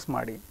ಡಿಸ್ಕಸ್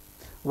ಮಾಡಿ.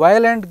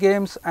 ವಯಲೆಂಟ್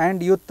ಗೇಮ್ಸ್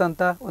ಆ್ಯಂಡ್ ಯೂತ್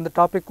ಅಂತ ಒಂದು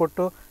ಟಾಪಿಕ್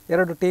ಕೊಟ್ಟು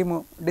 2 ಟೀಮು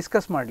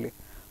ಡಿಸ್ಕಸ್ ಮಾಡಲಿ.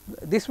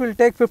 This will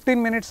take 15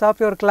 minutes of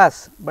your class,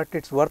 but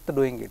it's worth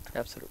doing it.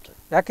 Absolutely.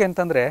 ಯಾಕೆ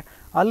ಅಂತಂದರೆ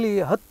ಅಲ್ಲಿ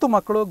 10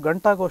 ಮಕ್ಕಳು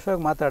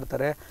ಗಂಟಾಘೋಷವಾಗಿ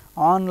ಮಾತಾಡ್ತಾರೆ.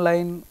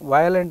 ಆನ್ಲೈನ್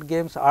ವಯಲೆಂಟ್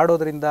ಗೇಮ್ಸ್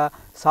ಆಡೋದ್ರಿಂದ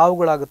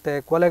ಸಾವುಗಳಾಗುತ್ತೆ,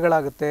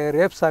 ಕೊಲೆಗಳಾಗುತ್ತೆ,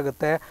 ರೇಪ್ಸ್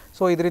ಆಗುತ್ತೆ.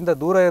 ಸೊ ಇದರಿಂದ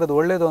ದೂರ ಇರೋದು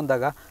ಒಳ್ಳೆಯದು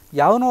ಅಂದಾಗ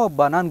ಯಾವನೋ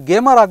ಒಬ್ಬ ನಾನು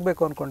ಗೇಮರ್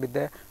ಆಗಬೇಕು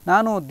ಅಂದ್ಕೊಂಡಿದ್ದೆ,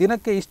 ನಾನು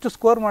ದಿನಕ್ಕೆ ಇಷ್ಟು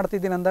ಸ್ಕೋರ್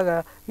ಮಾಡ್ತಿದ್ದೀನಿ ಅಂದಾಗ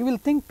you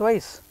will think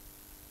twice,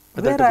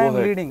 where I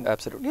am leading,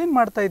 ಏನು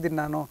ಮಾಡ್ತಾ ಇದ್ದೀನಿ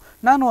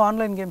ನಾನು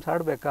ಆನ್ಲೈನ್ ಗೇಮ್ಸ್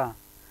ಆಡಬೇಕಾ?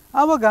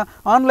 ಆವಾಗ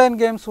online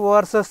games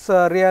versus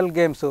real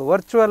games,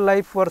 virtual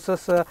life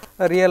versus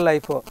real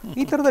life,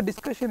 ಈ ಥರದ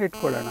ಡಿಸ್ಕಷನ್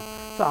ಇಟ್ಕೊಳ್ಳೋಣ.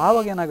 ಸೊ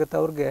ಆವಾಗ ಏನಾಗುತ್ತೆ,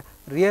 ಅವ್ರಿಗೆ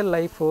ರಿಯಲ್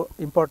ಲೈಫು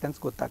ಇಂಪಾರ್ಟೆನ್ಸ್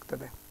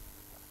ಗೊತ್ತಾಗ್ತದೆ.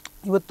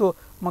 ಇವತ್ತು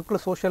ಮಕ್ಕಳು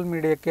ಸೋಷಿಯಲ್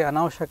ಮೀಡಿಯಾಕ್ಕೆ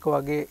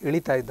ಅನಾವಶ್ಯಕವಾಗಿ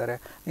ಇಳಿತಾ ಇದ್ದಾರೆ.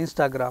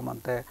 ಇನ್ಸ್ಟಾಗ್ರಾಮ್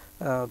ಅಂತೆ,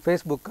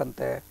 ಫೇಸ್ಬುಕ್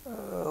ಅಂತೆ,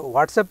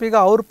 ವಾಟ್ಸಪ್ಪಿಗೆ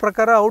ಅವ್ರ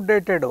ಪ್ರಕಾರ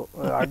ಔಟ್ಡೇಟೆಡು.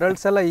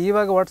 ಅಡಲ್ಟ್ಸ್ ಎಲ್ಲ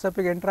ಇವಾಗ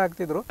ವಾಟ್ಸಪ್ಪಿಗೆ ಎಂಟ್ರ್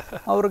ಆಗ್ತಿದ್ರು,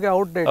 ಅವ್ರಿಗೆ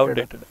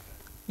ಔಟ್ಡೇಟೆಡ್.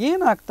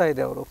 ಏನಾಗ್ತಾ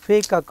ಇದೆ, ಅವರು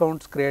ಫೇಕ್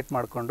ಅಕೌಂಟ್ಸ್ ಕ್ರಿಯೇಟ್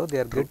ಮಾಡಿಕೊಂಡು they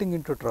are getting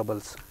in to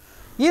troubles.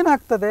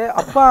 ಏನಾಗ್ತದೆ,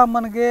 ಅಪ್ಪ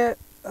ಅಮ್ಮನಿಗೆ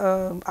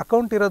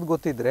ಅಕೌಂಟ್ ಇರೋದು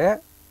ಗೊತ್ತಿದ್ದರೆ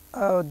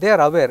ದೇ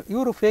ಆರ್ ಅವೇರ್.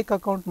 ಇವರು ಫೇಕ್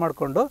ಅಕೌಂಟ್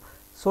ಮಾಡಿಕೊಂಡು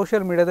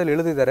ಸೋಷಿಯಲ್ ಮೀಡಿಯಾದಲ್ಲಿ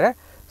ಇಳಿದಿದ್ದಾರೆ.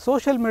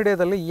 ಸೋಷಿಯಲ್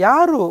ಮೀಡಿಯಾದಲ್ಲಿ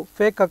ಯಾರು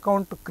ಫೇಕ್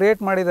ಅಕೌಂಟ್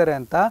ಕ್ರಿಯೇಟ್ ಮಾಡಿದ್ದಾರೆ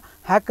ಅಂತ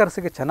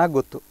ಹ್ಯಾಕರ್ಸ್ಗೆ ಚೆನ್ನಾಗಿ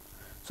ಗೊತ್ತು.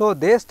 So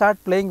they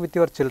start playing with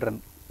your children.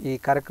 ಈ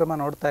ಕಾರ್ಯಕ್ರಮ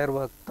ನೋಡ್ತಾ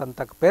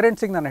ಇರುವಂಥ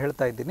ಪೇರೆಂಟ್ಸಿಗೆ ನಾನು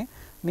ಹೇಳ್ತಾ ಇದ್ದೀನಿ,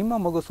 ನಿಮ್ಮ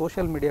ಮಗು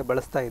ಸೋಷಿಯಲ್ ಮೀಡಿಯಾ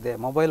ಬಳಸ್ತಾ ಇದೆ,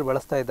 ಮೊಬೈಲ್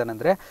ಬಳಸ್ತಾ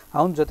ಇದ್ದಾನೆಂದರೆ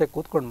ಅವನ ಜೊತೆ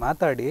ಕೂತ್ಕೊಂಡು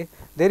ಮಾತಾಡಿ.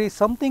 There is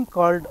something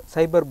called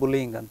cyber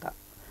bullying ಅಂತ.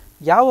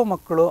 ಯಾವ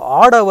ಮಕ್ಕಳು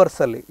ಆಡ್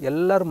ಅವರ್ಸಲ್ಲಿ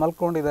ಎಲ್ಲರೂ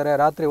ಮಲ್ಕೊಂಡಿದ್ದಾರೆ,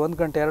 ರಾತ್ರಿ 1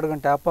 ಗಂಟೆ 2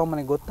 ಗಂಟೆ ಅಪ್ಪ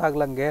ಅಮ್ಮನಿಗೆ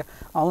ಗೊತ್ತಾಗ್ಲಂಗೆ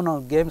ಅವನು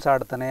ಗೇಮ್ಸ್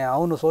ಆಡ್ತಾನೆ,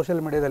 ಅವನು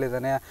ಸೋಷಿಯಲ್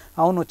ಮೀಡಿಯಾದಲ್ಲಿದ್ದಾನೆ,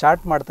 ಅವನು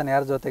ಚಾಟ್ ಮಾಡ್ತಾನೆ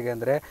ಯಾರ ಜೊತೆಗೆ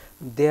ಅಂದರೆ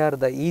they are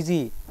the easy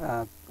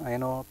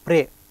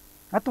pray.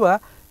 ಅಥವಾ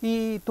ಈ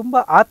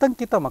ತುಂಬ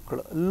ಆತಂಕಿತ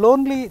ಮಕ್ಕಳು,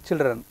 ಲೋನ್ಲಿ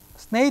ಚಿಲ್ಡ್ರನ್,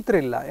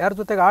 ಸ್ನೇಹಿತರಿಲ್ಲ, ಯಾರ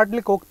ಜೊತೆಗೆ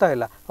ಆಡ್ಲಿಕ್ಕೆ ಹೋಗ್ತಾ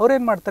ಇಲ್ಲ,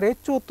 ಅವ್ರೇನು ಮಾಡ್ತಾರೆ,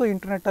 ಹೆಚ್ಚು ಹೊತ್ತು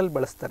ಇಂಟರ್ನೆಟ್ಟಲ್ಲಿ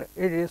ಬಳಸ್ತಾರೆ,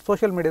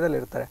 ಸೋಷಿಯಲ್ ಮೀಡಿಯಾದಲ್ಲಿ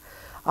ಇರ್ತಾರೆ.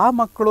 ಆ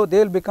ಮಕ್ಕಳು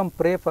they will become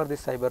pray for the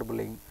cyber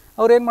bullying.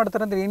 ಅವ್ರು ಏನು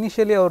ಮಾಡ್ತಾರೆ ಅಂದರೆ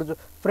ಇನಿಷಿಯಲಿ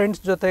ಅವ್ರ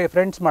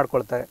ಫ್ರೆಂಡ್ಸ್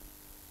ಮಾಡ್ಕೊಳ್ತಾರೆ.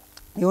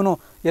 ಇವನು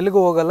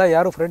ಎಲ್ಲಿಗೂ ಹೋಗಲ್ಲ,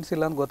 ಯಾರು ಫ್ರೆಂಡ್ಸ್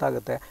ಇಲ್ಲ ಅಂತ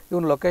ಗೊತ್ತಾಗುತ್ತೆ,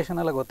 ಇವನು ಲೊಕೇಶನ್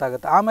ಎಲ್ಲ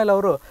ಗೊತ್ತಾಗುತ್ತೆ. ಆಮೇಲೆ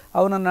ಅವರು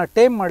ಅವನನ್ನು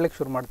ಟೇಮ್ ಮಾಡ್ಲಿಕ್ಕೆ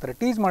ಶುರು ಮಾಡ್ತಾರೆ,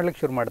 ಟೀಸ್ ಮಾಡ್ಲಿಕ್ಕೆ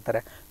ಶುರು ಮಾಡ್ತಾರೆ.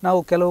 ನಾವು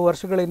ಕೆಲವು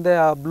ವರ್ಷಗಳ ಹಿಂದೆ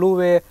ಆ ಬ್ಲೂ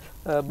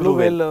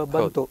ವೇಲ್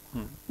ಬಂತು.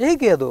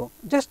 ಹೇಗೆ ಅದು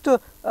ಜಸ್ಟ್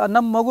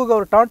ನಮ್ಮ ಮಗುಗೆ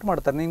ಅವ್ರು ಟಾಂಟ್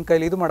ಮಾಡ್ತಾರೆ, ನಿನ್ನ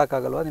ಕೈಲಿ ಇದು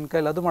ಮಾಡೋಕ್ಕಾಗಲ್ವಾ, ನಿನ್ನ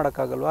ಕೈಲಿ ಅದು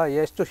ಮಾಡೋಕ್ಕಾಗಲ್ವಾ,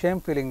 ಎಷ್ಟು ಶೇಮ್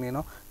ಫೀಲಿಂಗ್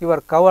ನೀನು, you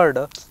are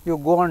covered, you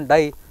go on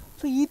dye.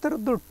 So ಈ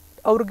ಥರದ್ದು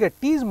ಅವ್ರಿಗೆ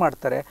ಟೀಸ್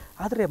ಮಾಡ್ತಾರೆ.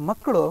 ಆದರೆ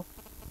ಮಕ್ಕಳು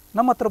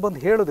ನಮ್ಮ ಹತ್ರ ಬಂದು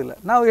ಹೇಳೋದಿಲ್ಲ.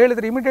 ನಾವು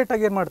ಹೇಳಿದರೆ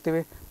ಇಮಿಡಿಯೇಟಾಗಿ ಏನು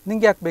ಮಾಡ್ತೀವಿ,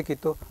 ನಿಂಗೆ ಯಾಕೆ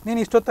ಬೇಕಿತ್ತು, ನೀನು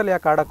ಇಷ್ಟೊತ್ತಲ್ಲಿ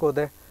ಯಾಕೆ ಆಡೋಕ್ಕೆ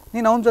ಹೋದೆ,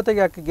 ನೀನು ಅವನ ಜೊತೆಗೆ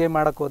ಯಾಕೆ ಗೇಮ್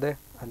ಆಡೋಕ್ಕೆ ಹೋದೆ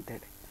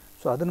ಅಂತೇಳಿ.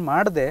 ಸೊ ಅದನ್ನು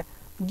ಮಾಡದೆ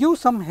give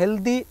some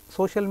healthy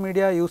social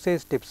media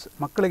usage tips.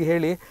 ಮಕ್ಕಳಿಗೆ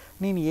ಹೇಳಿ,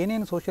 ನೀನು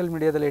ಏನೇನು ಸೋಷಿಯಲ್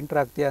ಮೀಡಿಯಾದಲ್ಲಿ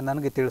ಎಂಟರ್ ಆಗ್ತೀಯಾ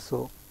ನನಗೆ ತಿಳಿಸು.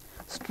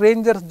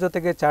 ಸ್ಟ್ರೇಂಜರ್ಸ್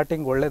ಜೊತೆಗೆ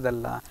ಚಾಟಿಂಗ್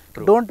ಒಳ್ಳೆಯದಲ್ಲ.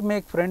 Don't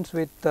make friends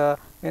with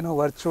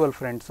virtual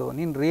friends.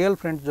 ನೀನು ರಿಯಲ್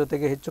ಫ್ರೆಂಡ್ಸ್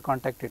ಜೊತೆಗೆ ಹೆಚ್ಚು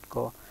ಕಾಂಟ್ಯಾಕ್ಟ್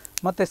ಇಟ್ಕೋ.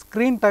 ಮತ್ತು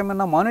ಸ್ಕ್ರೀನ್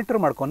ಟೈಮನ್ನು ಮಾನಿಟರ್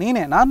ಮಾಡ್ಕೊ.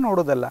 ನಾನು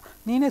ನೋಡೋದಲ್ಲ,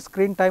 ನೀನೇ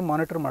ಸ್ಕ್ರೀನ್ ಟೈಮ್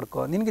ಮಾನಿಟರ್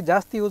ಮಾಡ್ಕೊ. ನಿನಗೆ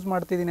ಜಾಸ್ತಿ ಯೂಸ್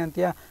ಮಾಡ್ತಿದ್ದೀನಿ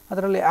ಅಂತೀಯಾ,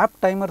 ಅದರಲ್ಲಿ ಆ್ಯಪ್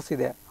ಟೈಮರ್ಸ್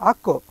ಇದೆ,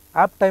 ಹಾಕ್ಕೋ,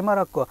 ಆ್ಯಪ್ ಟೈಮರ್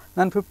ಹಾಕ್ಕೋ.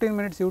 ನಾನು 15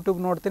 minutes ಯೂಟ್ಯೂಬ್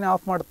ನೋಡ್ತೇನೆ,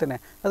 ಆಫ್ ಮಾಡ್ತೇನೆ,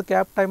 ಅದಕ್ಕೆ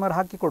ಆ್ಯಪ್ ಟೈಮರ್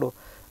ಹಾಕಿ ಕೊಡು.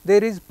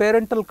 There is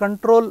parental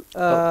control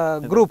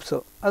groups.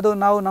 ಅದು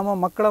ನಾವು ನಮ್ಮ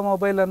ಮಕ್ಕಳ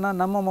ಮೊಬೈಲನ್ನು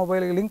ನಮ್ಮ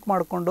ಮೊಬೈಲಿಗೆ ಲಿಂಕ್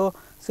ಮಾಡಿಕೊಂಡು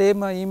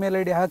ಸೇಮ್ ಇಮೇಲ್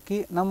ಐ ಡಿ ಹಾಕಿ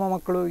ನಮ್ಮ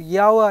ಮಕ್ಕಳು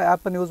ಯಾವ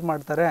ಆ್ಯಪನ್ನು ಯೂಸ್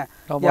ಮಾಡ್ತಾರೆ,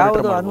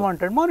 ಯಾವುದು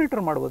ಅನ್ವಾಂಟೆಡ್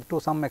ಮಾನಿಟರ್ ಮಾಡ್ಬೋದು ಟು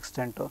ಸಮ್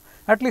ಎಕ್ಸ್ಟೆಂಟು.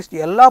 ಅಟ್ಲೀಸ್ಟ್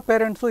ಎಲ್ಲ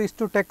ಪೇರೆಂಟ್ಸು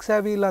ಇಷ್ಟು ಟೆಕ್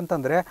ಸ್ಯಾವಿ ಇಲ್ಲ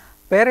ಅಂತಂದರೆ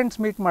ಪೇರೆಂಟ್ಸ್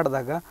ಮೀಟ್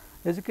ಮಾಡಿದಾಗ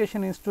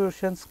education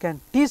institutions can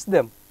teach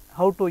them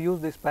how to use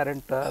this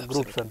parent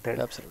groups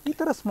ಅಂತೇಳಿ. ಈ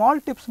ಥರ ಸ್ಮಾಲ್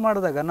ಟಿಪ್ಸ್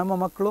ಮಾಡಿದಾಗ ನಮ್ಮ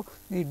ಮಕ್ಕಳು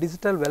ಈ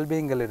ಡಿಜಿಟಲ್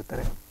ವೆಲ್ಬೀಯಿಂಗಲ್ಲಿ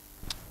ಇರ್ತಾರೆ.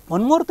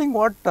 One more thing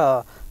what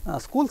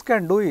schools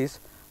can do is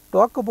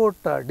talk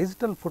about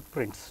digital foot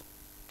prints.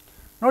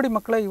 ನೋಡಿ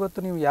ಮಕ್ಕಳೇ, ಇವತ್ತು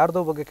ನೀವು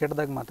ಯಾರ್ದೋ ಬಗ್ಗೆ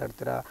ಕೆಟ್ಟದಾಗಿ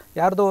ಮಾತಾಡ್ತೀರಾ,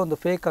 ಯಾರ್ದೋ ಒಂದು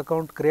ಫೇಕ್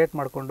ಅಕೌಂಟ್ ಕ್ರಿಯೇಟ್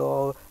ಮಾಡಿಕೊಂಡು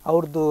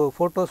ಅವ್ರದ್ದು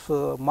ಫೋಟೋಸ್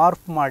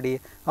ಮಾರ್ಫ್ ಮಾಡಿ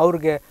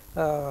ಅವ್ರಿಗೆ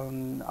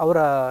ಅವರ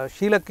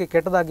ಶೀಲಕ್ಕೆ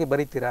ಕೆಟ್ಟದಾಗಿ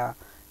ಬರೀತೀರಾ,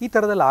 ಈ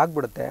ಥರದೆಲ್ಲ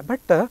ಆಗಿಬಿಡುತ್ತೆ.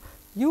 But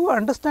you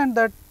understand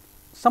that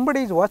somebody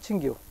is watching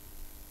you.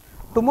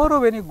 Tomorrow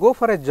when you go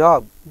for a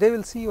job, they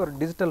will see your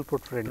digital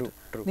footprint.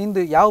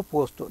 ನಿಂದು ಯಾವ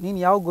ಪೋಸ್ಟು, ನೀನು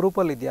ಯಾವ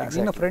ಗ್ರೂಪಲ್ಲಿ ಇದೆಯಾ,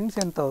 ನಿನ್ನ ಫ್ರೆಂಡ್ಸ್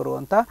ಎಂಥವ್ರು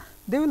ಅಂತ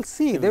they will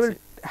see. They will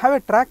have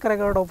A track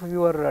record of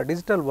your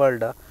digital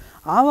world.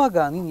 ಆವಾಗ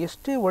ನೀನು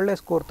ಎಷ್ಟೇ ಒಳ್ಳೆ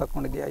ಸ್ಕೋರ್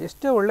ತಗೊಂಡಿದ್ಯಾ,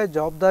 ಎಷ್ಟೇ ಒಳ್ಳೆ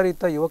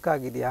ಜವಾಬ್ದಾರಿಯುತ ಯುವಕ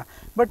ಆಗಿದೆಯಾ,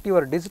 ಬಟ್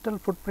ಯುವರ್ ಡಿಜಿಟಲ್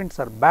ಫುಟ್ಪ್ರಿಂಟ್ಸ್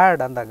ಆರ್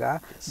ಬ್ಯಾಡ್ ಅಂದಾಗ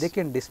they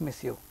can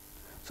dismiss you.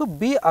 So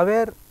be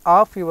aware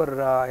of your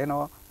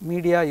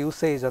media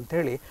usage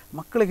ಅಂಥೇಳಿ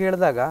ಮಕ್ಕಳಿಗೆ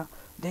ಹೇಳಿದಾಗ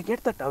they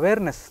get that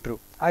awareness.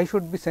 I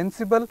should be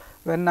sensible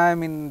when I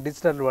am in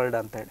digital world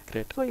ಅಂತೇಳಿ.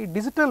 ಸೊ ಈ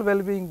ಡಿಜಿಟಲ್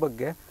ವೆಲ್ಬೀಯಿಂಗ್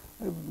ಬಗ್ಗೆ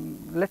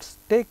let's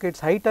take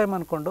its high time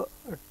ಅಂದ್ಕೊಂಡು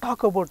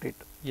talk about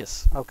it. S,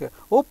 okay,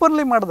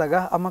 openly ಮಾಡಿದಾಗ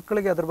ಆ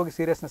ಮಕ್ಕಳಿಗೆ ಅದ್ರ ಬಗ್ಗೆ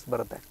ಸೀರಿಯಸ್ನೆಸ್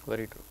ಬರುತ್ತೆ.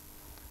 Very true.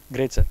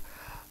 Great sir.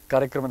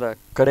 ಕಾರ್ಯಕ್ರಮದ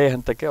ಕಡೆ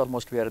ಹಂತಕ್ಕೆ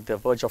almost we are the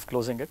verge of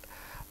closing it.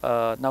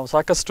 ನಾವು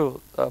ಸಾಕಷ್ಟು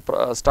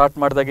start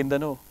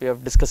ಮಾಡಿದಾಗಿಂದನೂ we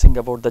are discussing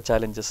about the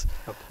challenges.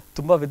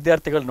 ತುಂಬ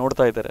ವಿದ್ಯಾರ್ಥಿಗಳು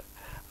ನೋಡ್ತಾ ಇದ್ದಾರೆ.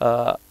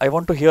 I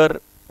want to here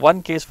one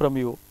case from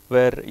you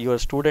wear your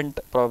student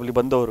probably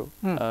ಬಂದವರು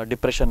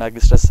ಡಿಪ್ರೆಷನ್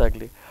ಆಗಲಿ, ಸ್ಟ್ರೆಸ್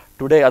ಆಗಲಿ,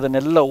 ಟುಡೇ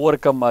ಅದನ್ನೆಲ್ಲ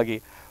ಓವರ್ಕಮ್ ಆಗಿ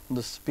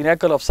ಒಂದು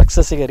ಪಿನಾಕಲ್ ಆಫ್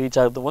ಸಕ್ಸಸ್ಸಿಗೆ ರೀಚ್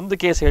ಆಗೋದು ಒಂದು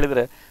ಕೇಸ್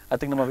ಹೇಳಿದರೆ ಐ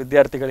ಥಿಂಕ್ ನಮ್ಮ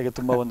ವಿದ್ಯಾರ್ಥಿಗಳಿಗೆ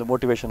ತುಂಬ ಒಂದು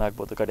ಮೋಟಿವೇಶನ್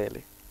ಆಗ್ಬೋದು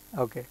ಕಡೆಯಲ್ಲಿ.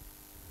 ಓಕೆ,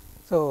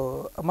 ಸೊ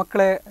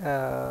ಮಕ್ಕಳೇ,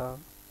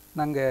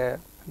 ನನಗೆ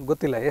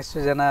ಗೊತ್ತಿಲ್ಲ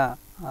ಎಷ್ಟು ಜನ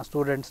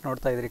ಸ್ಟೂಡೆಂಟ್ಸ್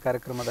ನೋಡ್ತಾ ಇದ್ರಿ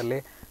ಕಾರ್ಯಕ್ರಮದಲ್ಲಿ.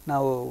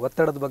 ನಾವು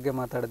ಒತ್ತಡದ ಬಗ್ಗೆ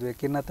ಮಾತಾಡಿದ್ವಿ,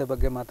 ಖಿನ್ನತೆ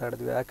ಬಗ್ಗೆ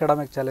ಮಾತಾಡಿದ್ವಿ,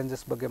 ಅಕಾಡೆಮಿಕ್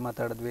ಚಾಲೆಂಜಸ್ ಬಗ್ಗೆ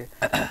ಮಾತಾಡಿದ್ವಿ,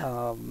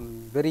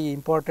 ವೆರಿ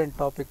ಇಂಪಾರ್ಟೆಂಟ್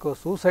ಟಾಪಿಕ್ಕು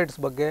ಸೂಸೈಡ್ಸ್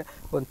ಬಗ್ಗೆ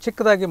ಒಂದು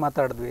ಚಿಕ್ಕದಾಗಿ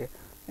ಮಾತಾಡಿದ್ವಿ.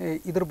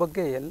 ಇದ್ರ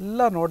ಬಗ್ಗೆ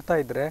ಎಲ್ಲ ನೋಡ್ತಾ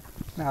ಇದ್ದರೆ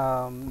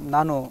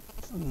ನಾನು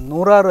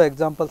ನೂರಾರು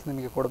ಎಕ್ಸಾಂಪಲ್ಸ್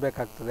ನಿಮಗೆ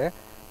ಕೊಡಬೇಕಾಗ್ತದೆ.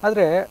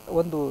 ಆದರೆ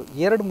ಒಂದು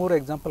 2-3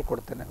 ಎಕ್ಸಾಂಪಲ್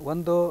ಕೊಡ್ತೇನೆ.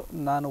 ಒಂದು,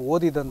 ನಾನು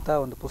ಓದಿದಂಥ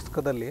ಒಂದು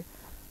ಪುಸ್ತಕದಲ್ಲಿ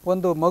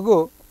ಒಂದು ಮಗು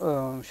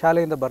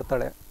ಶಾಲೆಯಿಂದ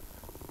ಬರ್ತಾಳೆ,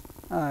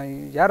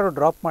 ಯಾರೋ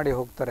ಡ್ರಾಪ್ ಮಾಡಿ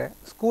ಹೋಗ್ತಾರೆ.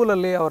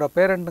 ಸ್ಕೂಲಲ್ಲಿ ಅವರ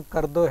ಪೇರೆಂಟ್ನ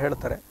ಕರೆದು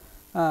ಹೇಳ್ತಾರೆ,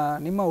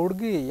 ನಿಮ್ಮ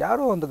ಹುಡುಗಿ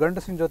ಯಾರೋ ಒಂದು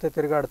ಗಂಡಸಿನ ಜೊತೆ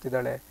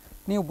ತಿರುಗಾಡ್ತಿದ್ದಾಳೆ,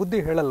 ನೀವು ಬುದ್ಧಿ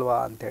ಹೇಳಲ್ವಾ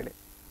ಅಂಥೇಳಿ.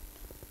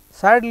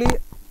 ಸ್ಯಾಡ್ಲಿ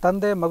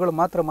ತಂದೆ ಮಗಳು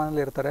ಮಾತ್ರ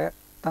ಮನೇಲಿ ಇರ್ತಾರೆ.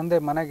 ತಂದೆ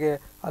ಮನೆಗೆ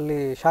ಅಲ್ಲಿ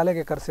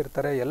ಶಾಲೆಗೆ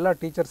ಕರೆಸಿರ್ತಾರೆ, ಎಲ್ಲ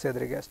ಟೀಚರ್ಸ್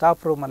ಎದುರಿಗೆ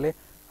ಸ್ಟಾಫ್ ರೂಮಲ್ಲಿ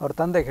ಅವ್ರ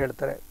ತಂದೆಗೆ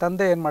ಹೇಳ್ತಾರೆ.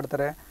 ತಂದೆ ಏನು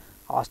ಮಾಡ್ತಾರೆ,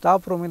 ಆ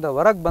ಸ್ಟಾಫ್ ರೂಮಿಂದ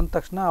ಹೊರಗೆ ಬಂದ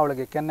ತಕ್ಷಣ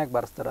ಅವಳಿಗೆ ಕೆನ್ನೆಗೆ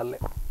ಬಾರಿಸ್ತಾರೆ, ಅಲ್ಲೇ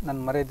ನನ್ನ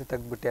ಮರ್ಯಾದೆ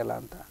ತೆಗೆದ್ಬಿಟ್ಟಿಯಲ್ಲ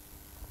ಅಂತ.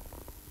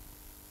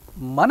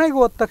 ಮನೆಗೆ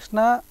ಹೋದ ತಕ್ಷಣ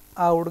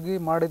ಆ ಹುಡುಗಿ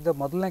ಮಾಡಿದ್ದ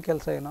ಮೊದಲನೇ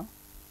ಕೆಲಸ ಏನು,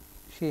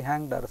 ಶಿ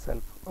ಹ್ಯಾಂಗ್ಡ್ ಹರ್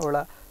ಸೆಲ್ಫ್, ಅವಳ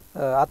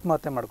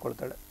ಆತ್ಮಹತ್ಯೆ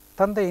ಮಾಡ್ಕೊಳ್ತಾಳೆ.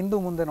 ತಂದೆ ಹಿಂದೂ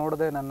ಮುಂದೆ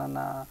ನೋಡದೆ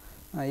ನನ್ನನ್ನು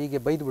ಹೀಗೆ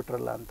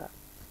ಬೈದ್ಬಿಟ್ರಲ್ಲ ಅಂತ.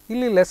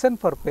 ಇಲ್ಲಿ ಲೆಸನ್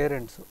ಫಾರ್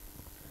ಪೇರೆಂಟ್ಸು.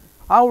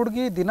 ಆ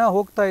ಹುಡುಗಿ ದಿನ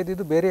ಹೋಗ್ತಾ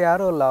ಇದ್ದಿದ್ದು ಬೇರೆ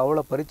ಯಾರೂ ಅಲ್ಲ, ಅವಳ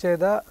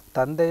ಪರಿಚಯದ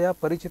ತಂದೆಯ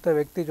ಪರಿಚಿತ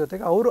ವ್ಯಕ್ತಿ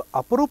ಜೊತೆಗೆ ಅವರು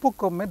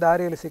ಅಪರೂಪಕ್ಕೊಮ್ಮೆ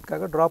ದಾರಿಯಲ್ಲಿ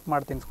ಸಿಕ್ಕಾಗ ಡ್ರಾಪ್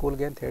ಮಾಡ್ತೀನಿ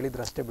ಸ್ಕೂಲ್ಗೆ ಅಂತ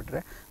ಹೇಳಿದ್ರು, ಅಷ್ಟೇ.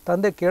 ಬಿಟ್ಟರೆ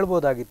ತಂದೆ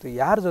ಕೇಳ್ಬೋದಾಗಿತ್ತು,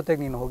 ಯಾರ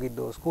ಜೊತೆಗೆ ನೀನು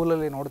ಹೋಗಿದ್ದು,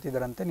 ಸ್ಕೂಲಲ್ಲಿ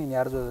ನೋಡ್ತಿದ್ದಾರಂತೆ ನೀನು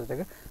ಯಾರ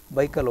ಜೊತೆಗೆ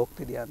ಬೈಕಲ್ಲಿ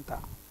ಹೋಗ್ತಿದ್ಯಾ ಅಂತ.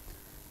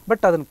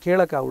 ಬಟ್ ಅದನ್ನು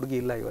ಕೇಳೋಕ್ಕೆ ಆ ಹುಡುಗಿ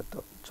ಇಲ್ಲ ಇವತ್ತು.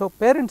 ಸೊ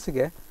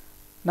ಪೇರೆಂಟ್ಸಿಗೆ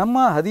ನಮ್ಮ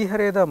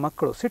ಹದಿಹರೆಯದ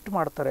ಮಕ್ಕಳು ಸಿಟ್ಟು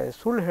ಮಾಡ್ತಾರೆ,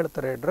 ಸುಳ್ಳು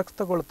ಹೇಳ್ತಾರೆ, ಡ್ರಗ್ಸ್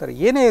ತಗೊಳ್ತಾರೆ,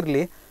 ಏನೇ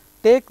ಇರಲಿ,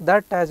 take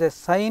that as A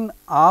sign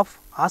of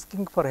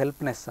asking for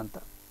ಹೆಲ್ಪ್ನೆಸ್ ಅಂತ.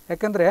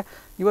 ಯಾಕೆಂದರೆ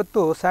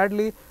ಇವತ್ತು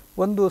ಸ್ಯಾಡ್ಲಿ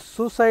ಒಂದು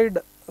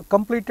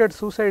ಕಂಪ್ಲೀಟೆಡ್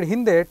ಸೂಸೈಡ್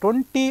ಹಿಂದೆ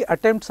 20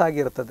 ಅಟೆಂಪ್ಟ್ಸ್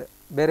ಆಗಿರ್ತದೆ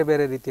ಬೇರೆ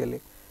ಬೇರೆ ರೀತಿಯಲ್ಲಿ.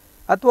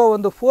 ಅಥವಾ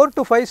ಒಂದು 4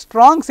 to 5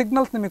 ಸ್ಟ್ರಾಂಗ್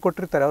ಸಿಗ್ನಲ್ಸ್ ನಿಮಗೆ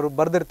ಕೊಟ್ಟಿರ್ತಾರೆ. ಅವರು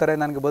ಬರೆದಿರ್ತಾರೆ,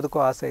 ನನಗೆ ಬದುಕೋ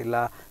ಆಸೆ ಇಲ್ಲ,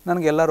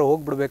 ನನಗೆ ಎಲ್ಲರೂ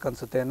ಹೋಗ್ಬಿಡ್ಬೇಕು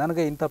ಅನಿಸುತ್ತೆ,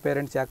 ನನಗೆ ಇಂಥ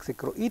ಪೇರೆಂಟ್ಸ್ ಯಾಕೆ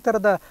ಸಿಕ್ಕರು, ಈ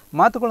ಥರದ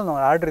ಮಾತುಗಳನ್ನು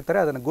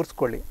ಆಡಿರ್ತಾರೆ. ಅದನ್ನು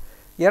ಗುರ್ಸ್ಕೊಳ್ಳಿ.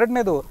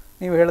 ಎರಡನೇದು,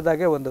 ನೀವು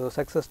ಹೇಳಿದಾಗೆ ಒಂದು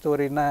ಸಕ್ಸಸ್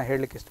ಸ್ಟೋರಿನ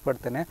ಹೇಳಲಿಕ್ಕೆ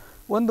ಇಷ್ಟಪಡ್ತೇನೆ.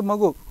 ಒಂದು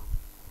ಮಗು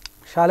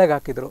ಶಾಲೆಗೆ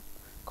ಹಾಕಿದರು,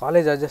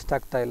 ಕಾಲೇಜ್ ಅಡ್ಜಸ್ಟ್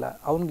ಆಗ್ತಾ ಇಲ್ಲ,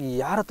 ಅವ್ನಿಗೆ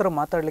ಯಾರ ಹತ್ರ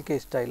ಮಾತಾಡಲಿಕ್ಕೆ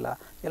ಇಷ್ಟ ಇಲ್ಲ,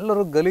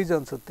 ಎಲ್ಲರೂ ಗಲೀಜು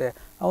ಅನಿಸುತ್ತೆ,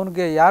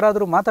 ಅವನಿಗೆ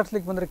ಯಾರಾದರೂ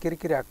ಮಾತಾಡ್ಸ್ಲಿಕ್ಕೆ ಬಂದರೆ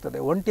ಕಿರಿಕಿರಿ ಆಗ್ತದೆ,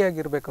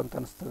 ಒಂಟಿಯಾಗಿರಬೇಕು ಅಂತ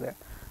ಅನಿಸ್ತದೆ.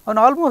 ಅವನು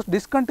ಆಲ್ಮೋಸ್ಟ್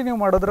ಡಿಸ್ಕಂಟಿನ್ಯೂ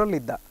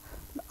ಮಾಡೋದ್ರಲ್ಲಿದ್ದ.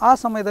 ಆ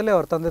ಸಮಯದಲ್ಲಿ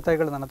ಅವ್ರ ತಂದೆ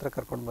ತಾಯಿಗಳು ನನ್ನ ಹತ್ರ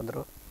ಕರ್ಕೊಂಡು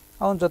ಬಂದರು.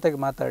 ಅವನ ಜೊತೆಗೆ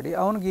ಮಾತಾಡಿ,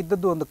 ಅವನಿಗೆ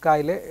ಇದ್ದದ್ದು ಒಂದು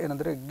ಕಾಯಿಲೆ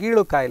ಏನಂದರೆ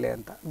ಗೀಳು ಕಾಯಿಲೆ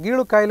ಅಂತ.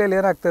 ಗೀಳು ಕಾಯಿಲೆಯಲ್ಲಿ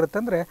ಏನಾಗ್ತಿರುತ್ತೆ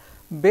ಅಂದರೆ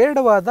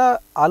ಬೇಡವಾದ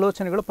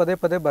ಆಲೋಚನೆಗಳು ಪದೇ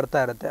ಪದೇ ಬರ್ತಾ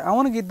ಇರುತ್ತೆ.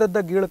 ಅವನಿಗಿದ್ದದ್ದ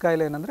ಗೀಳು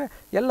ಕಾಯಿಲೆ ಏನಂದರೆ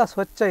ಎಲ್ಲ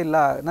ಸ್ವಚ್ಛ ಇಲ್ಲ,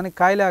 ನನಗೆ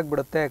ಕಾಯಿಲೆ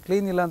ಆಗಿಬಿಡುತ್ತೆ,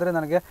 ಕ್ಲೀನ್ ಇಲ್ಲ ಅಂದರೆ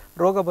ನನಗೆ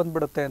ರೋಗ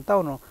ಬಂದುಬಿಡುತ್ತೆ ಅಂತ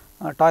ಅವನು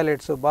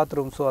ಟಾಯ್ಲೆಟ್ಸು,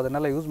 ಬಾತ್ರೂಮ್ಸು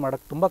ಅದನ್ನೆಲ್ಲ ಯೂಸ್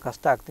ಮಾಡೋಕ್ಕೆ ತುಂಬ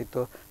ಕಷ್ಟ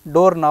ಆಗ್ತಿತ್ತು.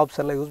 ಡೋರ್ ನಾಬ್ಸ್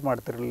ಎಲ್ಲ ಯೂಸ್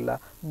ಮಾಡ್ತಿರಲಿಲ್ಲ,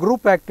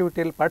 ಗ್ರೂಪ್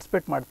ಆ್ಯಕ್ಟಿವಿಟಿಯಲ್ಲಿ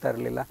ಪಾರ್ಟಿಸಿಪೇಟ್ ಮಾಡ್ತಾ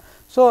ಇರಲಿಲ್ಲ.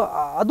 ಸೊ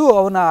ಅದು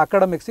ಅವನ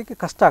ಅಕಾಡೆಮಿಕ್ಸಿಗೆ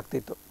ಕಷ್ಟ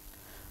ಆಗ್ತಿತ್ತು.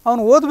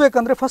 ಅವನು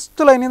ಓದಬೇಕಂದ್ರೆ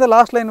ಫಸ್ಟ್ ಲೈನಿಂದ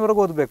ಲಾಸ್ಟ್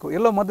ಲೈನ್ವರೆಗೂ ಓದಬೇಕು,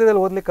 ಎಲ್ಲೋ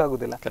ಮಧ್ಯದಲ್ಲಿ ಓದಲಿಕ್ಕೆ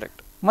ಆಗೋದಿಲ್ಲ.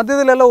 ಕರೆಕ್ಟ್.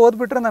 ಮಧ್ಯದಲ್ಲೆಲ್ಲ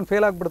ಓದ್ಬಿಟ್ರೆ ನಾನು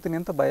ಫೇಲ್ ಆಗಿಬಿಡ್ತೀನಿ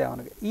ಅಂತ ಭಯ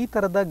ಅವನಿಗೆ. ಈ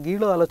ಥರದ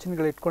ಗೀಳು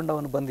ಆಲೋಚನೆಗಳು ಇಟ್ಕೊಂಡು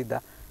ಅವನು ಬಂದಿದ್ದ.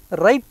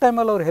 ರೈಟ್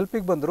ಟೈಮಲ್ಲಿ ಅವ್ರು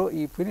ಹೆಲ್ಪಿಗೆ ಬಂದರು.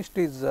 ಈ ಫಿನಿಶ್ಡ್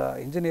ಈಸ್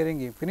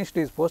ಇಂಜಿನಿಯರಿಂಗ್, ಈ ಫಿನಿಶ್ಡ್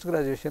ಈಸ್ ಪೋಸ್ಟ್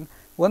ಗ್ರಾಜುಯೇಷನ್.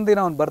 ಒಂದಿನ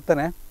ಅವ್ನು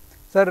ಬರ್ತಾನೆ,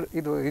 ಸರ್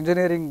ಇದು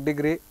ಇಂಜಿನಿಯರಿಂಗ್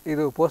ಡಿಗ್ರಿ,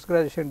 ಇದು post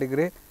graduation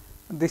degree,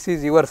 this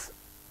is yours.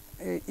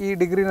 ಈ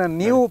ಡಿಗ್ರಿನ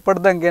ನೀವು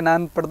ಪಡೆದಂಗೆ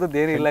ನಾನು ಪಡೆದದ್ದು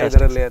ಏನಿಲ್ಲ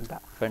ಇದರಲ್ಲಿ ಅಂತ.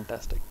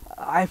 Fantastic.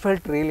 I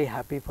felt really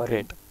happy for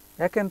it.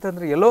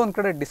 ಯಾಕೆಂತಂದರೆ ಎಲ್ಲೋ ಒಂದು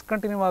ಕಡೆ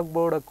ಡಿಸ್ಕಂಟಿನ್ಯೂ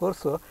ಆಗ್ಬೋಡೋ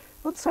ಕೋರ್ಸು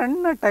ಒಂದು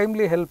ಸಣ್ಣ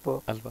ಟೈಮ್ಲಿ ಹೆಲ್ಪು.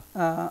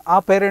 ಆ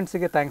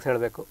ಪೇರೆಂಟ್ಸಿಗೆ ಥ್ಯಾಂಕ್ಸ್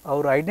ಹೇಳಬೇಕು.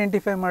 ಅವರು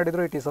ಐಡೆಂಟಿಫೈ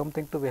ಮಾಡಿದ್ರು it is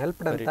something to be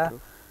helped ಅಂತ.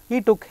 ಈ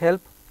took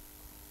help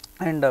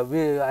and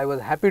I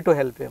was happy to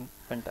help him.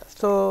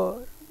 So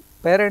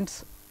parents,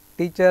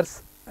 teachers,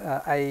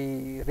 I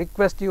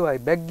request you, I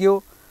beg you,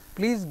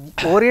 please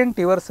orient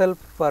your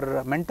self for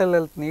mental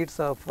health needs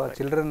of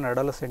children and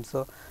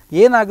ಅಡೋಲೆಸೆಂಟ್ಸು.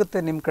 ಏನಾಗುತ್ತೆ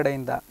ನಿಮ್ಮ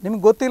ಕಡೆಯಿಂದ,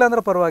 ನಿಮ್ಗೆ ಗೊತ್ತಿಲ್ಲ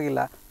ಅಂದರೆ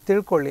ಪರವಾಗಿಲ್ಲ,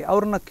 ತಿಳ್ಕೊಳ್ಳಿ,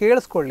 ಅವ್ರನ್ನ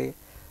ಕೇಳಿಸ್ಕೊಳ್ಳಿ.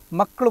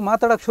 ಮಕ್ಕಳು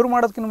ಮಾತಾಡೋಕ್ಕೆ ಶುರು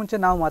ಮಾಡೋದಕ್ಕಿಂತ ಮುಂಚೆ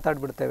ನಾವು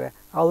ಮಾತಾಡ್ಬಿಡ್ತೇವೆ.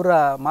 ಅವರ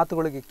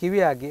ಮಾತುಗಳಿಗೆ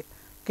ಕಿವಿಯಾಗಿ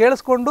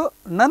ಕೇಳಿಸ್ಕೊಂಡು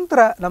ನಂತರ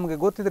ನಮಗೆ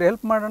ಗೊತ್ತಿದ್ರೆ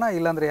ಹೆಲ್ಪ್ ಮಾಡೋಣ,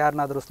 ಇಲ್ಲಾಂದರೆ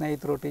ಯಾರನ್ನಾದರೂ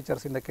ಸ್ನೇಹಿತರು,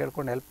 ಟೀಚರ್ಸಿಂದ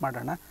ಕೇಳ್ಕೊಂಡು ಹೆಲ್ಪ್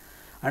ಮಾಡೋಣ.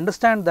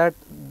 Understand that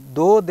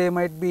though they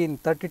might be in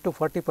 30 to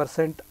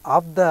 40%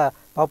 of the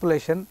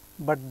population,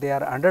 but they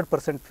are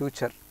 100%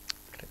 future.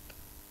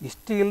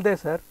 ಇಷ್ಟು ಇಲ್ಲದೆ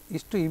ಸರ್,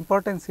 ಇಷ್ಟು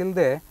ಇಂಪಾರ್ಟೆನ್ಸ್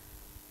ಇಲ್ಲದೆ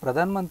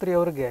ಪ್ರಧಾನಮಂತ್ರಿ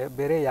ಅವ್ರಿಗೆ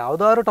ಬೇರೆ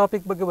ಯಾವುದಾದ್ರು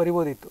ಟಾಪಿಕ್ ಬಗ್ಗೆ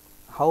ಬರಿಬೋದಿತ್ತು,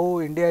 ಹೌ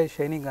ಇಂಡಿಯಾ ಇಸ್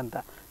ಶೈನಿಂಗ್ ಅಂತ.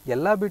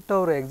 ಎಲ್ಲ ಬಿಟ್ಟು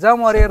ಅವರು ಎಕ್ಸಾಮ್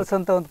ವಾರಿಯರ್ಸ್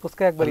ಅಂತ ಒಂದು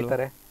ಪುಸ್ತಕ ಯಾಕೆ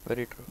ಬರೀತಾರೆ?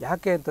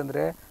 ಯಾಕೆ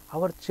ಅಂತಂದರೆ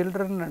our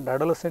children and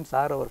ಅಡೋಲೆಸೆಂಟ್ಸ್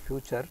R our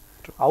future.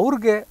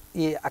 ಅವ್ರಿಗೆ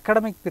ಈ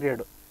ಅಕಾಡೆಮಿಕ್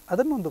ಪೀರಿಯಡು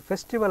ಅದನ್ನೊಂದು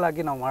ಫೆಸ್ಟಿವಲ್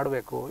ಆಗಿ ನಾವು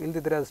ಮಾಡಬೇಕು,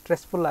 ಇಲ್ದಿದ್ರೆ ಅದು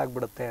ಸ್ಟ್ರೆಸ್ಫುಲ್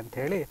ಆಗಿಬಿಡುತ್ತೆ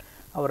ಅಂಥೇಳಿ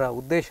ಅವರ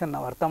ಉದ್ದೇಶ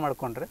ನಾವು ಅರ್ಥ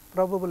ಮಾಡಿಕೊಂಡ್ರೆ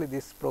probably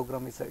this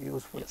program is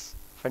useful.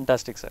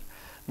 Fantastic sir.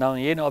 ನಾವು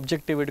ಏನು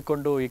ಅಬ್ಜೆಕ್ಟಿವ್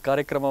ಇಟ್ಕೊಂಡು ಈ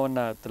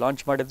ಕಾರ್ಯಕ್ರಮವನ್ನು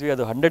ಲಾಂಚ್ ಮಾಡಿದ್ವಿ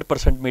ಅದು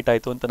 100% ಮೀಟ್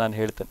ಆಯಿತು ಅಂತ ನಾನು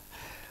ಹೇಳ್ತೇನೆ.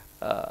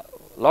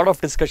 ಲಾಟ್ ಆಫ್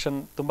ಡಿಸ್ಕಷನ್,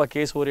 ತುಂಬ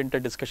ಕೇಸ್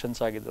ಓರಿಯೆಂಟೆಡ್ ಡಿಸ್ಕಷನ್ಸ್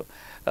ಆಗಿದ್ದು,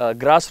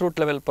 ಗ್ರಾಸ್ ರೂಟ್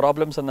ಲೆವೆಲ್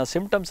ಪ್ರಾಬ್ಲಮ್ಸನ್ನು,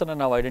 ಸಿಮ್ಟಮ್ಸನ್ನು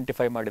ನಾವು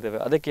ಐಡೆಂಟಿಫೈ ಮಾಡಿದ್ದೇವೆ.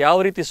 ಅದಕ್ಕೆ ಯಾವ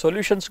ರೀತಿ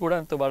ಸೊಲ್ಯೂಷನ್ಸ್ ಕೂಡ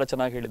ಅಂತೂ ಭಾಳ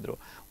ಚೆನ್ನಾಗಿ ಹೇಳಿದರು.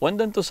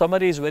 ಒಂದಂತೂ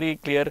summary is very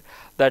clear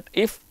that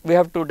if we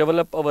have to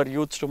develop hour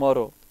youths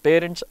tomorrow,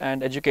 parents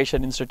and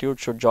education institute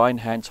should join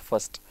hands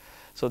first.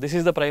 So this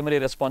is the primary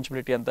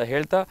responsibility anta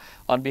helta.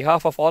 On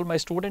behalf of all my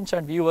students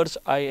and viewers,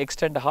 I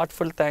extend a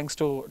heartfelt thanks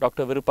to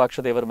Dr.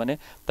 Virupaksha Devarmane.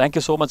 Thank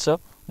you so much, sir.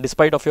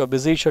 Despite of your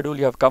busy schedule,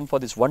 you have come for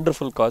this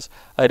wonderful cause.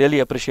 I really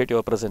appreciate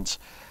your presence.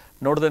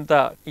 ನೋಡಿದಂಥ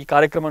ಈ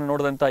ಕಾರ್ಯಕ್ರಮ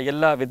ನೋಡಿದಂಥ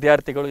ಎಲ್ಲ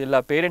ವಿದ್ಯಾರ್ಥಿಗಳು ಎಲ್ಲ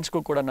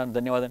ಪೇರೆಂಟ್ಸ್ಗೂ ಕೂಡ ನಾನು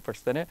ಧನ್ಯವಾದ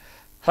ಪಡಿಸ್ತೇನೆ.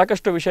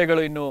 ಸಾಕಷ್ಟು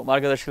ವಿಷಯಗಳು ಇನ್ನು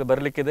ಮಾರ್ಗದರ್ಶಿಗಳು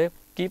ಬರಲಿಕ್ಕಿದೆ.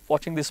 Keep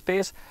watching the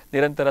space.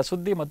 ನಿರಂತರ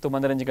ಸುದ್ದಿ ಮತ್ತು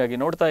ಮನರಂಜನೆಗಾಗಿ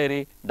ನೋಡ್ತಾ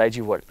ಇರಿ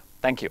ಡೈಜಿ ವರ್ಲ್ಡ್.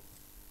 Thank you.